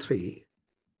equal to 3,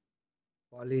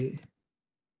 poly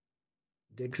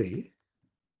degree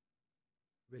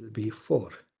will be 4,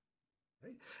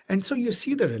 right? And so you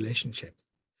see the relationship.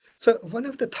 So one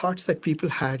of the thoughts that people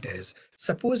had is,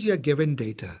 suppose you're given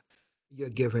data, you're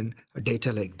given a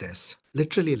data like this,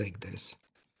 literally like this.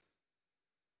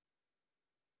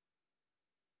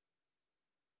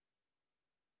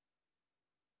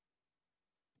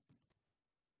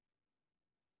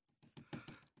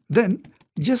 Then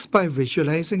just by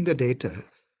visualizing the data,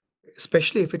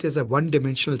 especially if it is a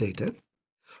one-dimensional data,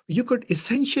 you could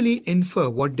essentially infer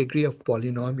what degree of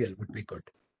polynomial would be good,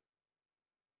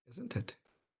 isn't it?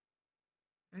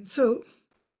 And so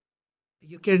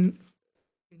you can,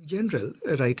 in general,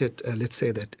 write it, let's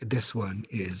say that this one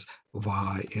is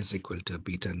y is equal to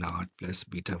beta naught plus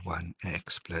beta 1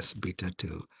 x plus beta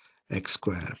 2 x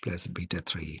squared plus beta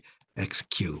 3 x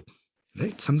cube,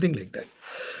 right? Something like that.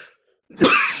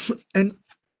 And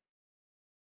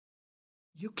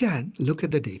you can look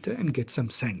at the data and get some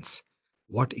sense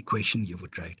what equation you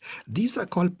would write. These are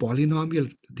called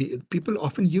polynomial. People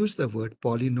often use the word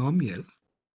polynomial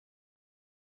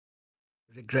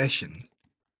regression.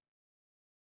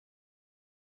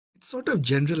 It sort of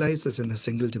generalizes in a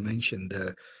single dimension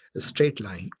the straight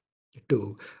line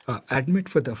to admit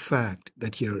for the fact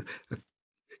that your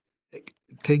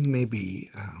thing may be,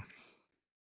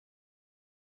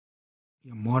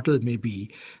 your model may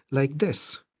be like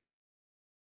this.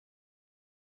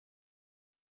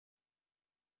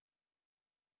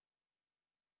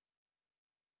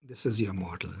 This is your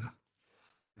model,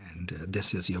 and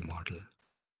this is your model.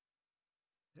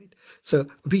 Right? So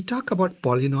we talk about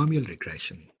polynomial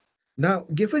regression. Now,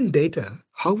 given data,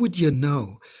 how would you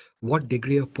know what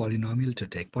degree of polynomial to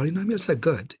take? Polynomials are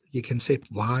good. You can say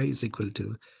y is equal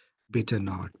to beta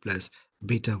naught plus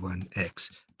beta 1 x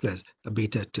plus a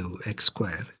beta 2 x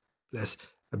squared plus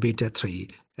a beta 3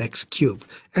 x cube.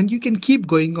 And you can keep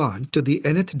going on to the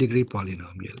nth degree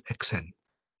polynomial xn.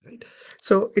 Right?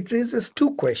 So it raises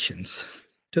two questions.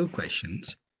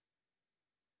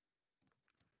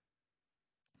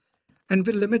 And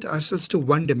we'll limit ourselves to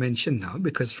one dimension now,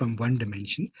 because from one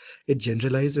dimension, it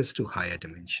generalizes to higher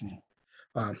dimension.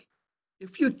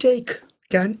 If you take,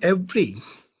 can every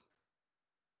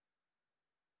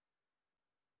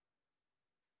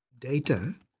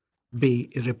data be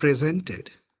represented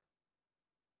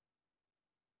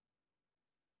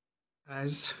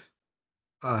as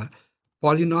a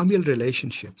polynomial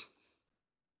relationship?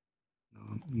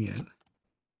 Yeah.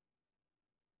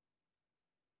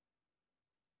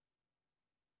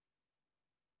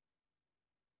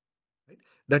 Right?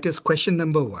 That is question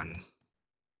number 1.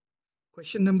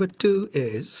 Question number 2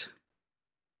 is,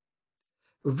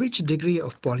 which degree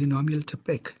of polynomial to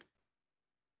pick?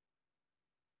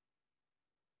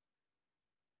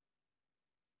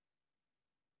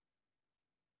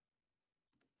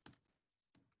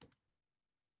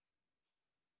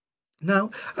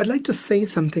 Now, I'd like to say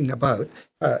something about,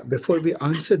 before we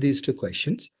answer these two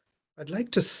questions, I'd like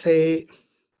to say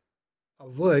a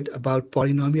word about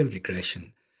polynomial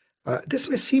regression. This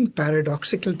may seem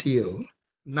paradoxical to you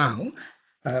now,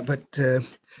 But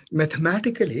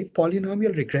mathematically,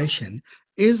 polynomial regression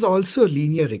is also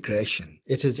linear regression.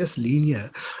 It is just linear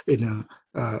in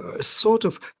a sort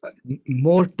of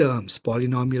more terms,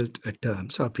 polynomial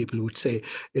terms, or people would say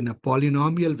in a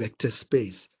polynomial vector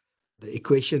space, the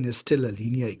equation is still a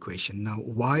linear equation. Now,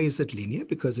 why is it linear?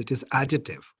 Because it is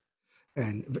additive.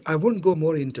 And I won't go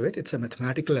more into it. It's a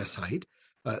mathematical aside.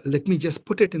 Let me just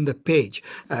put it in the page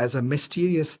as a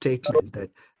mysterious statement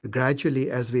that gradually,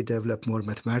 as we develop more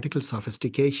mathematical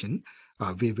sophistication,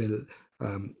 we will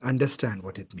understand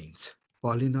what it means.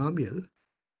 Polynomial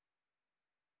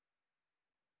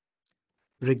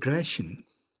regression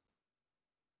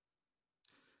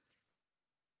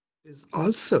is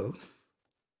also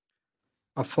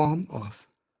a form of,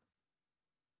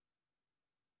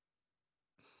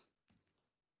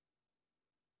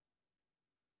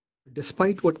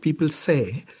 despite what people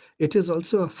say, it is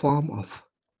also a form of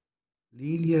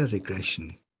linear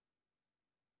regression.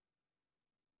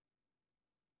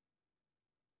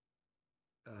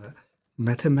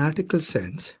 Mathematical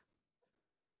sense,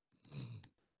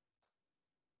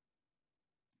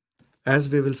 as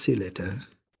we will see later.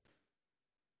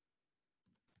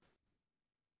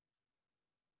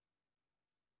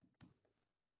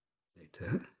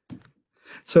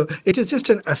 So it is just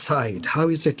an aside. How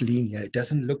is it linear? It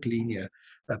doesn't look linear.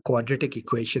 A quadratic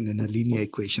equation and a linear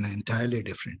equation are entirely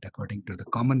different according to the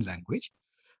common language.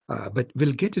 But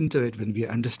we'll get into it when we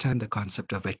understand the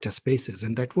concept of vector spaces.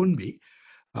 And that won't be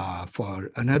for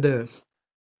another,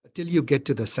 till you get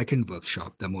to the second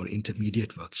workshop, the more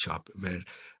intermediate workshop, where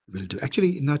we'll do,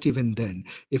 actually not even then.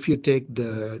 If you take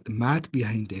the math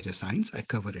behind data science, I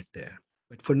cover it there.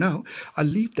 But for now, I'll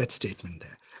leave that statement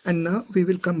there. And now we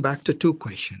will come back to two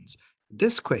questions.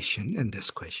 This question and this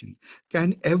question.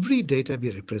 Can every data be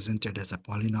represented as a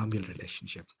polynomial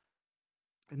relationship?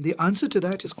 And the answer to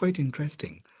that is quite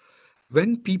interesting.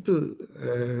 When people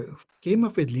came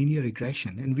up with linear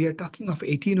regression, and we are talking of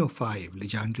 1805,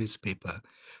 Legendre's paper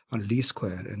on least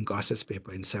square and Gauss's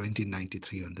paper in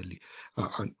 1793 on the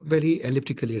very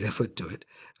elliptically referred to it,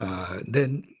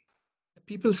 then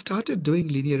people started doing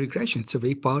linear regression. It's a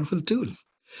very powerful tool.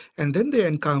 And then they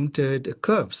encountered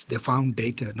curves. They found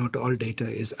data. Not all data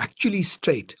is actually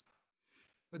straight.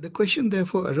 But the question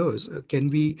therefore arose, can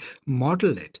we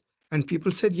model it? And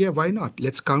people said, yeah, why not?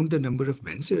 Let's count the number of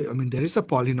bends. I mean, there is a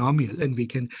polynomial and we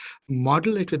can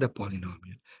model it with a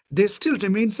polynomial. There still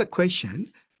remains a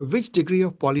question, which degree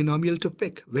of polynomial to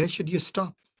pick? Where should you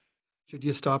stop? Should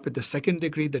you stop at the second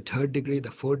degree, the third degree,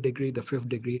 the fourth degree, the fifth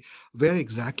degree? Where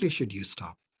exactly should you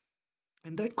stop?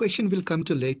 And that question will come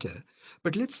to later.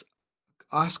 But let's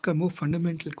ask a more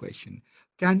fundamental question.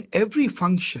 Can every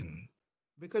function,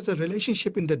 because a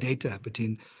relationship in the data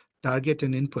between target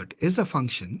and input is a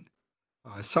function,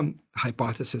 some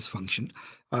hypothesis function,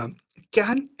 um,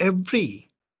 can every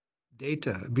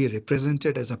data be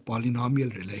represented as a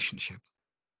polynomial relationship?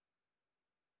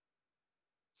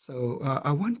 So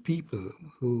I want people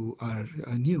who are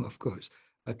new, of course,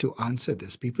 to answer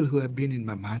this. People who have been in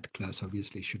my math class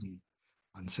obviously shouldn't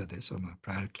answer this, or my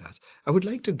prior class. I would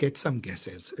like to get some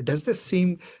guesses. Does this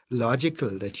seem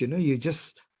logical that you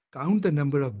just count the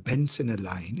number of bends in a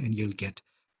line and you'll get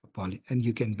a and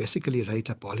you can basically write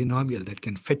a polynomial that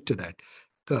can fit to that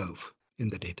curve in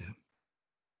the data?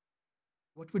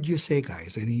 What would you say,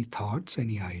 guys? Any thoughts,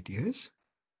 any ideas?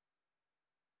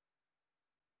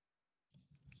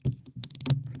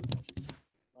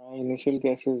 My initial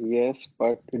guess is yes,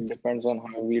 but it depends on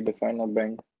how we define a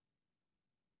bend.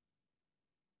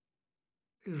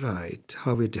 Right,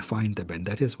 how we define the bend.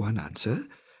 That is one answer.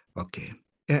 Okay.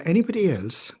 Anybody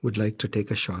else would like to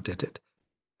take a shot at it?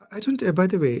 I don't, by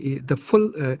the way, the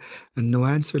full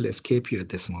nuance will escape you at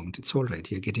this moment. It's all right.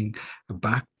 You're getting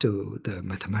back to the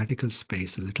mathematical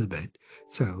space a little bit.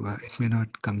 So it may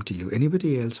not come to you.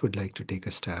 Anybody else would like to take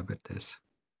a stab at this?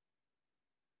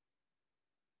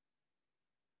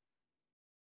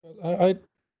 Well, I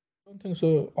don't think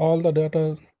so. All the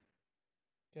data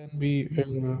can be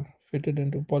fitted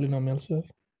into polynomials.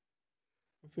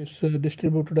 If it's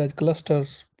distributed as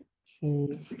clusters,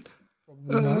 so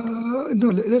probably not. No,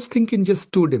 let's think in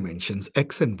just two dimensions,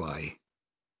 X and Y.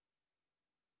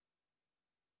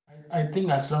 I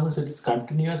think as long as it is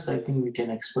continuous, I think we can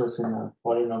express in a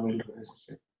polynomial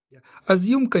relationship. Yeah.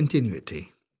 Assume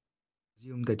continuity.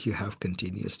 Assume that you have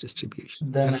continuous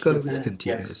distribution. Then The I can curve is say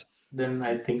continuous. yes. Then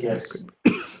I think That yes. could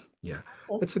be. Yeah,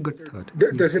 that's a good thought.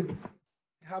 Does it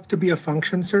have to be a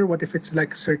function, sir? What if it's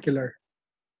like circular?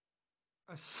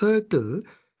 A circle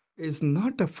is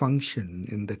not a function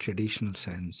in the traditional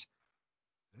sense.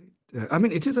 Right? I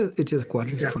mean, it is a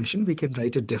quadratic function. We can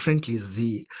write it differently,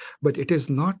 z, but it is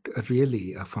not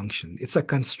really a function. It's a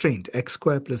constraint. X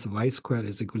square plus y square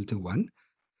is equal to 1.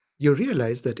 You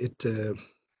realize that it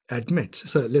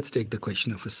admits. So let's take the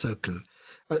question of a circle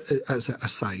as a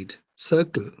aside.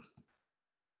 Circle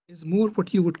is more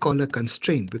what you would call a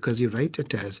constraint because you write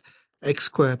it as x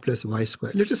square plus y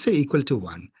square. Let us say equal to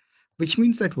 1, which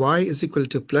means that y is equal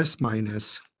to plus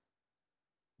minus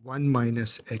 1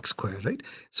 minus x squared, right?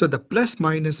 So the plus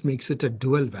minus makes it a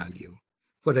dual value.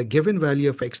 For a given value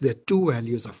of x, there are two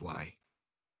values of y,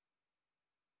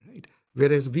 right?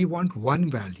 Whereas we want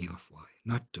one value of y,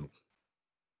 not two.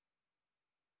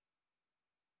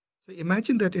 So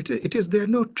imagine that there are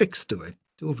no tricks to it,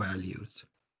 two values.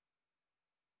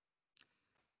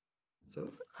 So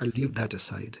I'll leave that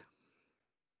aside.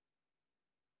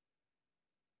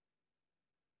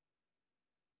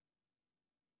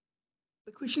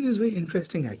 The question is very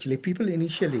interesting, actually. People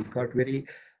initially got very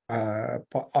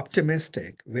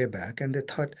optimistic way back, and they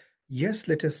thought, yes,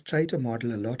 let us try to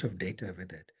model a lot of data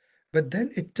with it. But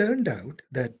then it turned out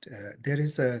that there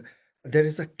is a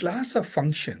class of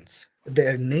functions.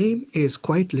 Their name is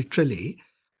quite literally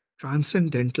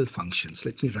transcendental functions.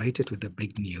 Let me write it with a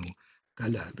big new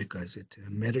color because it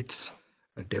merits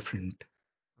a different,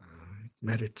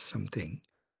 merits something.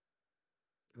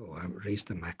 Oh, I've raised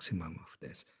the maximum of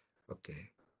this. Okay.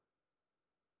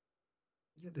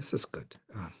 Yeah, this is good.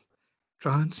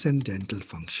 Transcendental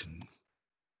function.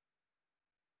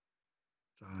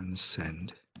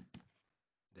 Transcendental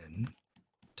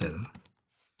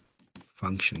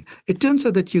function. It turns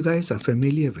out that you guys are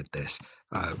familiar with this,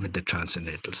 with the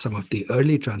transcendentals. Some of the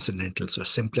early transcendentals or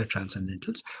simpler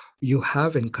transcendentals you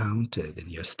have encountered in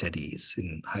your studies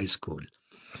in high school.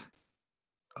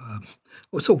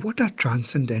 So what are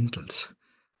transcendentals?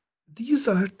 These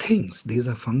are things, these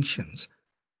are functions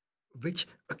which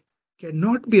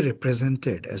cannot be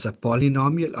represented as a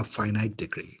polynomial of finite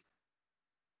degree.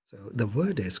 So the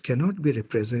word is cannot be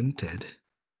represented,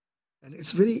 and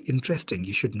it's very interesting,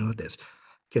 you should know this,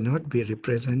 cannot be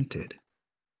represented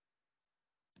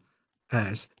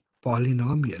as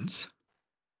polynomials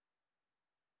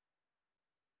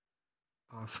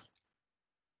of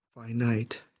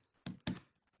finite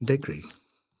degree.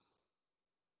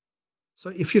 So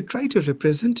if you try to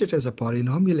represent it as a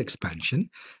polynomial expansion,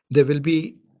 there will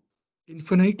be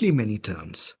infinitely many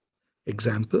terms.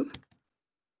 Example,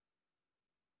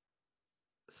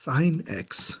 sine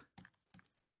x,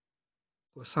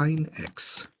 cosine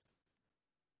x,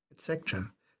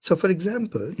 etc. So for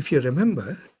example, if you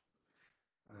remember,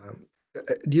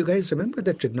 do you guys remember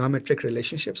the trigonometric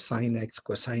relationship sine x,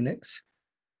 cosine x?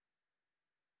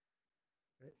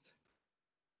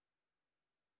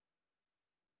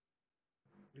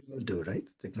 We all do, right?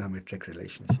 Trigonometric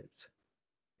relationships.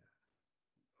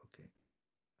 Okay.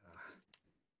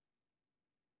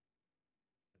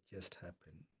 What just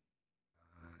happened?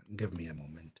 Give me a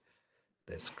moment.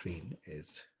 The screen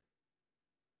is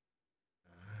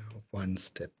one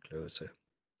step closer,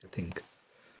 I think.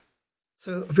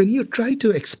 So when you try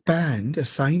to expand a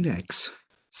sine x,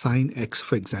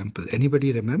 for example,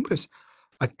 anybody remembers?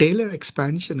 A Taylor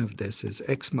expansion of this is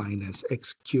x minus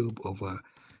x cubed over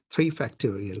 3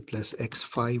 factorial plus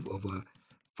x5 over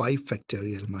 5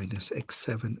 factorial minus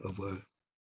x7 over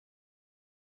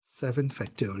 7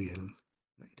 factorial,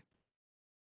 right?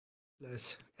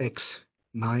 Plus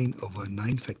x9 over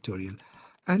 9 factorial.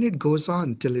 And it goes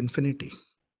on till infinity,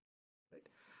 right?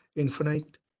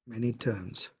 Infinite many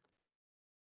terms.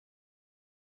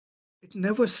 It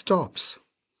never stops.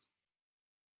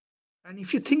 And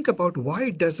if you think about why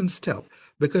it doesn't stop,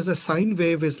 because a sine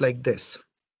wave is like this.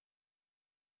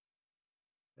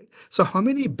 Right? So how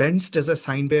many bends does a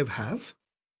sine wave have?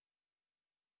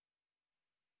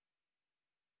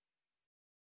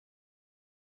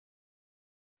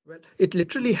 Well, it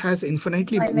literally has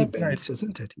infinitely many bends,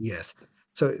 isn't it? Yes.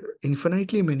 So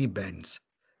infinitely many bends.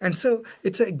 And so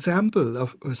it's an example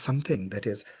of something that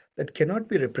cannot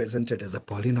be represented as a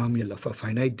polynomial of a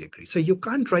finite degree. So you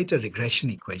can't write a regression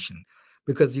equation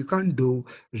because you can't do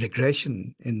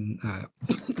regression in a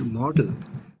model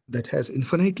that has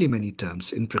infinitely many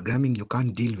terms. In programming, you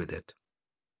can't deal with it.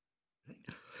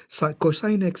 So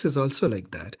cosine x is also like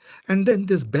that. And then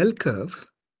this bell curve,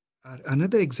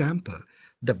 another example,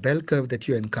 the bell curve that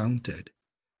you encountered,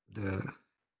 the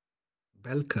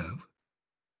bell curve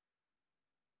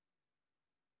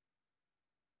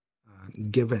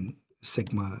given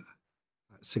sigma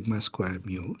square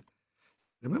mu.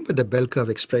 Remember the bell curve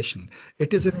expression.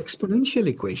 It is an exponential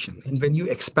equation. And when you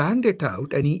expand it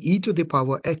out, any e to the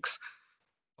power x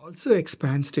also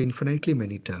expands to infinitely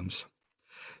many terms.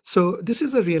 So this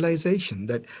is a realization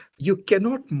that you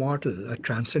cannot model a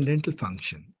transcendental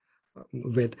function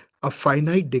with a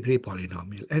finite degree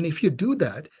polynomial. And if you do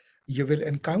that, you will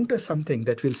encounter something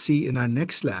that we'll see in our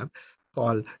next lab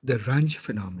called the Runge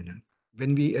phenomenon.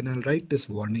 And I'll write this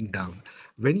warning down,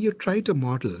 when you try to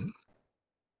model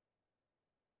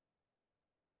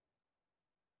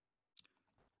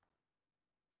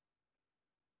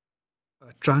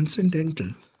a transcendental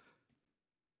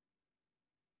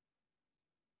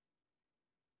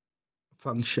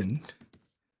function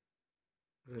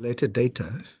related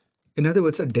data, in other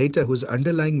words, a data whose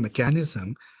underlying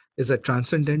mechanism is a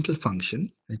transcendental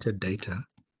function, related data,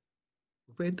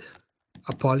 with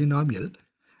a polynomial.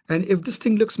 And if this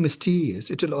thing looks mysterious,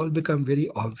 it will all become very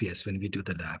obvious when we do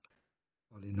the lab.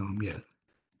 Polynomial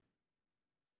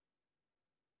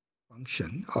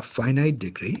function of finite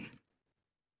degree,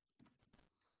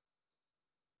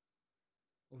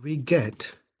 we get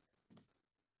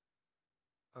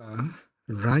a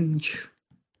Runge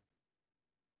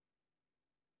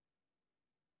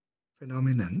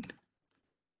phenomenon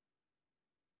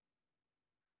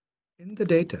in the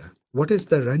data. What is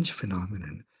the Runge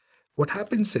phenomenon? What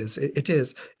happens is it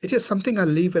is something I'll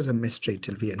leave as a mystery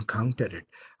till we encounter it.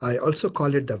 I also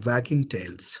call it the wagging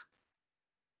tails.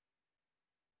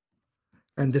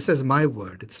 And this is my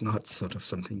word. It's not sort of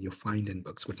something you find in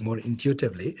books, but more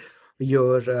intuitively,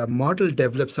 your model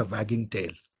develops a wagging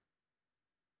tail.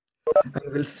 And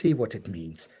we'll see what it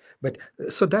means. But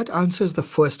so that answers the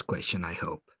first question, I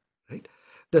hope, right?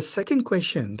 The second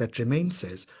question that remains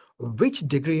is which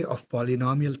degree of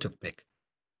polynomial to pick,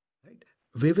 right?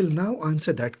 We will now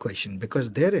answer that question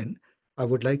because therein I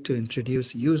would like to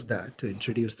use that to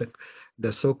introduce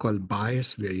the so-called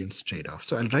bias variance trade-off.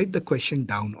 So I'll write the question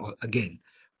down again.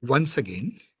 Once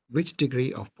again, which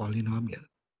degree of polynomial?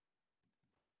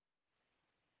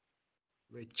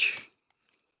 Which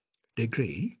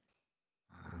degree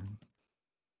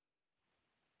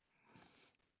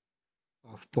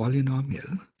of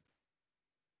polynomial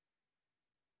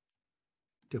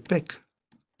to pick?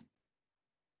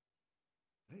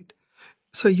 Right.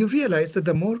 So you realize that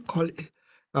the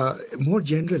more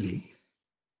generally,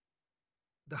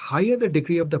 the higher the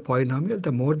degree of the polynomial,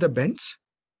 the more the bends.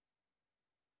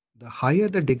 The higher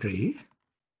the degree,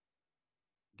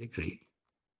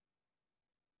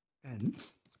 and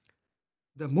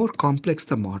the more complex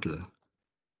the model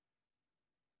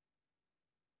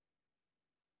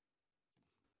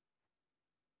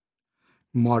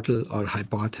or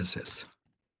hypothesis,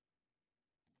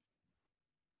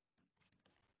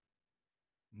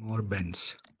 more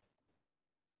bends,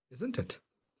 isn't it?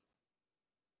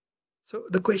 So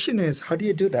the question is, how do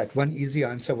you do that? One easy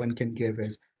answer one can give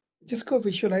is just go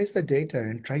visualize the data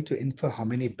and try to infer how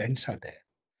many bends are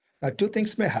there. Two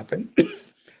things may happen.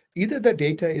 Either the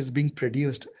data is being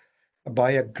produced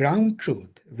by a ground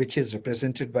truth, which is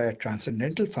represented by a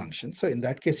transcendental function. So in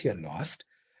that case, you're lost.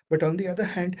 But on the other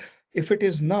hand, if it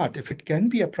is not, if it can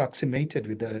be approximated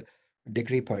with a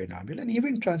degree polynomial, and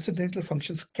even transcendental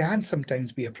functions can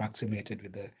sometimes be approximated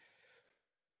with a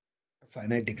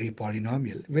finite degree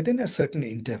polynomial within a certain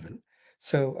interval.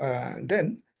 So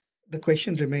then the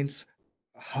question remains,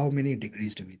 how many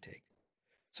degrees do we take?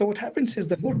 So what happens is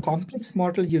the more complex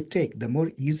model you take, the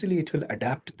more easily it will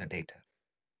adapt to the data.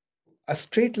 A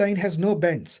straight line has no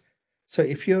bends. So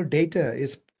if your data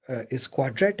is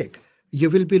quadratic, you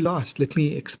will be lost. Let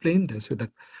me explain this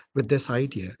with this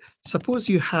idea. Suppose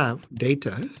you have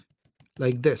data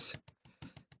like this.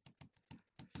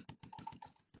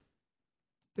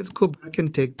 Let's go back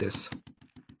and take this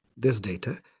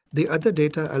data. The other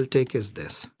data I'll take is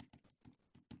this.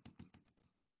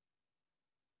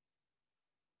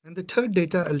 And the third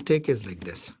data I'll take is like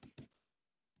this.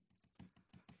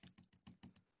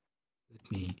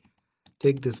 Let me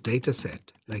take this data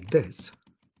set like this.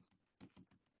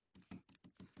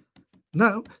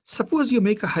 Now, suppose you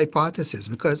make a hypothesis,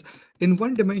 because in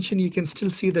one dimension you can still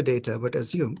see the data, but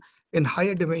assume in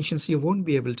higher dimensions you won't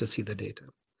be able to see the data.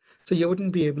 So you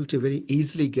wouldn't be able to very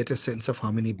easily get a sense of how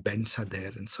many bends are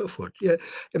there and so forth. Yeah,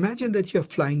 imagine that you're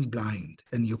flying blind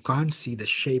and you can't see the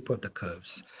shape of the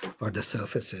curves or the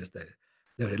surfaces, the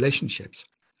relationships.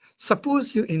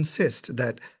 Suppose you insist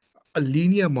that a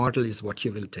linear model is what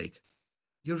you will take.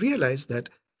 You realize that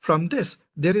from this,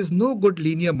 there is no good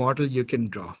linear model you can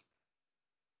draw.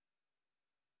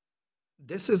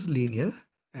 This is linear,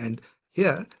 and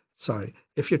here, sorry,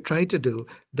 if you try to do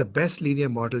the best linear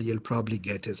model you'll probably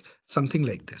get is something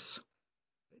like this.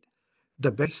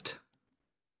 The best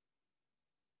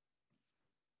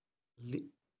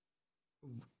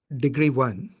degree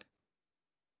 1 .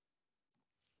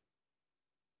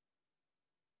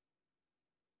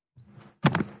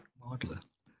 model.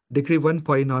 Degree 1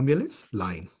 polynomial is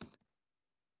line.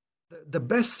 The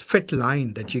best fit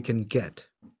line that you can get,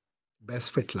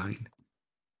 best fit line.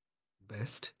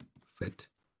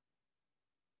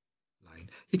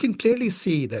 You can clearly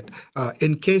see that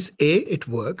in case A, it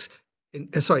works.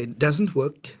 Sorry, it doesn't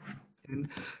work.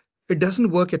 It doesn't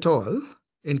work at all.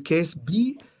 In case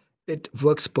B, it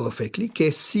works perfectly.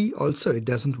 Case C also, it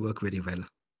doesn't work very well.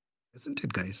 Isn't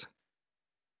it, guys?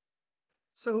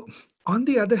 So on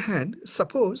the other hand,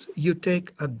 suppose you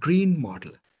take a green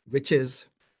model, which is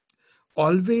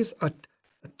always a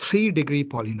 3-degree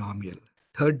polynomial,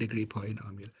 3rd-degree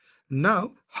polynomial.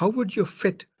 Now, how would you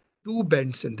fit 2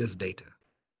 bends in this data?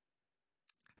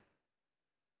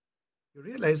 You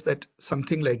realize that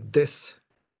something like this,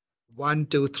 1,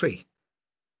 2, 3,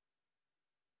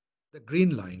 the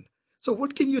green line. So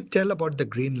what can you tell about the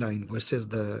green line versus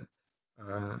the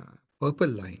purple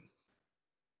line?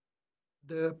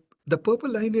 The purple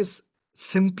line is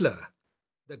simpler.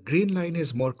 The green line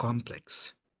is more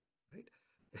complex. Right?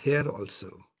 Here also,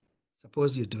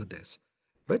 suppose you do this.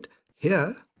 But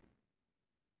here,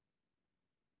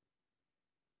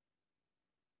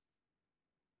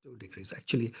 two degrees.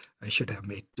 Actually, I should have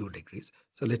made 2 degrees.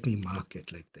 So let me mark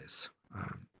it like this.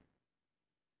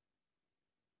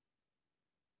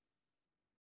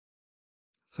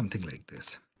 Something like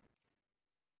this.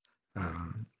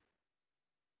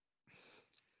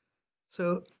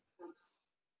 So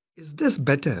is this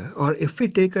better? Or if we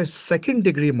take a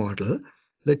 2nd-degree model,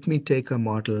 let me take a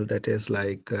model that is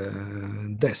like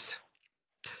this,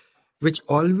 which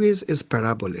always is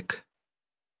parabolic.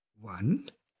 1.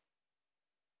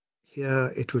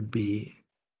 Here it would be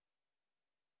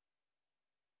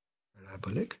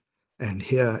parabolic, and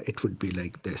here it would be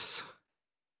like this.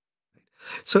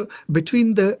 So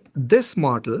between this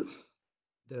model,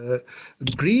 the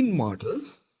green model,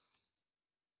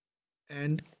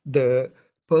 and the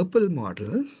purple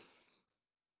model,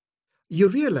 you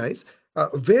realize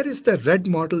where is the red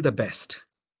model the best?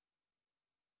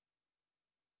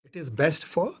 It is best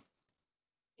for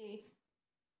A.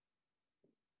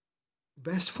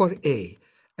 Best for A,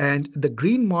 and the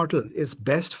green model is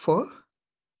best for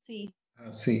C.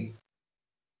 C.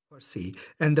 For C,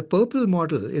 and the purple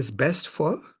model is best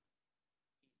for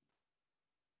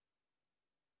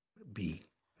B.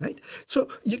 Right? So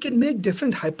you can make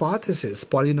different hypotheses,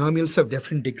 polynomials of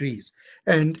different degrees,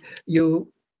 and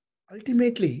you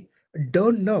ultimately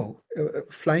don't know,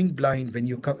 flying blind when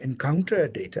you encounter a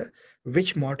data,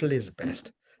 which model is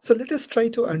best. So let us try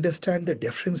to understand the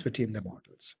difference between the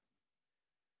models.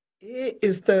 A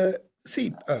is the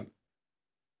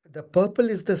purple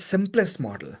is the simplest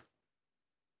model.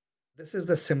 This is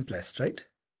the simplest, right?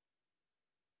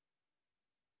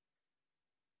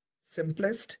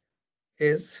 Simplest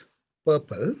is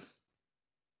purple.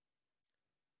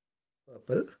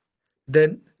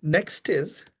 Then next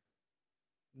is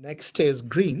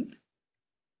green.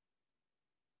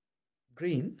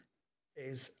 Green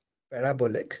is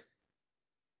parabolic,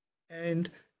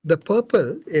 and the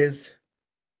purple is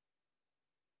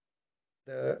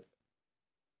the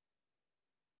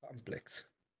complex.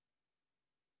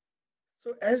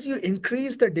 So as you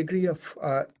increase the degree of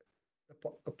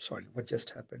sorry, what just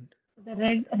happened? The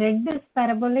red is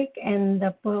parabolic and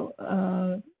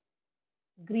the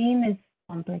green is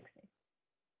complex.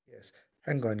 Yes,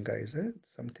 hang on, guys.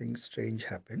 Something strange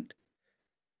happened.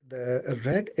 The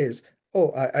red is,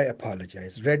 oh, I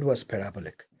apologize. Red was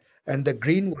parabolic, and the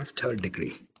green was 3rd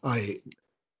degree. I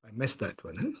missed that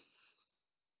one.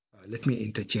 Huh? Let me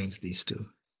interchange these two.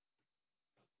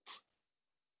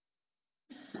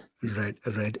 Red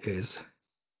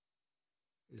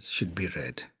should be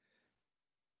red,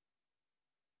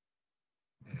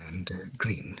 and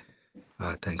green.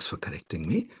 Thanks for correcting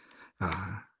me.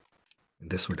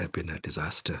 This would have been a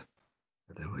disaster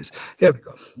otherwise. Here we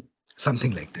go.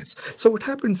 Something like this. So what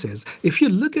happens is, if you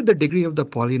look at the degree of the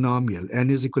polynomial,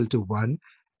 n is equal to 1,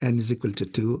 n is equal to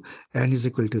 2, n is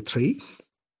equal to 3,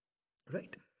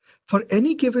 right? For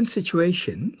any given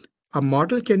situation, a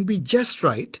model can be just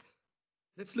right.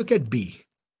 Let's look at B.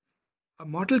 A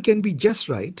model can be just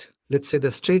right. Let's say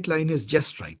the straight line is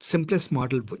just right. Simplest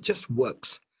model just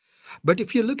works. But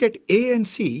if you look at A and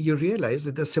C, you realize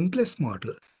that the simplest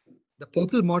model, the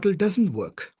purple model, doesn't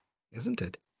work, isn't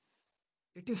it?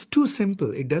 It is too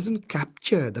simple. It doesn't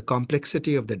capture the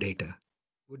complexity of the data.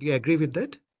 Would you agree with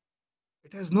that?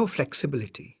 It has no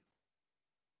flexibility.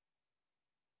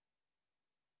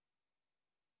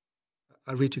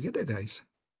 Are we together, guys?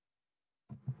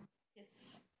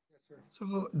 Yes.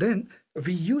 So then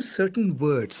we use certain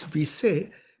words. We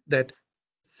say that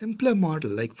simpler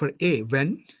model, like for A,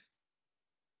 when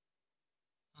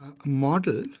a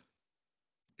model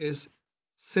is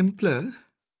simpler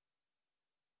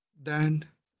than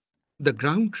the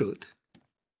ground truth.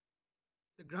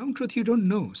 The ground truth you don't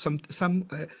know. Some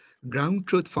ground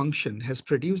truth function has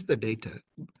produced the data.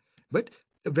 But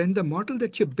when the model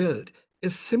that you build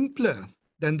is simpler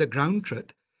than the ground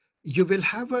truth, you will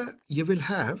have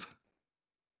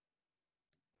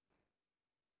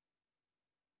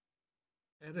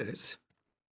errors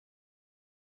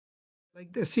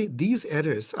like this. See, these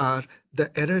errors are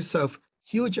the errors of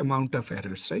huge amount of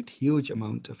errors, right? Huge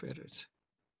amount of errors.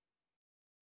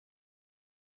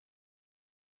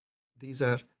 These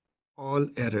are all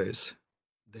errors.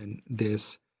 Then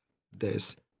this.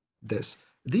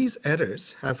 These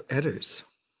errors have errors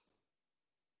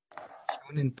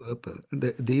shown in purple.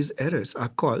 These errors are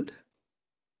called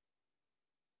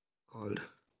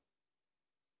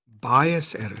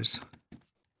bias errors.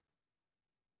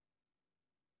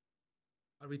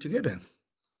 Are we together?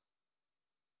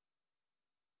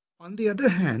 On the other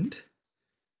hand,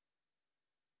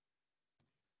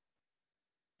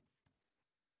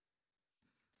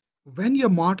 when your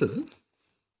model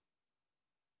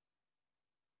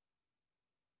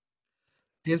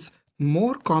is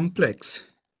more complex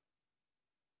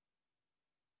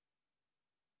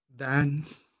than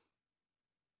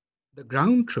the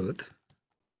ground truth,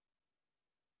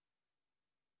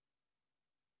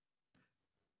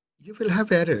 you will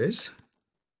have errors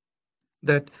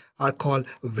that are called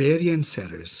variance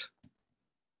errors.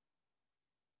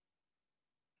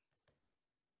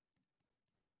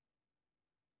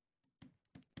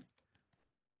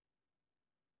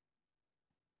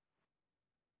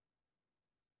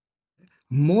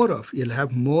 You'll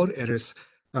have more errors.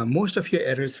 Most of your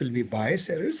errors will be bias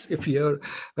errors if you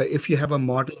have a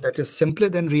model that is simpler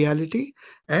than reality,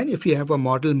 and if you have a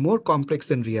model more complex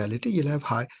than reality, you'll have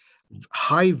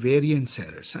high variance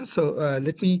errors. So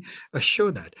let me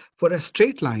show that. For a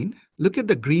straight line, look at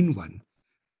the green one.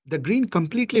 The green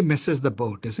completely messes the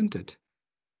boat, isn't it?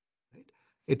 Right?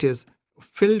 It is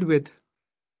filled with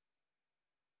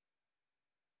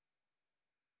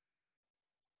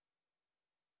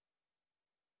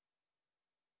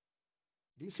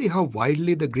Do you see how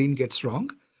widely the green gets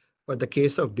wrong for the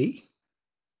case of B?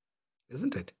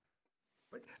 Isn't it?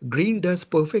 But green does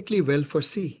perfectly well for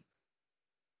C.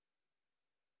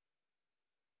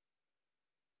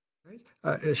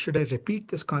 Right? Should I repeat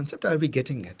this concept? Are we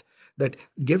getting it? That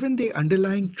given the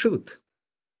underlying truth,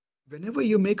 whenever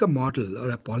you make a model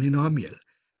or a polynomial,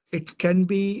 it can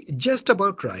be just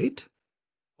about right,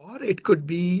 or it could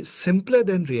be simpler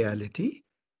than reality,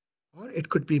 or it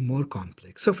could be more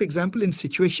complex. So for example, in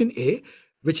situation A,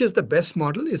 which is the best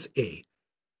model is A.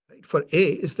 Right? For A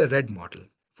is the red model.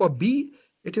 For B,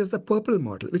 it is the purple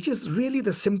model, which is really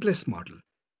the simplest model.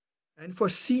 And for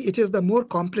C, it is the more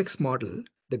complex model,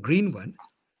 the green one,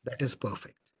 that is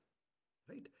perfect.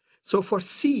 Right? So for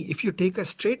C, if you take a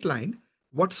straight line,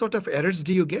 what sort of errors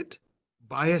do you get?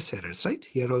 Bias errors, right?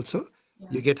 Here also,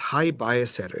 you get high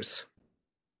bias errors.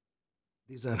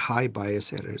 These are high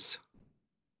bias errors.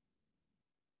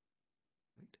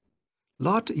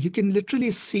 You can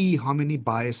literally see how many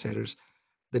bias errors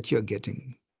that you're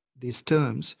getting. These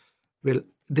terms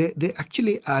they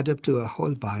actually add up to a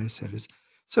whole bias errors.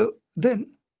 So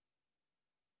then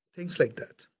things like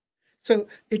that. So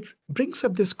it brings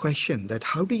up this question that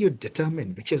how do you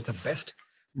determine which is the best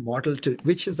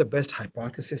which is the best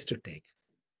hypothesis to take?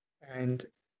 And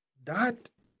that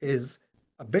is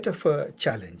a bit of a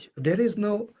challenge. There is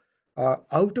no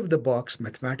out of the box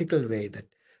mathematical way that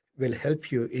will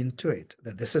help you intuit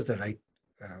that this is the right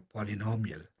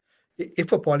polynomial,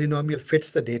 if a polynomial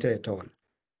fits the data at all.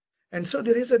 And so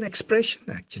there is an expression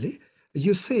actually.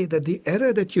 You say that the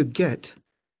error that you get,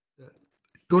 the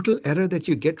total error that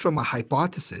you get from a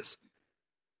hypothesis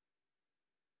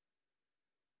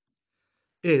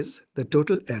is the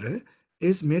total error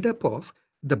is made up of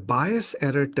the bias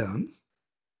error term.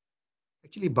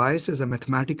 Actually, bias is a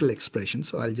mathematical expression,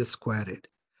 so I'll just square it.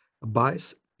 A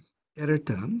bias error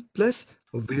term plus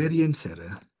variance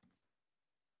error.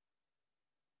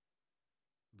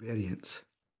 Variance,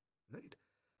 right?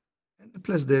 And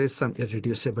plus there is some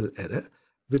irreducible error,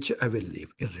 which I will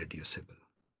leave irreducible.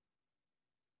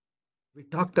 We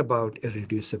talked about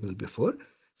irreducible before.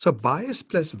 So bias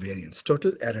plus variance,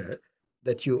 total error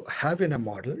that you have in a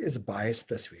model is bias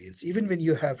plus variance. Even when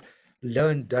you have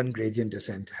done gradient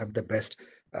descent, have the best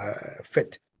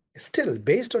fit, still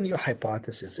based on your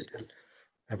hypothesis, it will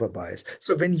have a bias.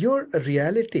 So when your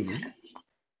reality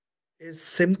is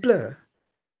simpler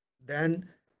than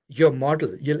your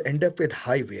model, you'll end up with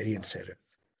high variance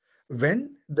errors.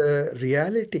 When the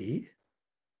reality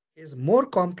is more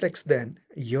complex than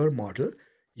your model,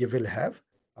 you will have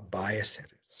a bias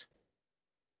errors.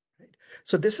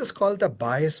 So this is called the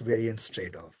bias variance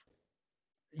trade-off.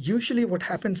 Usually what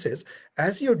happens is,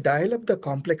 as you dial up the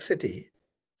complexity,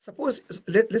 suppose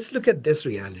let's look at this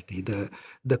reality,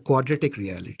 the quadratic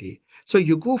reality. So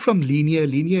you go from linear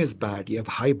is bad, you have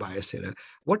high bias error.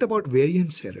 What about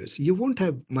variance errors? You won't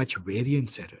have much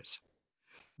variance errors.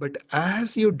 But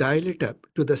as you dial it up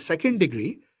to the second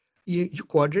degree, you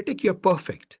quadratic, you're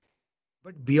perfect.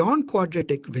 But beyond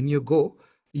quadratic, when you go,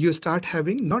 you start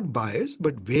having not bias,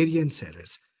 but variance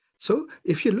errors. So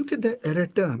if you look at the error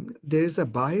term, there is a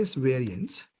bias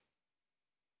variance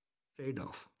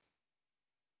trade-off.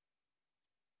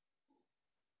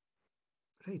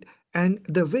 Right. And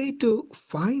the way to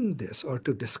find this or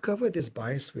to discover this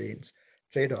bias variance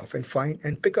trade-off and find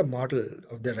and pick a model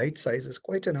of the right size is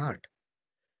quite an art.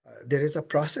 There is a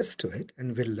process to it,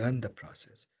 and we'll learn the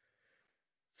process.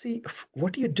 See,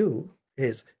 what you do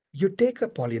is you take a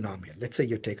polynomial. Let's say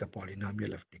you take a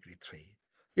polynomial of degree 3.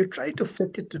 You try to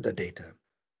fit it to the data.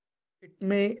 It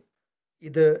may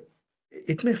either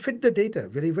it may fit the data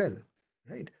very well,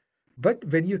 right? But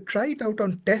when you try it out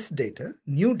on test data,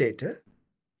 new data,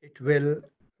 it will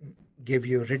give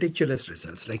you ridiculous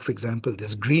results. Like for example,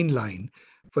 this green line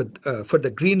for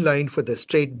the green line for the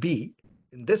straight B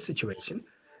in this situation,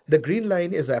 the green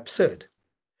line is absurd.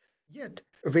 Yet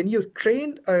when you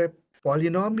train a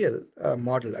polynomial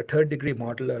model, a third degree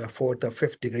model or a fourth or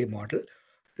fifth degree model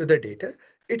to the data,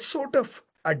 it sort of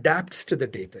adapts to the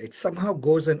data. It somehow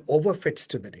goes and overfits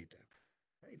to the data.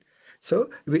 Right? So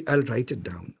I'll write it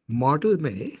down. Model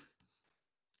may,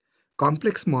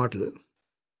 complex model,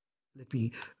 let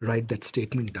me write that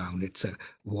statement down. It's a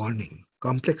warning.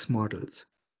 Complex models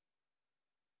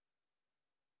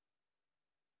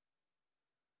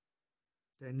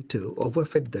tend to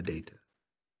overfit the data.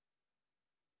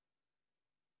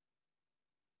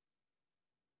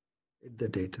 The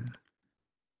data.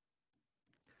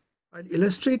 I'll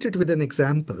illustrate it with an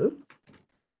example.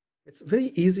 It's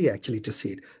very easy actually to see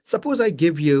it. Suppose I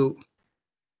give you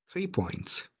 3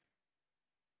 points,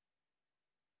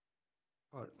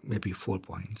 or maybe 4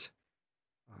 points.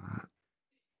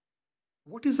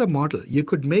 What is a model? You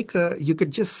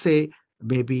could just say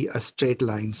maybe a straight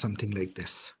line, something like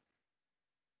this,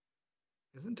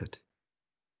 isn't it?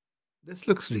 This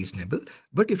looks reasonable.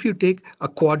 But if you take a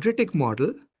quadratic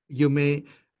model,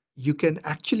 you can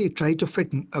actually try to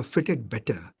fit it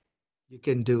better. You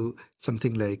can do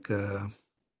something like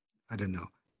I don't know,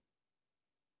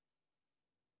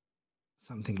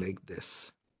 something like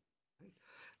this.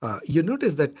 You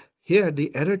notice that here the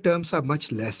error terms are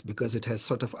much less because it has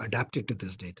sort of adapted to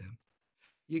this data.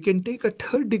 You can take a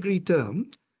third degree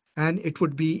term and it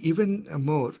would be even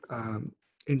more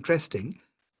interesting.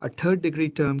 A third degree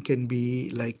term can be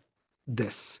like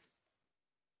this.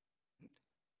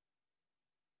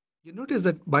 You notice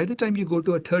that by the time you go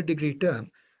to a third degree term,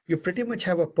 you pretty much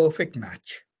have a perfect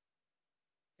match.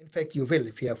 In fact, you will,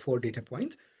 if you have 4 data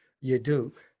points, you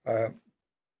do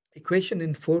equation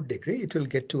in 4th degree, it will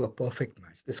get to a perfect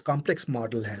match. This complex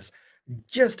model has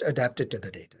just adapted to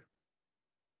the data.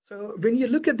 So when you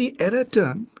look at the error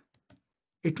term,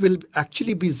 it will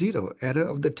actually be 0. Error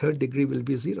of the 3rd degree will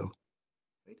be 0.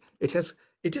 Right?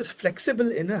 It is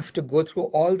flexible enough to go through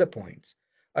all the points.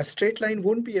 A straight line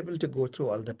won't be able to go through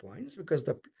all the points because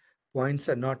the points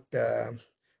are not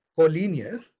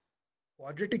collinear.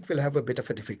 Quadratic will have a bit of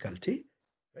a difficulty.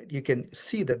 Right? You can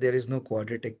see that there is no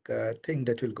quadratic thing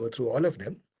that will go through all of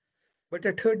them. But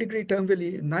a 3rd degree term will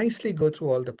nicely go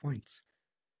through all the points.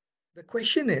 The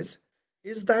question is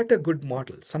that a good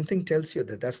model? Something tells you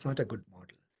that that's not a good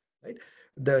model, right?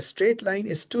 The straight line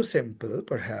is too simple,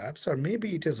 perhaps, or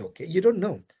maybe it is okay. You don't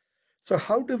know. So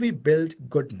how do we build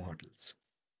good models?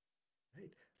 Right?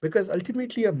 Because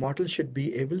ultimately a model should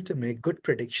be able to make good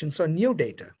predictions on new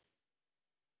data.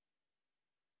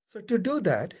 So to do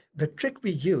that, the trick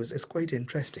we use is quite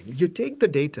interesting. You take the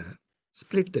data,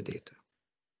 split the data.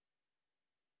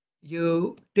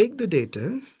 You take the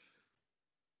data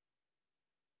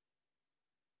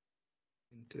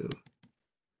into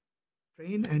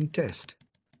train and test.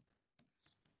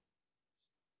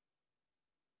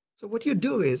 So what you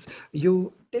do is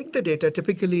you take the data,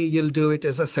 typically you'll do it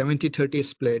as a 70-30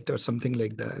 split or something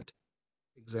like that.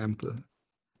 Example,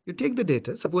 you take the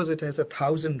data, suppose it has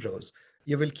 1,000 rows,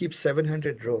 you will keep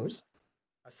 700 rows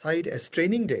aside as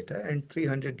training data and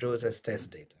 300 rows as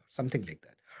test data, something like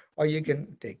that. Or you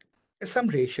can take some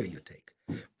ratio you take.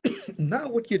 Now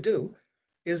what you do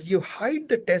is you hide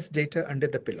the test data under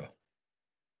the pillow.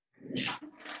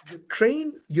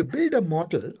 You build a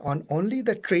model on only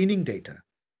the training data.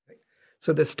 Right?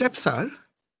 So the steps are,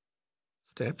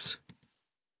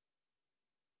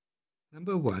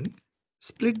 number 1,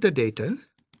 split the data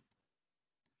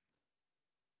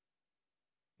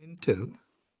into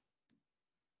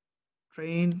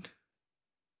train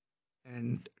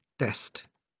and test,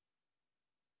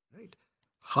 right?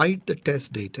 Hide the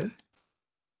test data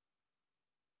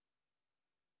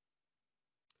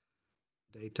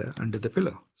under the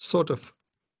pillow, sort of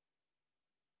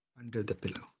under the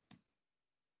pillow.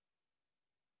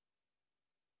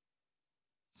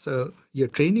 So your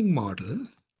training model,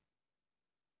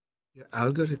 your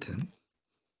algorithm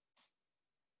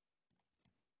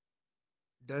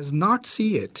does not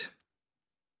see it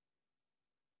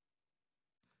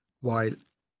while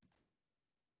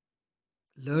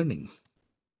learning,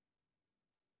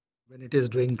 when it is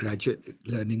doing graduate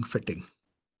learning fitting.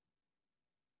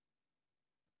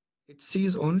 It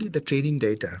sees only the training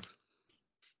data,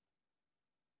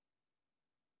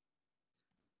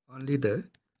 only the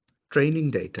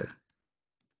training data.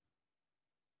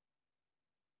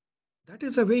 That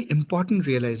is a very important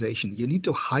realization. You need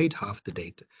to hide half the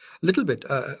data, a little bit,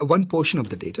 one portion of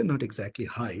the data, not exactly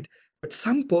hide, but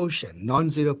some portion,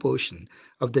 non-zero portion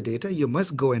of the data, you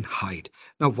must go and hide.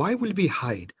 Now, why will we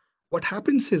hide? What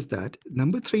happens is that,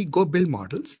 number 3, go build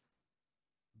models.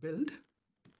 Build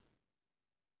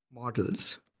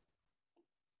models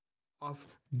of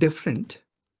different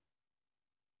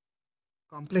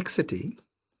complexity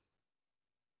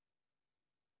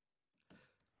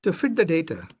to fit the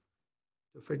data,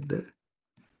 to fit the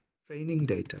training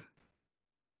data.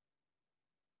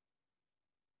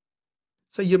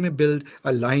 So you may build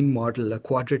a line model, a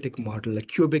quadratic model, a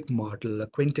cubic model, a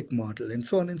quintic model, and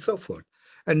so on and so forth.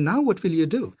 And now what will you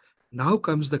do? Now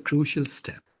comes the crucial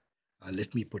step.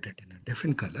 Let me put it in a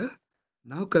different color.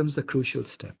 Now comes the crucial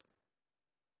step.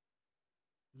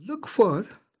 Look for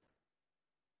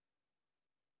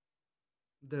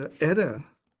the error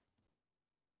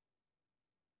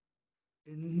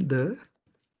in the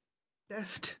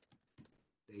test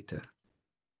data.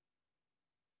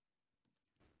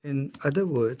 In other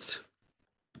words,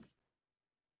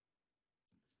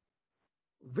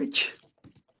 which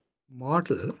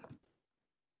model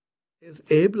is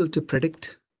able to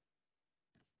predict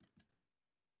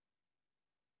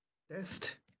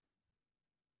test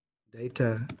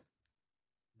data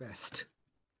best?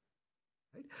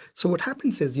 Right? So what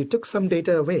happens is you took some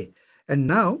data away, and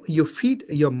now you feed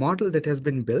your model that has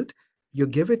been built, you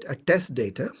give it a test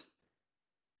data,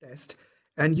 test,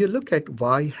 and you look at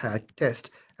y hat test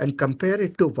and compare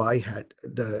it to y hat,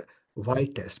 the y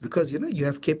test, because you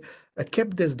have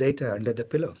kept this data under the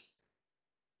pillow.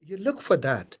 You look for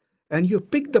that and you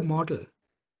pick the model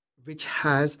which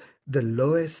has the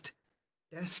lowest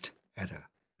test error,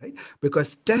 right?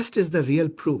 Because test is the real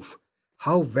proof.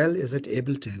 How well is it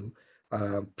able to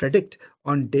predict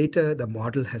on data the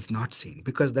model has not seen?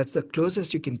 Because that's the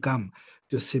closest you can come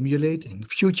to simulating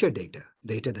future data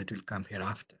that will come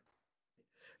hereafter.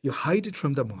 You hide it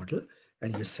from the model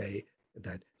and you say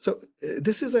that. So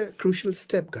this is a crucial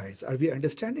step, guys. Are we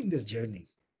understanding this journey?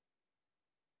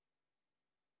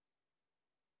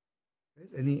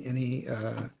 Any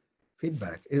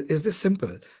feedback? Is this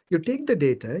simple? You take the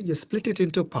data, you split it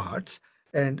into parts,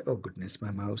 and oh goodness,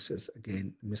 my mouse is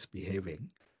again misbehaving.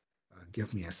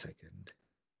 Give me a second.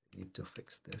 I need to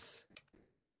fix this.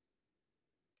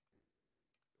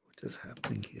 What is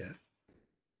happening here?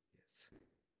 Yes.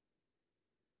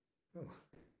 Oh.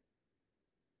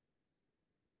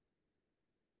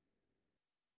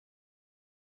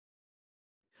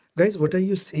 Guys, what are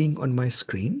you seeing on my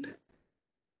screen?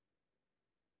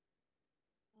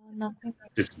 Nothing.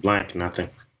 Just blank, nothing.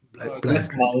 Blank.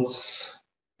 Just mouse.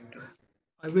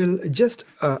 I will just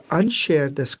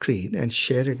unshare the screen and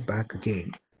share it back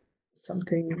again.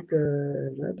 Something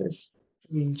rather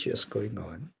strange is going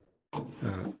on.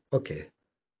 Okay.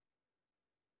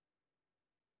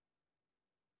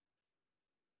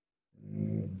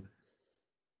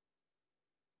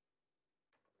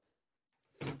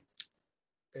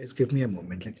 Guys, give me a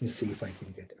moment. Let me see if I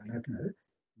can get another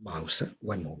mouse.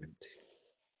 One moment.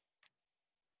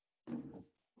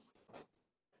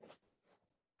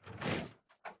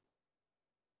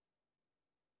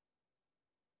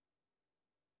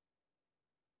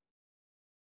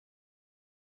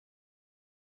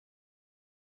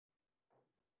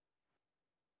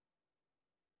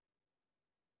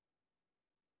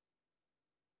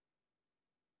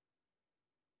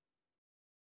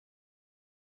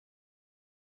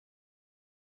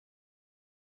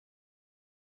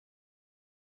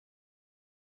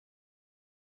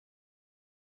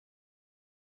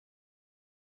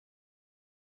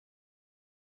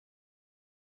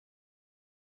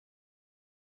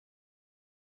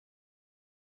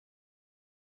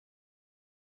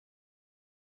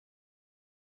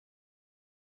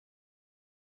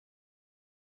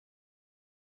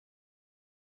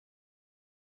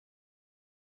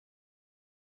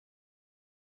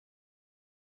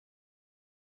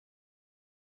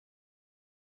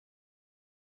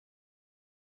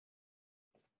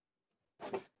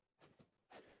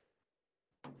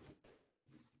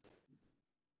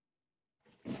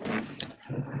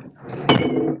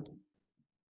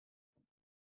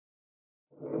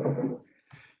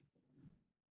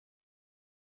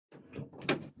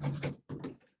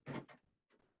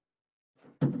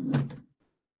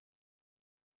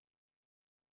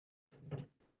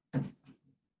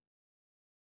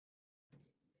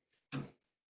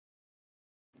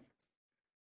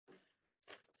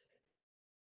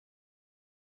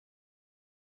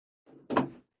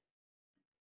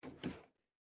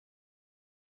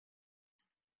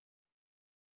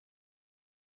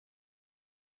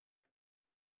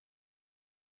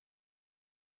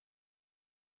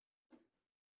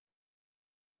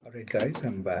 All right, guys,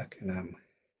 I'm back and I'm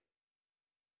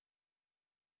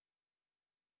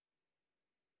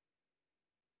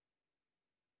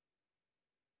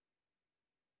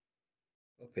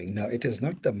hoping. Now, it is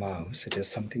not the mouse, it is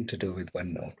something to do with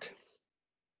OneNote.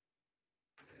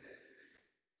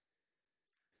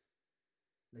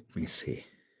 Let me see.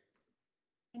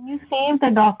 Can you save the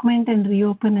document and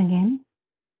reopen again?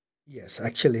 Yes,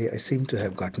 actually, I seem to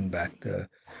have gotten back the.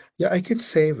 Yeah, I can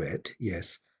save it,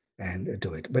 yes, and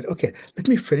do it. But okay, let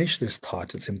me finish this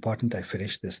thought. It's important I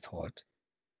finish this thought.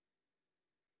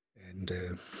 And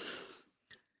let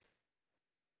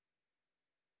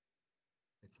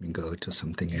me go to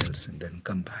something else and then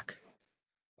come back.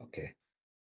 Okay.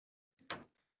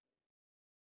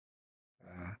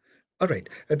 All right.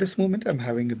 At this moment, I'm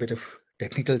having a bit of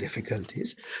technical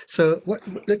difficulties. So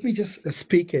let me just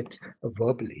speak it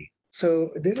verbally.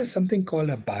 So there is something called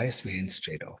a bias variance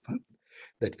trade-off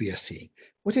that we are seeing.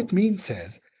 What it means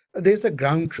is there's a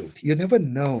ground truth. You never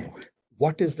know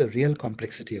what is the real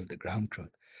complexity of the ground truth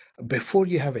before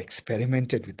you have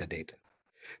experimented with the data.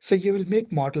 So you will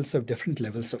make models of different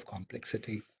levels of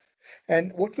complexity.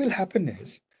 And what will happen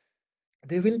is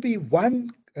there will be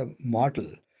one model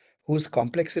whose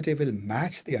complexity will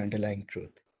match the underlying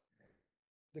truth,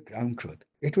 the ground truth.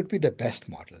 It would be the best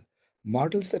model.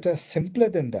 Models that are simpler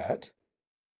than that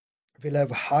will have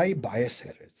high bias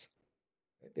errors.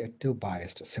 They're too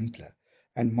biased or simpler.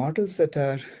 And models that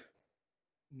are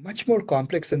much more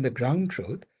complex than the ground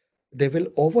truth, they will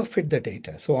overfit the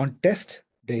data. So on test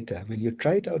data, when you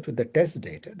try it out with the test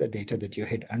data, the data that you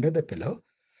hid under the pillow,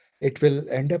 it will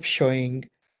end up showing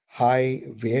high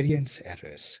variance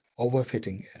errors,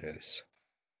 overfitting errors.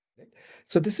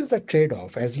 So this is a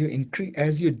trade-off. As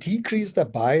you decrease the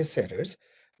bias errors,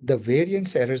 the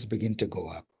variance errors begin to go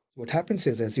up. What happens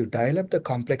is as you dial up the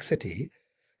complexity,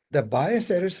 the bias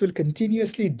errors will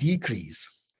continuously decrease.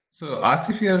 So ask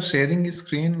if you are sharing your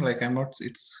screen, like I'm not,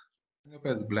 it's up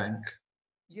as blank.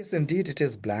 Yes, indeed, it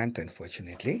is blank,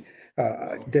 unfortunately.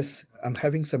 I'm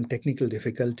having some technical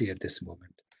difficulty at this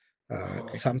moment.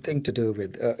 Okay. Something to do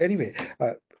with, anyway,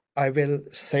 I will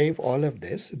save all of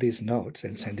these notes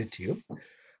and send it to you.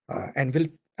 And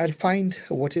I'll find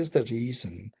what is the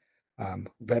reason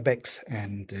WebEx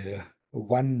and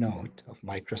OneNote of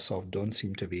Microsoft don't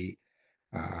seem to be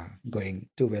going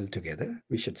too well together.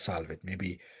 We should solve it.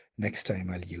 Maybe next time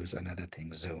I'll use another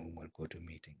thing, Zoom or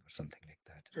GoToMeeting or something like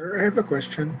that. Sir, I have a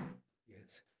question.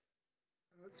 Yes.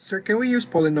 Sir, can we use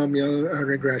polynomial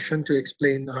regression to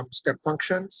explain step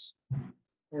functions?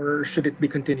 Or should it be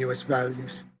continuous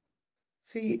values?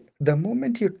 See, the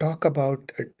moment you talk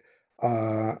about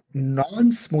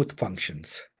non-smooth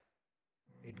functions,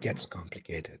 it gets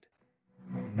complicated.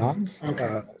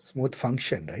 Non-smooth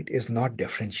function, right, is not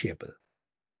differentiable.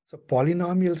 So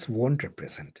polynomials won't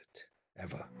represent it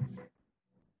ever.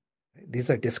 These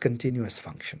are discontinuous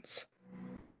functions.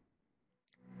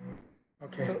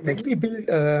 Okay, So thank when you. we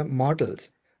build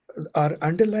models, our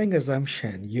underlying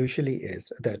assumption usually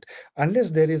is that unless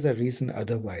there is a reason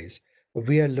otherwise,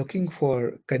 we are looking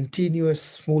for continuous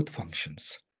smooth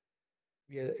functions.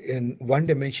 In one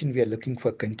dimension, we are looking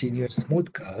for continuous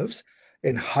smooth curves.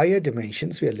 In higher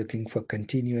dimensions, we are looking for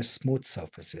continuous smooth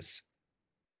surfaces.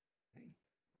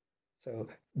 So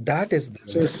that is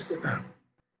So,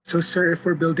 the sir, if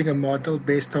we're building a model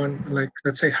based on, like,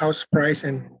 let's say house price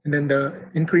and then the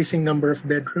increasing number of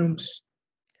bedrooms,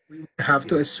 we would have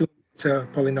to assume it's a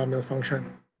polynomial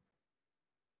function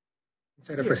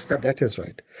instead of a yes, step. that is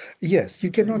right. Yes,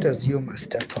 you cannot assume a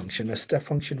step function. A step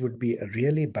function would be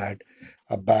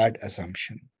a bad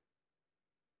assumption.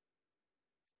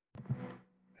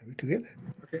 Are we together?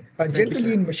 Okay, thank you, Generally,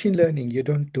 sir. in machine learning, you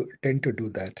don't tend to do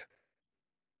that.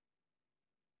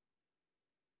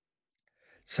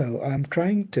 So I'm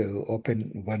trying to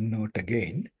open OneNote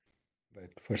again, but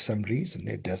for some reason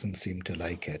it doesn't seem to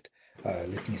like it.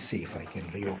 Let me see if I can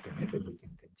reopen it and we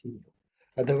can continue.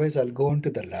 Otherwise, I'll go on to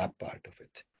the lab part of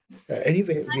it.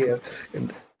 Anyway, we are in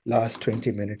the last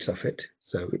 20 minutes of it.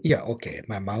 So yeah, okay,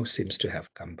 my mouse seems to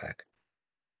have come back,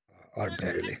 or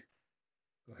barely.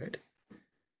 Go ahead.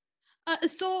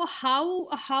 So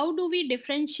how do we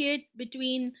differentiate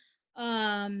between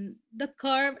the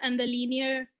curve and the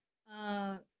linear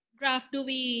graph? Do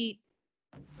we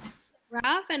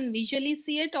graph and visually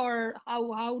see it, or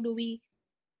how do we?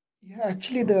 Yeah,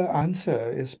 actually, the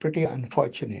answer is pretty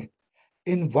unfortunate.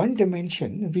 In one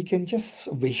dimension, we can just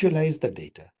visualize the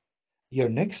data. Your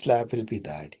next lab will be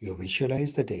that you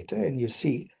visualize the data and you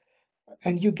see,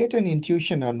 and you get an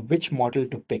intuition on which model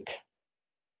to pick,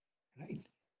 right?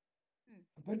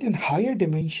 But in higher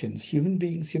dimensions, human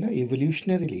beings,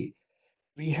 evolutionarily,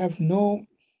 we have no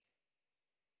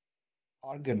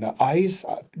organ. Our eyes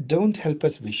don't help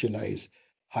us visualize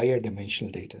higher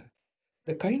dimensional data.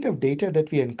 The kind of data that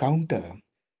we encounter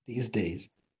these days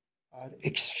are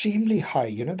extremely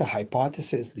high. The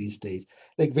hypothesis these days,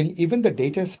 like when even the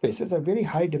data spaces are very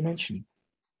high dimension.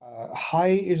 High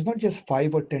is not just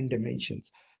 5 or 10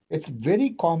 dimensions. It's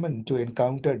very common to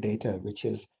encounter data which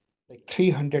is like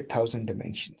 300,000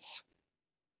 dimensions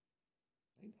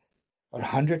or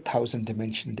 100,000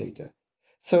 dimension data.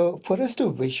 So for us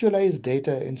to visualize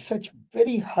data in such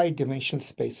very high dimensional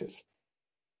spaces,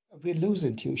 we lose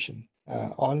intuition.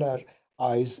 All our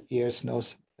eyes, ears,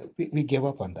 nose, we give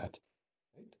up on that.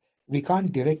 Right? We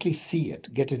can't directly see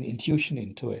it, get an intuition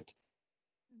into it.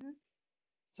 Mhm.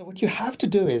 So what you have to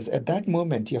do is at that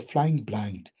moment, you're flying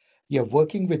blind. You're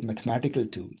working with mathematical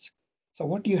tools. So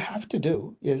what you have to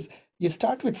do is you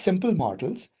start with simple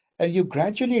models and you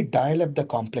gradually dial up the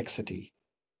complexity.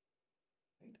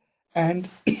 And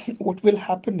what will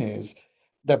happen is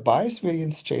the bias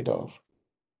variance trade-off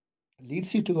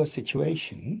leads you to a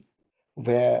situation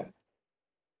where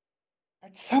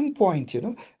at some point,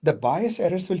 the bias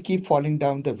errors will keep falling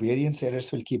down, the variance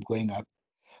errors will keep going up.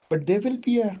 But there will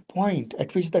be a point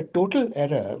at which the total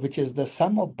error, which is the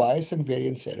sum of bias and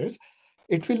variance errors,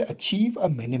 it will achieve a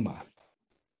minima.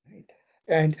 Right?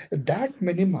 And that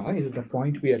minima is the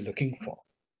point we are looking for.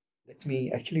 Let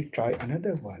me actually try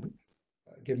another one.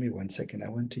 Give me 1 second. I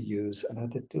want to use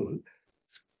another tool,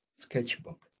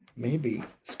 Sketchbook. Maybe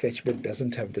Sketchbook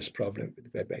doesn't have this problem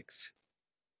with WebEx.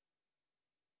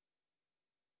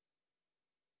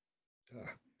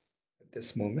 At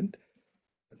this moment,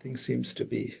 nothing seems to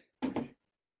be.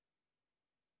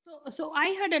 So I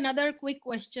had another quick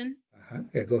question.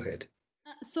 Yeah, go ahead.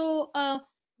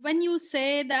 When you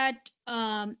say that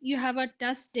you have a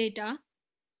test data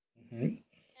Mhm.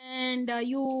 and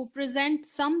you present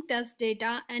some test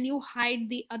data and you hide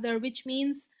the other, which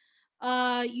means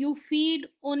you feed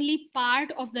only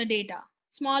part of the data,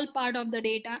 small part of the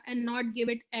data, and not give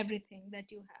it everything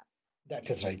that you have. That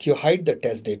is right. You hide the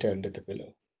test data under the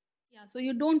pillow. Yeah, so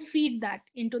you don't feed that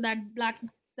into that black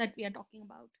box that we are talking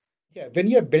about. Yeah, when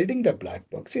you're building the black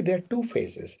box, see, there are two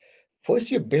phases. First,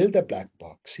 you build the black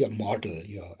box, your model,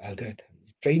 your algorithm,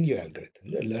 you train your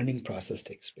algorithm, the learning process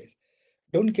takes place.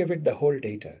 Don't give it the whole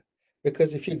data,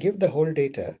 because if you give the whole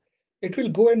data, it will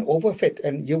go and overfit,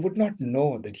 and you would not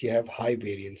know that you have high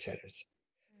variance errors.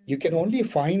 You can only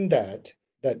find that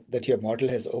your model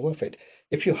has overfit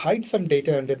if you hide some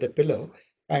data under the pillow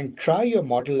and try your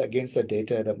model against the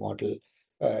data the model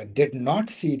did not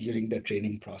see during the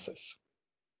training process.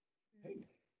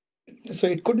 So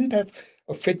it couldn't have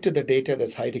fit to the data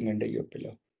that's hiding under your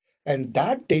pillow. And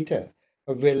that data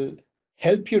will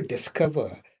help you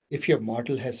discover if your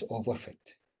model has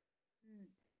overfit.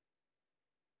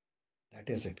 That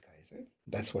is it, guys.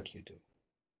 That's what you do.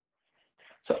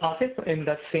 So Asif, in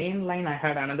the same line, I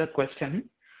had another question.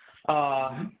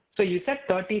 So you said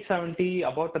 30-70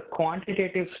 about the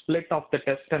quantitative split of the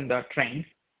test and the train.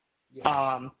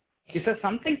 Yes. Is there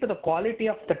something to the quality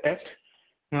of the test?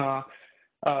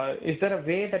 Is there a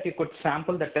way that you could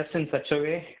sample the test in such a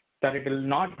way that it will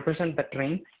not represent the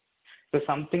train? So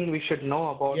something we should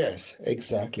know about. Yes,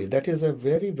 exactly. That is a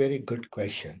very, very good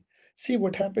question. See,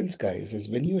 what happens, guys, is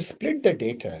when you split the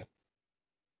data,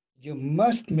 you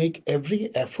must make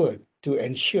every effort to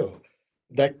ensure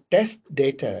that test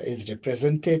data is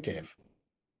representative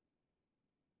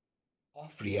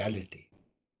of reality.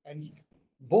 And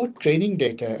both training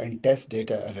data and test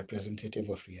data are representative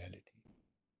of reality.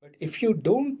 But if you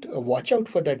don't watch out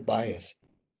for that bias,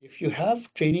 if you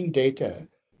have training data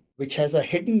which has a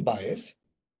hidden bias,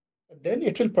 then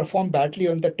it will perform badly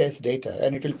on the test data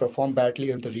and it will perform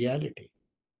badly on the reality.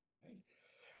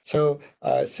 So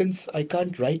since I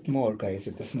can't write more, guys,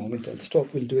 at this moment, I'll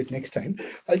stop. We'll do it next time.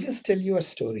 I'll just tell you a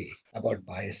story about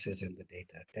biases in the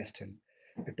data,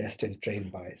 test and train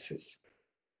biases.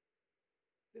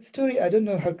 The story, I don't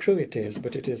know how true it is,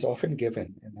 but it is often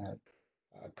given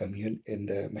in in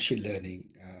the machine learning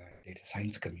data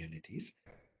science communities.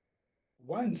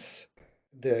 Once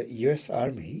the US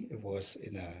Army was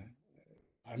in a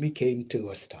Army came to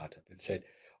a startup and said,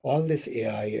 all this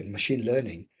AI and machine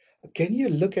learning, can you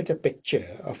look at a picture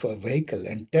of a vehicle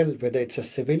and tell whether it's a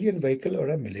civilian vehicle or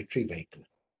a military vehicle?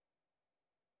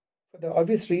 For the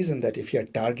obvious reason that if you're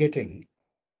targeting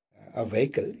a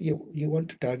vehicle, you want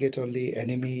to target only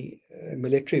enemy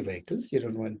military vehicles. You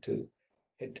don't want to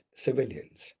hit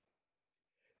civilians.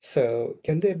 So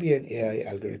can there be an AI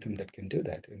algorithm that can do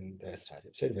that? And the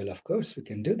startup said, well, of course we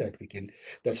can do that. We can,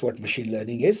 that's what machine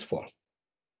learning is for.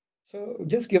 So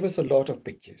just give us a lot of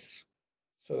pictures.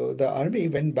 So the army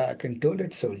went back and told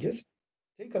its soldiers,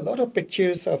 take a lot of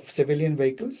pictures of civilian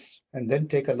vehicles and then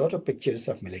take a lot of pictures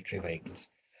of military vehicles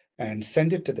and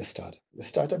send it to the startup. The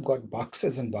startup got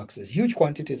boxes and boxes, huge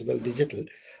quantities, well, digital,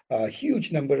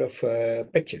 huge number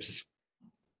of pictures.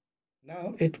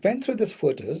 Now it went through those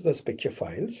photos, those picture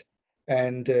files,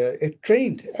 and it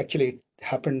trained, actually, it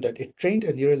happened that it trained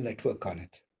a neural network on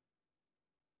it.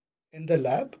 In the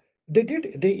lab,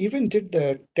 they even did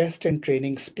the test and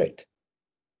training split.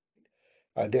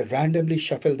 They randomly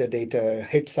shuffled the data,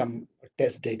 hid some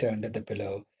test data under the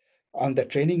pillow. On the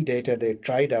training data, they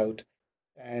tried out,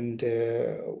 and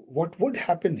what would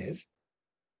happen is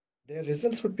their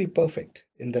results would be perfect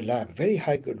in the lab, very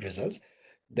high good results.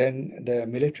 Then the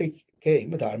military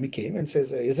came, the army came and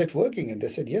says, is it working? And they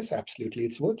said, yes, absolutely,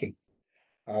 it's working.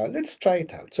 Let's try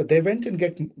it out. So they went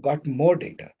and got more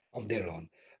data of their own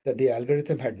that the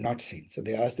algorithm had not seen. So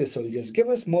they asked the soldiers, give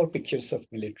us more pictures of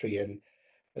military and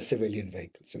civilian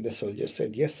vehicles. And the soldiers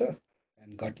said, yes, sir,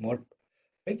 and got more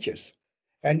pictures.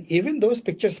 And even those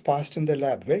pictures passed in the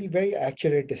lab, very, very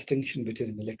accurate distinction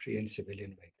between military and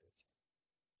civilian vehicles.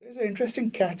 There's an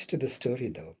interesting catch to the story,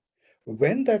 though.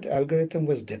 When that algorithm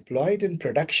was deployed in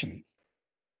production,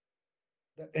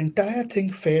 the entire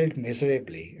thing failed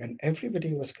miserably and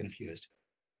everybody was confused.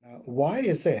 Now, why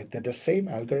is it that the same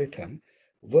algorithm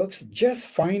works just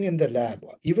fine in the lab,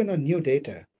 even on new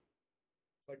data,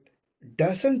 but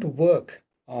doesn't work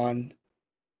on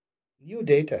new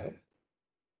data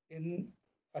in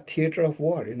a theater of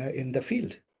war, in the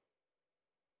field?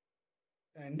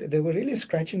 And they were really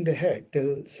scratching their head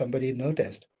till somebody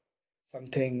noticed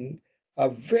something, a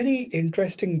very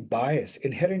interesting bias,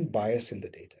 inherent bias in the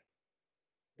data.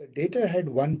 The data had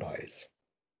one bias.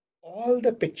 All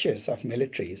the pictures of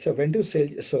military. So when do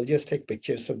soldiers take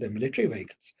pictures of the military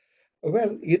vehicles?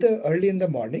 Well, either early in the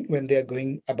morning when they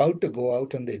are about to go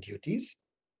out on their duties,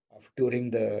 of touring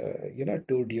the,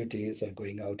 tour duties or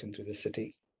going out into the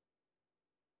city.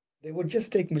 They would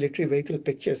just take military vehicle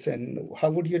pictures. And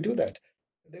how would you do that?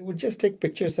 They would just take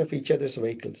pictures of each other's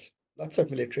vehicles, lots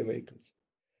of military vehicles.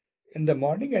 In the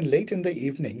morning and late in the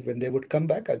evening, when they would come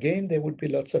back, again, there would be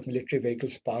lots of military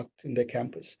vehicles parked in their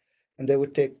campus, and they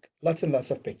would take lots and lots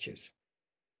of pictures.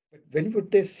 But when would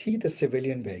they see the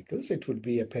civilian vehicles? It would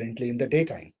be apparently in the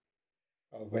daytime,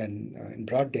 when in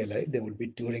broad daylight, they would be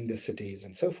touring the cities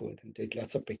and so forth and take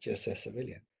lots of pictures as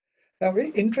civilian. Now,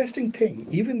 very interesting thing,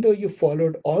 even though you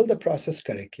followed all the process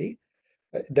correctly,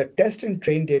 the test and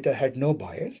train data had no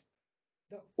bias.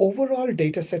 The overall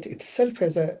data set itself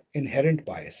has an inherent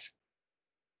bias.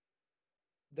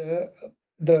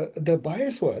 The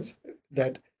bias was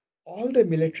that all the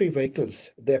military vehicles,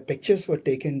 their pictures were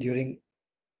taken during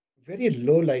very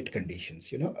low light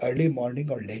conditions, early morning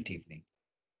or late evening.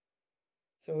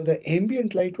 So the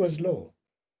ambient light was low,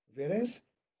 whereas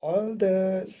all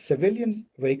the civilian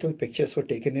vehicle pictures were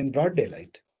taken in broad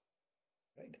daylight,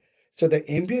 right? So the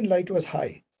ambient light was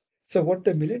high. So what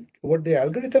the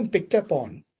algorithm picked up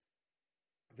on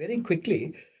very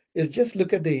quickly is just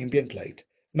look at the ambient light.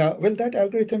 Now, well, that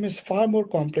algorithm is far more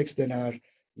complex than our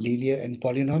linear and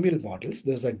polynomial models.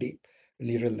 Those are deep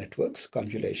neural networks,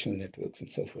 convolutional networks, and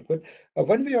so forth. But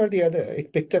one way or the other,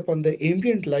 it picked up on the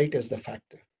ambient light as the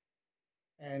factor.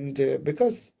 And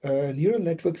because neural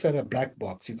networks are a black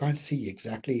box, you can't see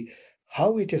exactly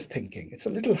how it is thinking. It's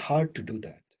a little hard to do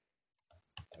that.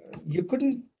 You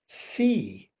couldn't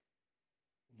see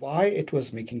why it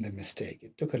was making the mistake.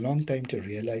 It took a long time to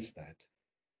realize that.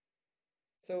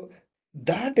 So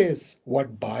that is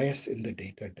what bias in the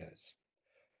data does.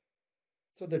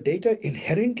 So the data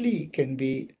inherently can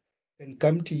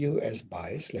come to you as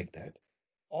bias like that.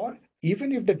 Or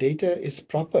even if the data is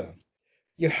proper,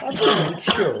 you have to make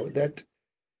sure that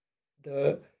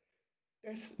the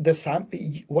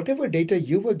whatever data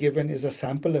you were given is a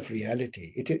sample of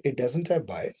reality. It doesn't have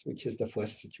bias, which is the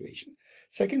first situation.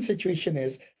 Second situation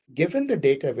is, given the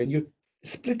data, when you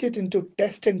split it into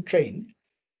test and train,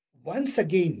 once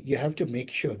again, you have to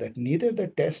make sure that neither the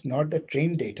test nor the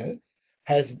trained data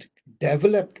has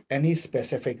developed any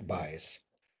specific bias.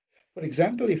 For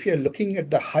example, if you're looking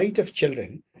at the height of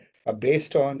children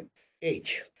based on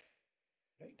age,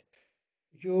 right?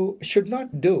 you should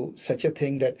not do such a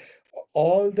thing that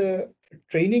all the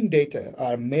training data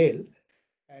are male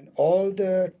and all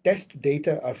the test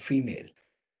data are female.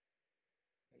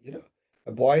 You know,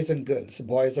 boys and girls,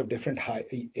 boys of different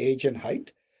age and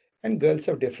height, and girls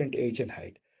of different age and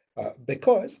height.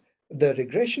 Because the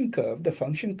regression curve, the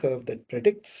function curve that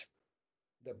predicts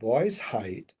the boy's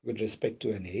height with respect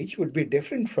to an age would be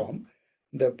different from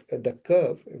the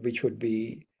curve which would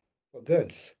be for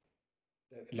girls,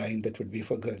 the line that would be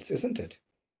for girls, isn't it?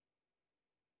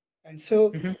 And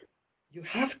so Mhm. you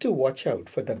have to watch out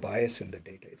for the bias in the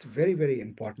data. It's very, very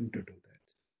important to do that.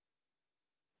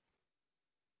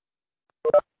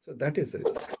 So that is it.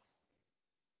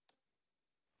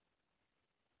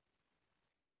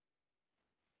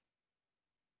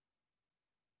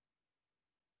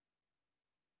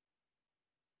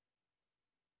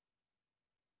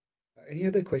 Any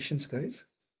other questions, guys?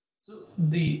 So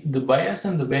the bias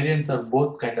and the variance are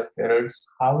both kind of errors.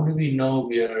 How do we know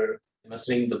we are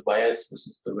measuring the bias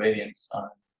versus the variance on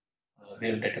a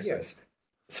real data set? Yes.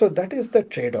 So that is the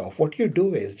trade-off. What you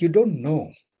do is you don't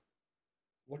know.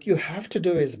 What you have to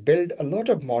do is build a lot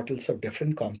of models of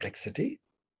different complexity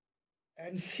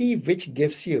and see which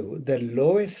gives you the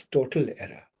lowest total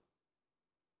error.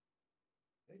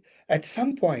 At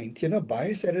some point,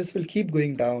 bias errors will keep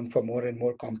going down for more and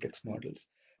more complex models,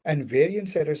 and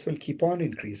variance errors will keep on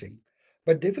increasing.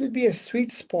 But there will be a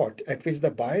sweet spot at which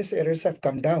the bias errors have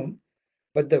come down,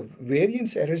 but the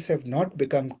variance errors have not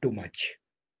become too much.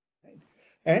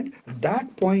 And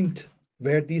that point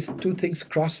where these two things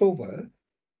cross over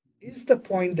is the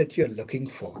point that you're looking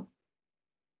for.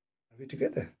 Are we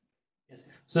together? Yes.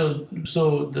 So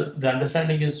the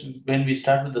understanding is when we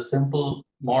start with the simple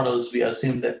models, we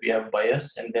assume that we have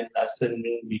bias, and then as soon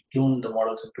we tune the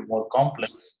models into more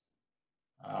complex,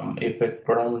 if it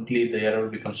predominantly the error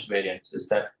becomes variance. Is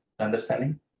that the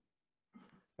understanding?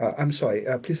 I'm sorry,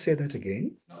 please say that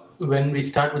again. When we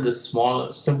start with a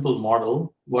small, simple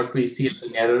model, what we see as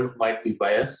an error might be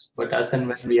bias, but as and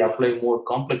when we apply more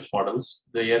complex models,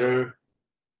 the error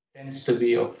tends to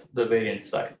be of the variance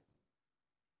side.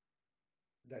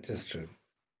 That is true.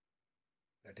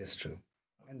 That is true.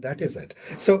 And that is it.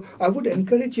 So I would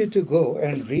encourage you to go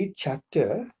and read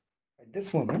chapter at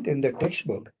this moment in the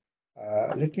textbook.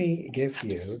 Let me give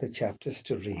you the chapters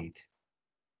to read.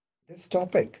 This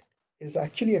topic is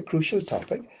actually a crucial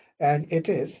topic, and it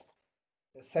is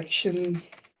section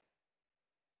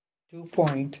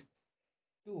 2.2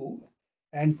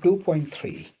 and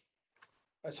 2.3.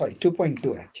 Sorry,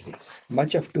 2.2 actually.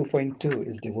 Much of 2.2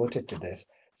 is devoted to this.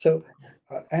 So,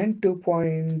 and 2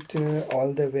 point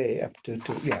all the way up to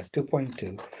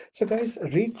 2.2. So, guys,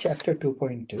 read chapter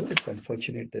 2.2. It's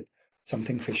unfortunate that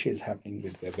something fishy is happening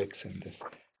with WebEx in this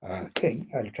thing.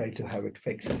 I'll try to have it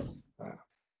fixed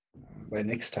by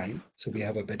next time so we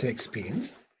have a better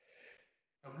experience.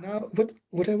 Now,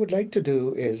 what I would like to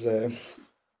do is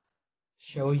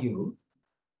show you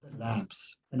the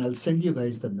labs, and I'll send you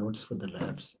guys the notes for the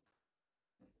labs.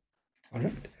 All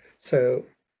right. So,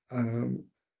 um,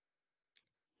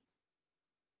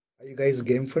 are you guys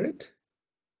game for it?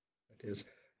 That is,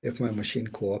 if my machine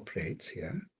cooperates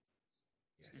here.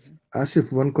 Yes. As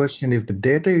if one question, if the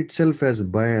data itself has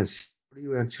bias, how do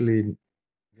you actually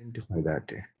identify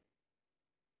that?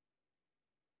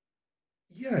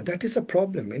 Yeah, that is a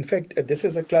problem. In fact, this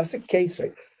is a classic case,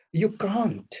 right? You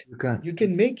can't. You can't. You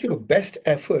can make your best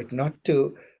effort not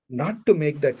to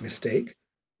make that mistake,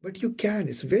 but you can.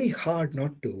 It's very hard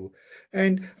not to.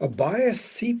 And a bias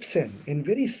seeps in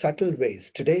very subtle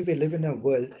ways. Today we live in a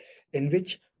world in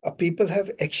which people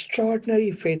have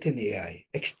extraordinary faith in AI,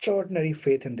 extraordinary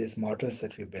faith in these models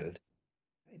that we build,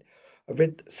 right?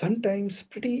 With sometimes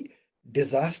pretty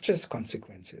disastrous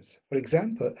consequences. For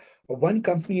example, one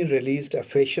company released a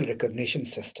facial recognition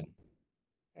system.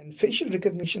 And facial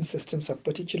recognition systems are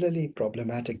particularly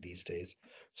problematic these days.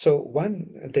 So one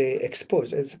they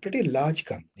exposed, it's a pretty large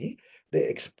company.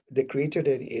 They created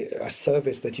a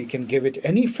service that you can give it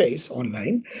any face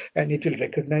online, and it will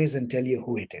recognize and tell you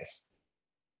who it is.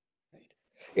 Right?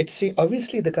 It's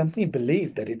obviously the company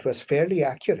believed that it was fairly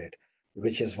accurate,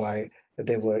 which is why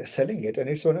they were selling it, and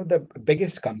it's one of the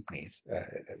biggest companies,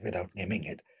 without naming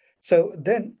it. So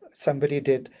then somebody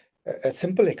did a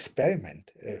simple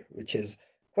experiment, which is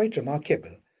quite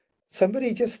remarkable.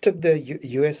 Somebody just took the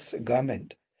U.S.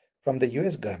 government, from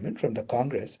the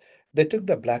Congress. They took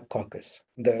the Black Caucus,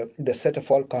 the set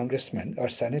of all congressmen or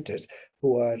senators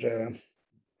who are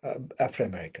Afro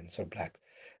Americans or blacks.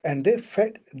 And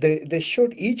they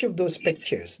showed each of those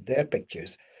pictures, their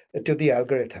pictures, to the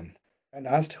algorithm and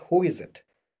asked, who is it?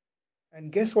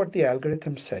 And guess what the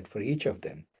algorithm said for each of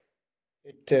them?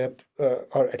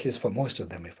 or at least for most of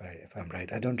them, if I'm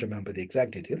right, I don't remember the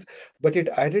exact details, but it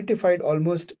identified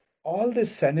almost all the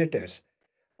senators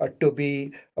to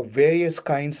be various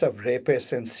kinds of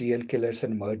rapists and serial killers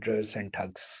and murderers and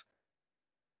thugs,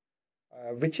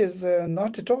 which is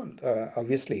not at all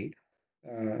obviously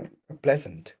uh,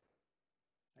 pleasant.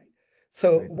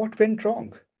 So Right. what went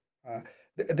wrong? Uh,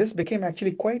 this became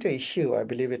actually quite an issue. I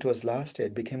believe it was last year.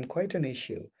 It became quite an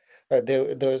issue.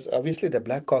 There was obviously the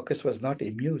Black Caucus was not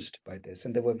amused by this,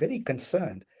 and they were very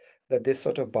concerned that this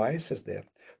sort of bias is there.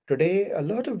 Today, a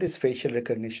lot of these facial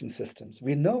recognition systems,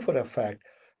 we know for a fact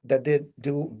that they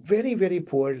do very, very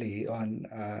poorly on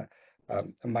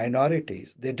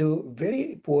minorities. They do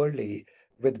very poorly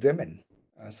with women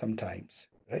sometimes,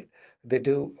 right? They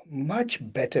do much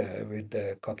better with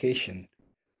the Caucasian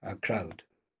crowd.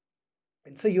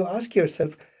 And so you ask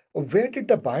yourself, where did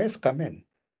the bias come in?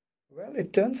 Well,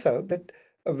 it turns out that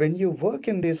when you work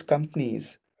in these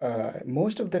companies,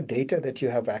 most of the data that you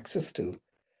have access to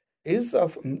is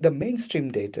of the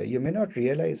mainstream data. You may not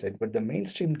realize it, but the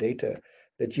mainstream data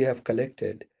that you have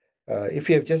collected, if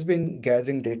you have just been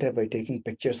gathering data by taking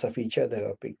pictures of each other,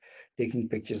 or taking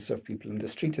pictures of people in the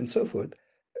street and so forth,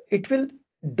 it will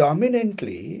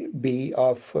dominantly be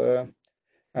of uh,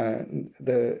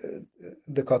 the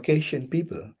the Caucasian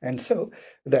people, and so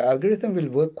the algorithm will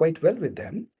work quite well with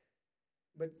them.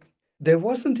 But there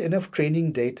wasn't enough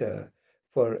training data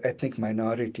for ethnic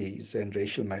minorities and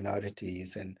racial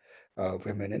minorities and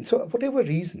women, and so whatever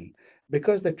reason,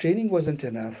 because the training wasn't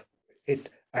enough, it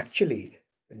actually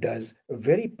does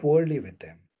very poorly with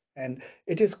them, and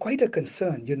it is quite a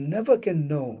concern. You never can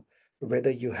know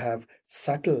whether you have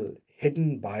subtle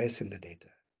hidden bias in the data.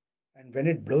 And when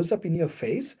it blows up in your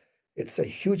face, it's a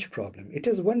huge problem. It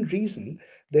is one reason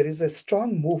there is a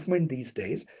strong movement these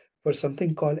days for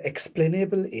something called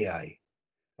explainable AI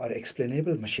or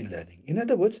explainable machine learning. In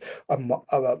other words, a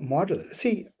model.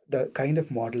 See, the kind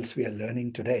of models we are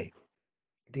learning today,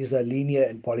 these are linear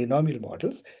and polynomial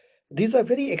models. These are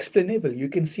very explainable. You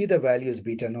can see the values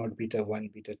beta naught, beta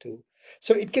 1, beta 2.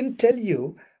 So it can tell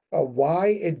you why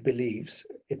it believes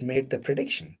it made the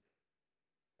prediction,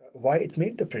 why it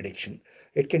made the prediction.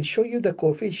 It can show you the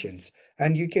coefficients,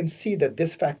 and you can see that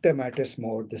this factor matters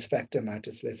more, this factor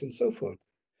matters less, and so forth.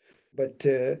 But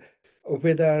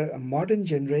with our modern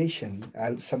generation,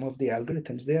 some of the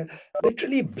algorithms, they are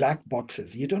literally black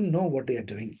boxes. You don't know what they are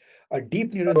doing. A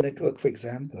deep neural network, for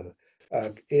example,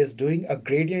 is doing a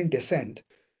gradient descent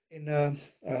in a.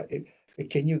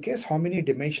 Can you guess how many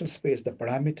dimension space, the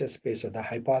parameter space or the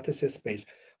hypothesis space,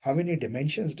 how many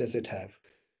dimensions does it have?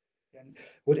 And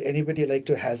would anybody like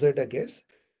to hazard a guess?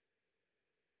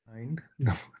 9?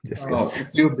 No, just A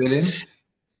guess. few billion.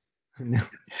 No.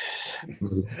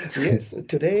 Yes,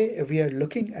 today we are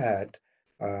looking at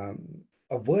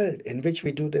a world in which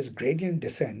we do this gradient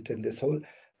descent and this whole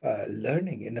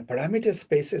learning, and the parameter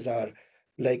spaces are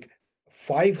like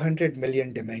 500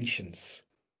 million dimensions.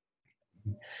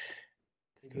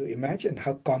 Can you imagine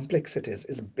how complex it is?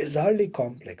 It's bizarrely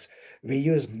complex. We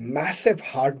use massive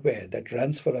hardware that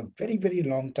runs for a very, very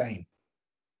long time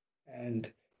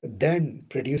and then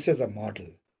produces a model.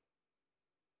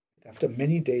 After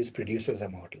many days, produces a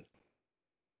model.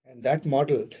 And that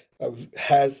model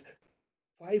has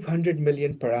 500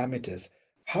 million parameters.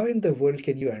 How in the world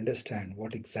can you understand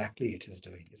what exactly it is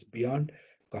doing? It's beyond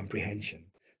comprehension.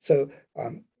 So,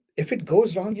 if it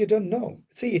goes wrong, you don't know.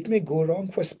 See, it may go wrong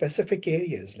for specific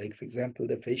areas, like, for example,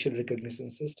 the facial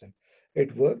recognition system.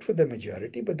 It worked for the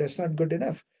majority, but that's not good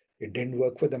enough. It didn't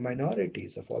work for the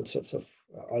minorities of all sorts of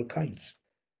all kinds,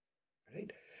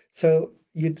 right? So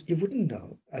you wouldn't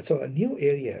know. So a new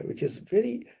area which is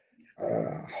very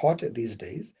hot these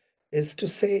days is to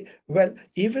say, well,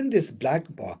 even this black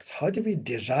box, how do we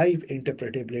derive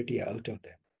interpretability out of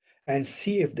them and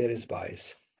see if there is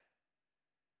bias?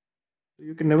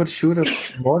 You can never shoot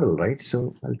a model, right?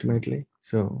 So ultimately,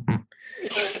 so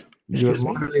your Excuse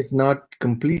me? model is not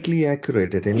completely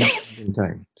accurate at any point in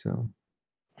time. So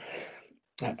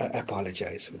I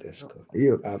apologize for this.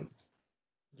 you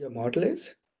Your model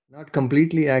is? not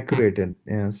completely accurate at,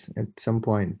 yes, at some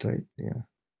point, right? Yeah.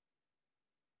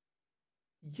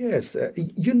 Yes,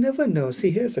 you never know.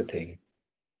 See, here's the thing.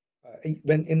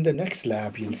 When in the next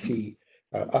lab, you'll see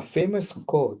a famous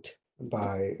quote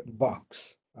by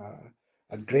Box,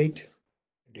 a great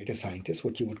data scientist,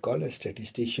 what you would call a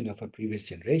statistician of a previous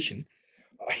generation.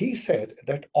 He said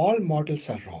that all models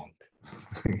are wrong.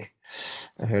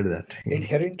 I heard that.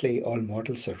 Inherently, all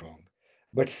models are wrong,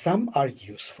 but some are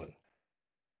useful.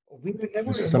 We were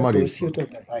never in the Some are useful. pursuit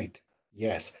of the right.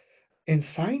 Yes. In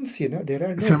science, there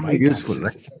are no Some are right useful, right?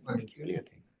 answers. It's a peculiar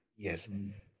thing. Yes.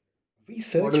 We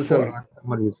search Models are for not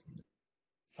somewhat useful.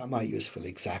 some are useful,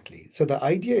 exactly. So the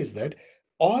idea is that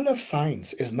all of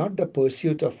science is not the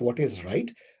pursuit of what is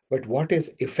right, but what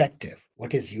is effective,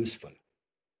 what is useful.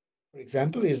 For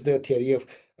example, is the theory of,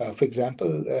 for example,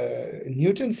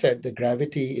 Newton said the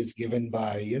gravity is given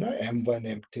by, m1,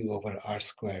 m2 over r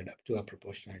squared up to a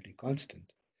proportionality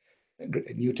constant.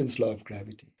 Newton's law of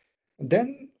gravity.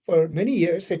 Then for many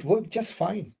years, it worked just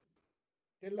fine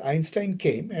till Einstein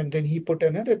came and then he put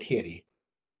another theory,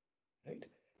 right?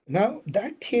 Now,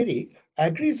 that theory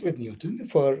agrees with Newton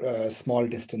for small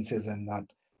distances and not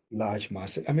large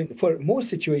masses. I mean, for most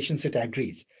situations, it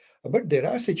agrees. But there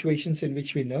are situations in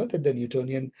which we know that the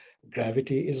Newtonian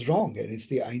gravity is wrong, and it's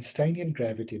the Einsteinian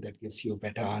gravity that gives you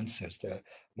better answers, the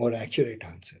more accurate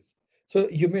answers. So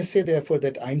you may say, therefore,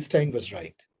 that Einstein was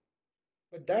right.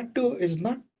 But that too is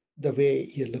not the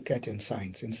way you look at in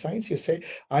science. In science, you say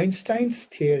Einstein's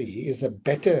theory is a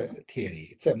better theory.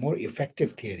 It's a more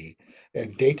effective theory.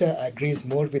 Data agrees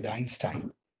more with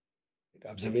Einstein.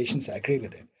 Observations agree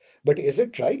with it. But is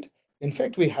it right? In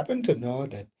fact, we happen to know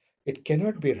that it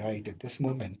cannot be right at this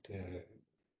moment.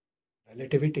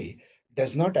 Relativity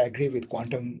does not agree with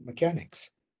quantum mechanics,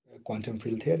 quantum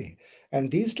field theory. And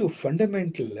these two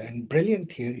fundamental and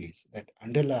brilliant theories that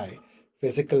underlie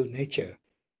physical nature,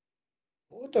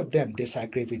 both of them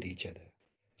disagree with each other.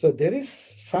 So there is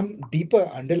some deeper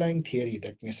underlying theory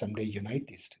that may someday unite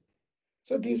these two.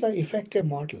 So these are effective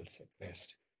models at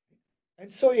best.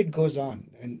 And so it goes on,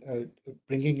 and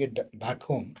bringing it back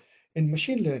home. In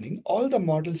machine learning, all the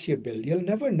models you build, you'll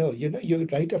never know. You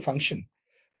write a function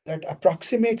that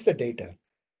approximates the data.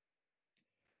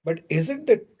 But is it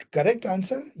the correct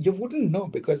answer? You wouldn't know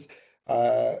because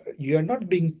you're not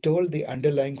being told the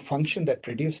underlying function that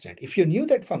produced it. If you knew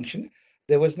that function,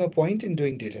 there was no point in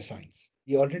doing data science.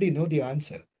 You already know the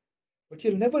answer, but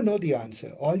you'll never know the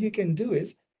answer. All you can do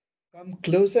is come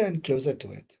closer and closer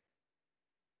to it.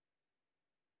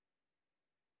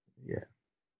 Yeah,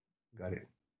 got it.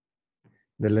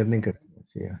 The learning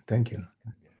continues. Yeah, thank you.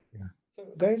 Yeah.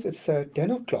 So, guys, it's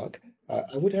 10 o'clock.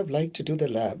 I would have liked to do the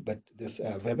lab, but this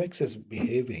WebEx is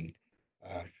behaving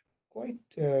quite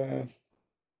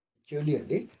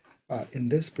peculiarly. In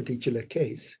this particular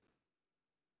case,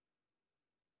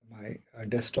 my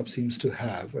desktop seems to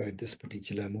have at this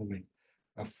particular moment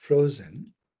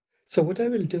frozen. So what I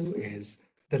will do is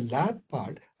the lab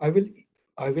part, I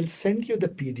will send you the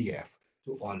PDF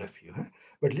to all of you. Huh?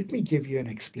 But let me give you an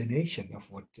explanation of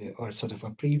what, or sort of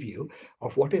a preview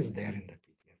of what is there in the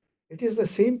PDF. It is the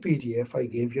same PDF I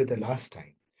gave you the last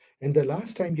time. And the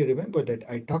last time you remember that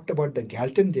I talked about the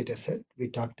Galton dataset, we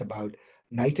talked about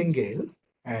Nightingale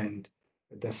and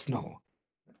the snow.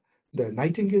 The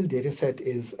Nightingale dataset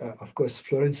is, of course,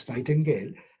 Florence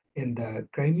Nightingale in the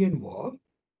Crimean War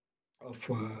of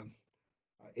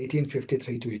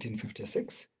 1853 to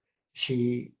 1856.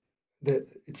 She,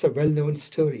 it's a well-known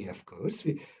story, of course.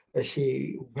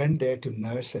 She went there to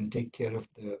nurse and take care of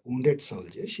the wounded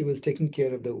soldiers. She was taking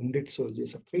care of the wounded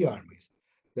soldiers of three armies: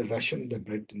 the Russian, the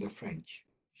Brit, and the French.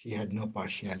 She had no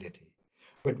partiality.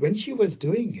 But when she was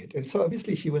doing it, and so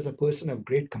obviously she was a person of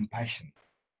great compassion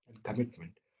and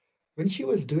commitment. When she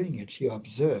was doing it, she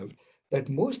observed that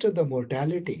most of the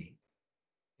mortality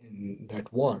in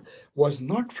that war was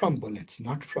not from bullets,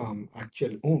 not from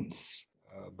actual wounds,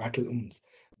 battle wounds.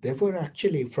 They were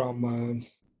actually from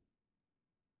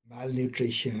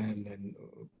malnutrition and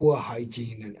poor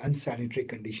hygiene and unsanitary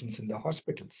conditions in the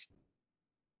hospitals.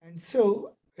 And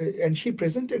so, and she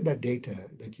presented that data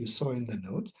that you saw in the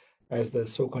notes as the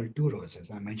so-called two roses.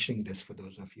 I'm mentioning this for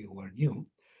those of you who are new,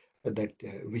 that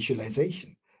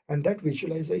visualization. And that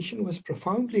visualization was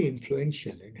profoundly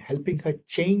influential in helping her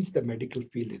change the medical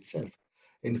field itself.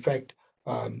 In fact,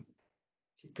 um,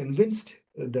 she convinced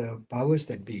the powers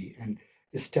that be and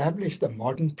established the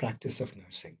modern practice of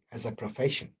nursing as a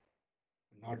profession,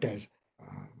 not as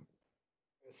uh,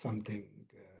 something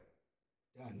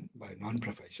done by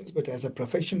non-professions, but as a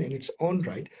profession in its own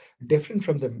right, different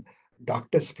from the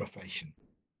doctor's profession.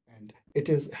 And it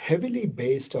is heavily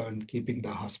based on keeping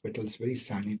the hospitals very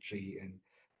sanitary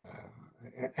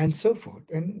and so forth.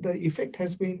 And the effect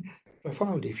has been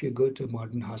profound. If you go to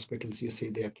modern hospitals, you see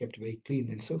they are kept very clean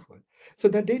and so forth. So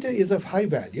that data is of high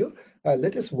value.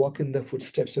 Let us walk in the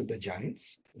footsteps of the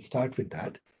giants. Start with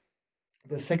that.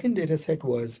 The second data set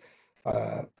was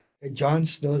uh, John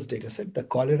Snow's data set, the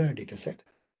cholera data set,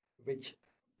 which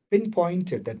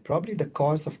pinpointed that probably the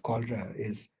cause of cholera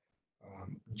is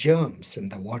germs in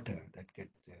the water that get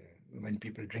when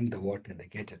people drink the water they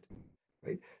get it,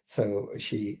 right? So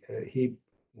he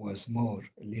was more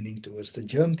leaning towards the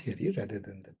germ theory rather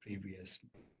than the previous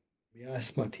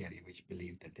miasma theory, which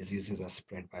believed that diseases are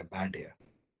spread by bad air.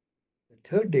 The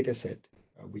third data set,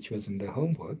 which was in the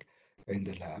homework in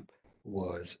the lab,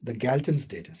 was the Galton's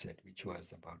data set, which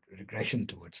was about regression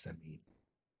towards the mean.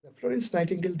 The Florence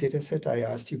Nightingale dataset, I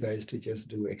asked you guys to just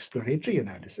do exploratory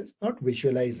analysis, not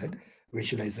visualize it.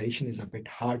 Visualization is a bit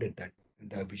hard at that,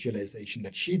 the visualization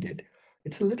that she did.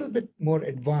 It's a little bit more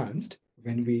advanced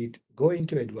when we go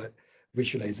into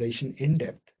visualization in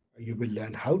depth. You will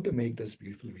learn how to make those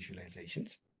beautiful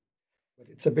visualizations, but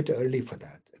it's a bit early for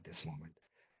that at this moment.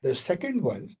 The second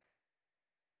one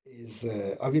is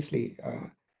obviously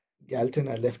Galton.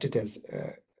 I left it as,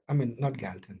 I mean, not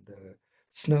Galton, the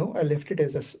snow, I left it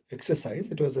as an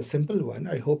exercise. It was a simple one.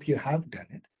 I hope you have done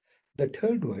it. The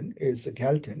third one is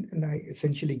Galton, and I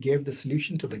essentially gave the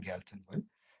solution to the Galton one.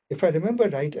 If I remember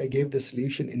right, I gave the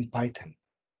solution in Python.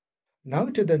 Now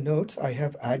to the notes, I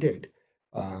have added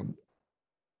um,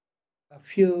 a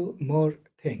few more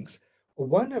things.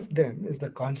 One of them is the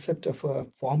concept of a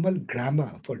formal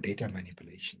grammar for data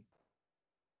manipulation.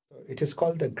 So it is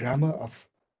called the grammar of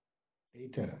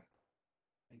data.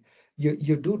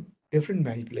 You do different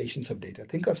manipulations of data.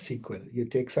 Think of SQL. You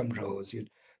take some rows, you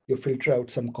filter out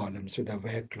some columns with a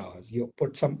where clause, you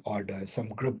put some order, some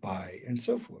group by, and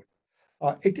so forth.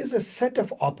 It is a set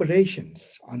of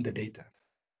operations on the data.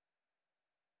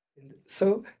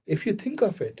 So if you think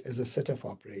of it as a set of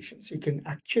operations, you can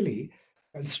actually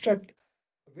construct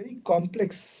a very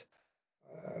complex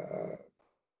uh,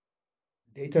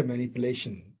 data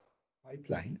manipulation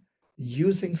pipeline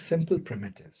using simple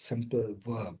primitives, simple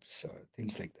verbs, or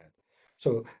things like that.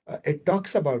 So it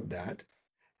talks about that,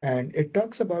 and it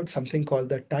talks about something called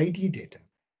the tidy data.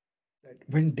 That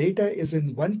when data is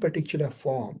in one particular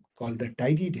form called the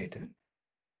tidy data,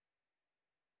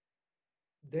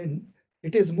 then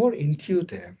it is more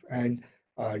intuitive, and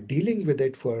dealing with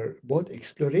it for both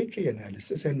exploratory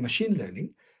analysis and machine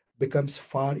learning becomes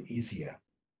far easier.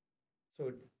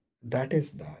 So that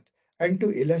is that. And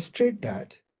to illustrate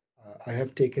that, I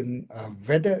have taken a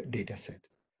weather data set.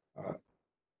 Uh,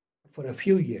 for a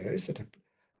few years,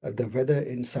 the weather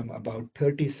in some about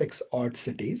 36 odd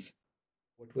cities.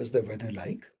 What was the weather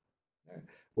like? Uh,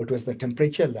 what was the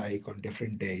temperature like on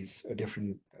different days,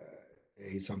 different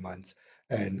days or months?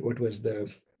 And what was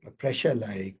the pressure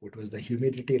like? What was the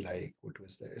humidity like? What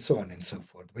was the so on and so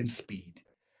forth, wind speed,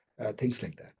 things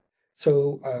like that.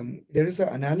 So there is an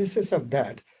analysis of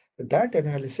that. That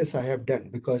analysis I have done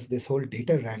because this whole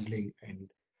data wrangling and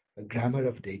grammar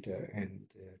of data and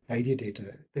tidy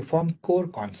data, they form core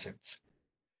concepts.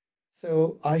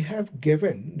 So I have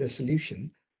given the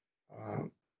solution uh,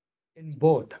 in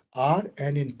both R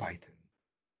and in Python.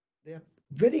 They are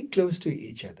very close to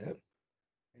each other.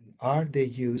 In R, they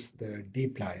use the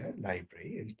dplyr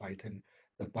library. In Python,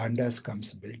 the pandas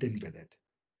comes built in with it.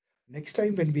 Next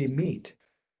time when we meet,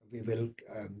 we will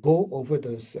go over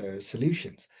those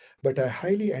solutions, but I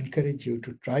highly encourage you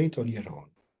to try it on your own.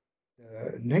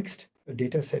 The next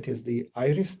data set is the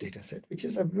iris data set, which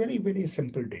is a very, very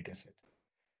simple data set.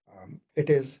 It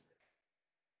is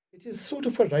sort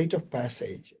of a rite of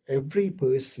passage. Every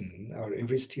person or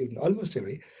every student, almost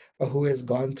every, who has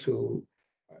gone through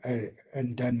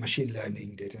and done machine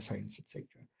learning, data science, etc.,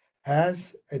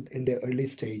 has in the early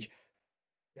stage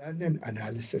done an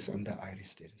analysis on the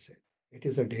iris dataset. It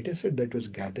is a dataset that was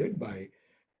gathered by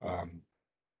um,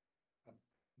 a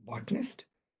botanist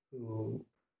who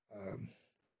um,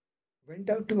 went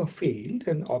out to a field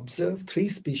and observed three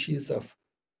species of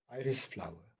iris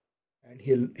flower. And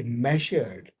he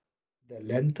measured the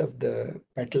length of the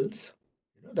petals,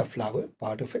 the flower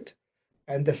part of it,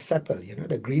 and the sepal,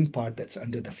 the green part that's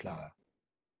under the flower.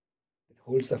 It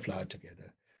holds the flower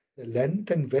together. The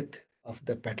length and width of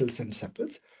the petals and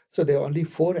sepals. So there are only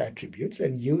four attributes,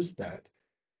 and use that.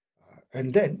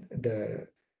 And then there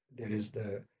is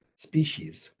the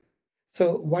species.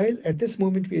 So while at this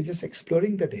moment we are just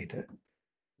exploring the data,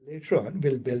 later on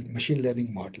we'll build machine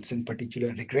learning models, in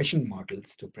particular regression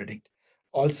models, to predict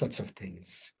all sorts of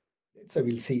things. So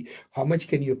we'll see how much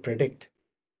can you predict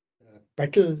the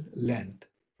petal length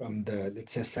from the,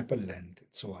 let's say, sepal length, and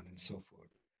so on and so forth.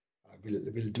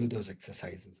 We'll do those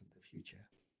exercises in the future.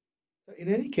 So in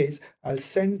any case, I'll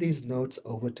send these notes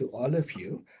over to all of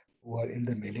you who are in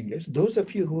the mailing list. Those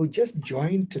of you who just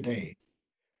joined today,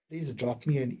 please drop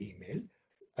me an email.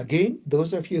 Again,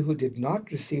 those of you who did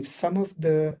not receive some of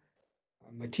the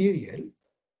material,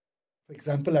 for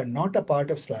example, are not a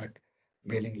part of Slack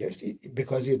mailing list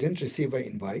because you didn't receive an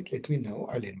invite, let me know.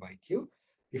 I'll invite you.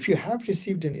 If you have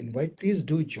received an invite, please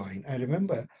do join. I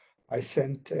remember I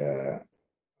have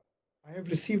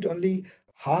received only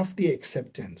half the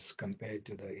acceptance compared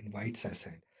to the invites I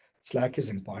sent. Slack is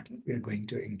important. We are going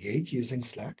to engage using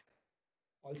Slack.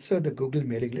 Also, the Google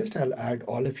mailing list. I'll add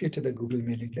all of you to the Google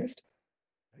mailing list.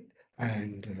 Right?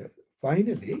 And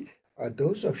finally,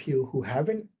 those of you who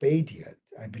haven't paid yet,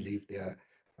 I believe there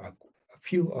are a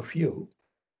few of you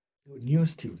new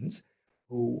students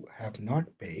who have not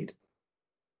paid,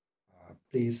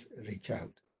 please reach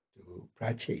out to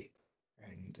Prachi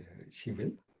and she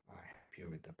will help you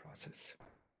with the process.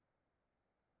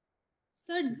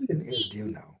 Sir, Tuition is due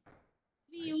now.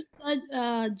 we use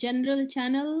the general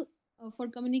channel for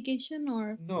communication,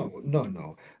 or?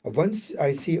 No. Once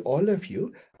I see all of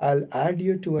you, I'll add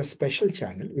you to a special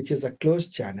channel, which is a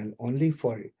closed channel only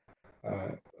for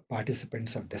uh,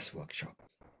 participants of this workshop.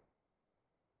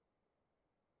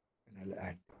 And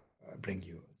I'll bring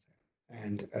you.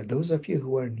 And those of you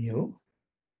who are new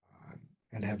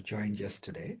and have joined just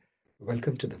today,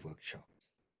 welcome to the workshop.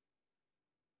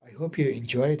 I hope you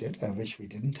enjoyed it. I wish we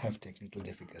didn't have technical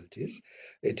difficulties.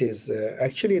 It is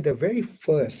actually the very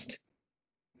first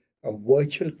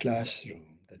virtual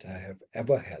classroom that I have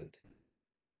ever held.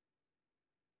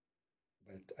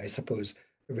 But I suppose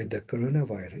with the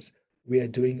coronavirus, we are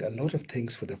doing a lot of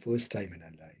things for the first time in our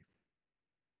life.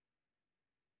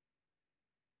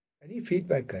 Any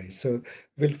feedback, guys? So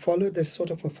we'll follow this sort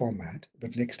of a format,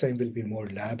 but next time will be more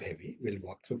lab heavy. We'll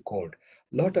walk through code,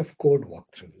 lot of code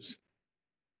walkthroughs.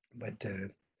 But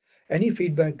any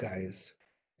feedback, guys?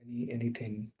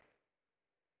 Anything?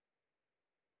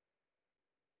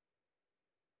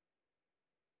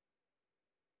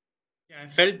 Yeah, I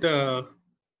felt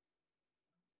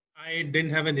I didn't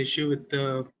have an issue with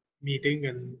the meeting,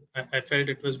 and I felt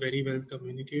it was very well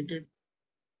communicated.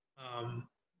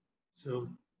 So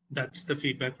that's the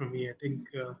feedback from me. I think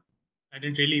I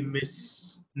didn't really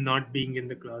miss not being in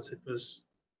the class. It was,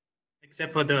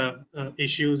 except for the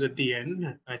issues at the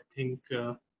end, I think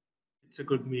it's a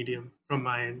good medium from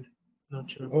my end. Not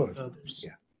sure about the others.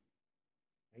 Yeah.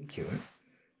 Thank you.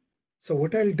 So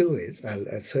what I'll do is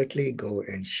I'll certainly go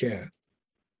and share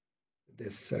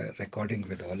this recording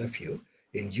with all of you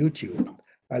in YouTube.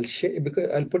 I'll share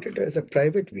because I'll put it as a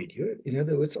private video. In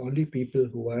other words, only people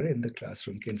who are in the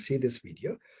classroom can see this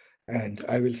video. And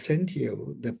I will send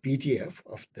you the PDF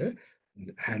of the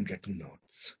handwritten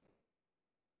notes.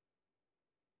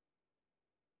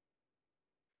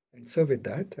 And so with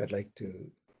that, I'd like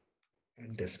to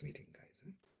end this meeting,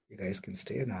 guys. You guys can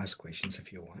stay and ask questions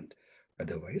if you want.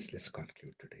 Otherwise, let's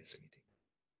conclude today's meeting.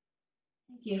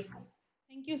 Thank you.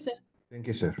 Thank you, sir. Thank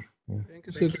you, sir. Yeah. Thank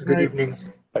you, sir. Thank you. Good evening.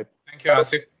 Thank you,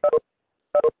 Asif.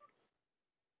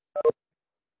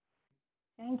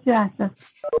 Thank you, Asif.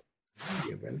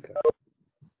 You're welcome.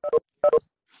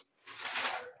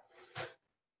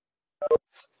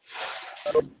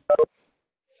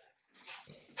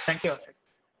 Thank you.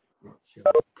 Sure.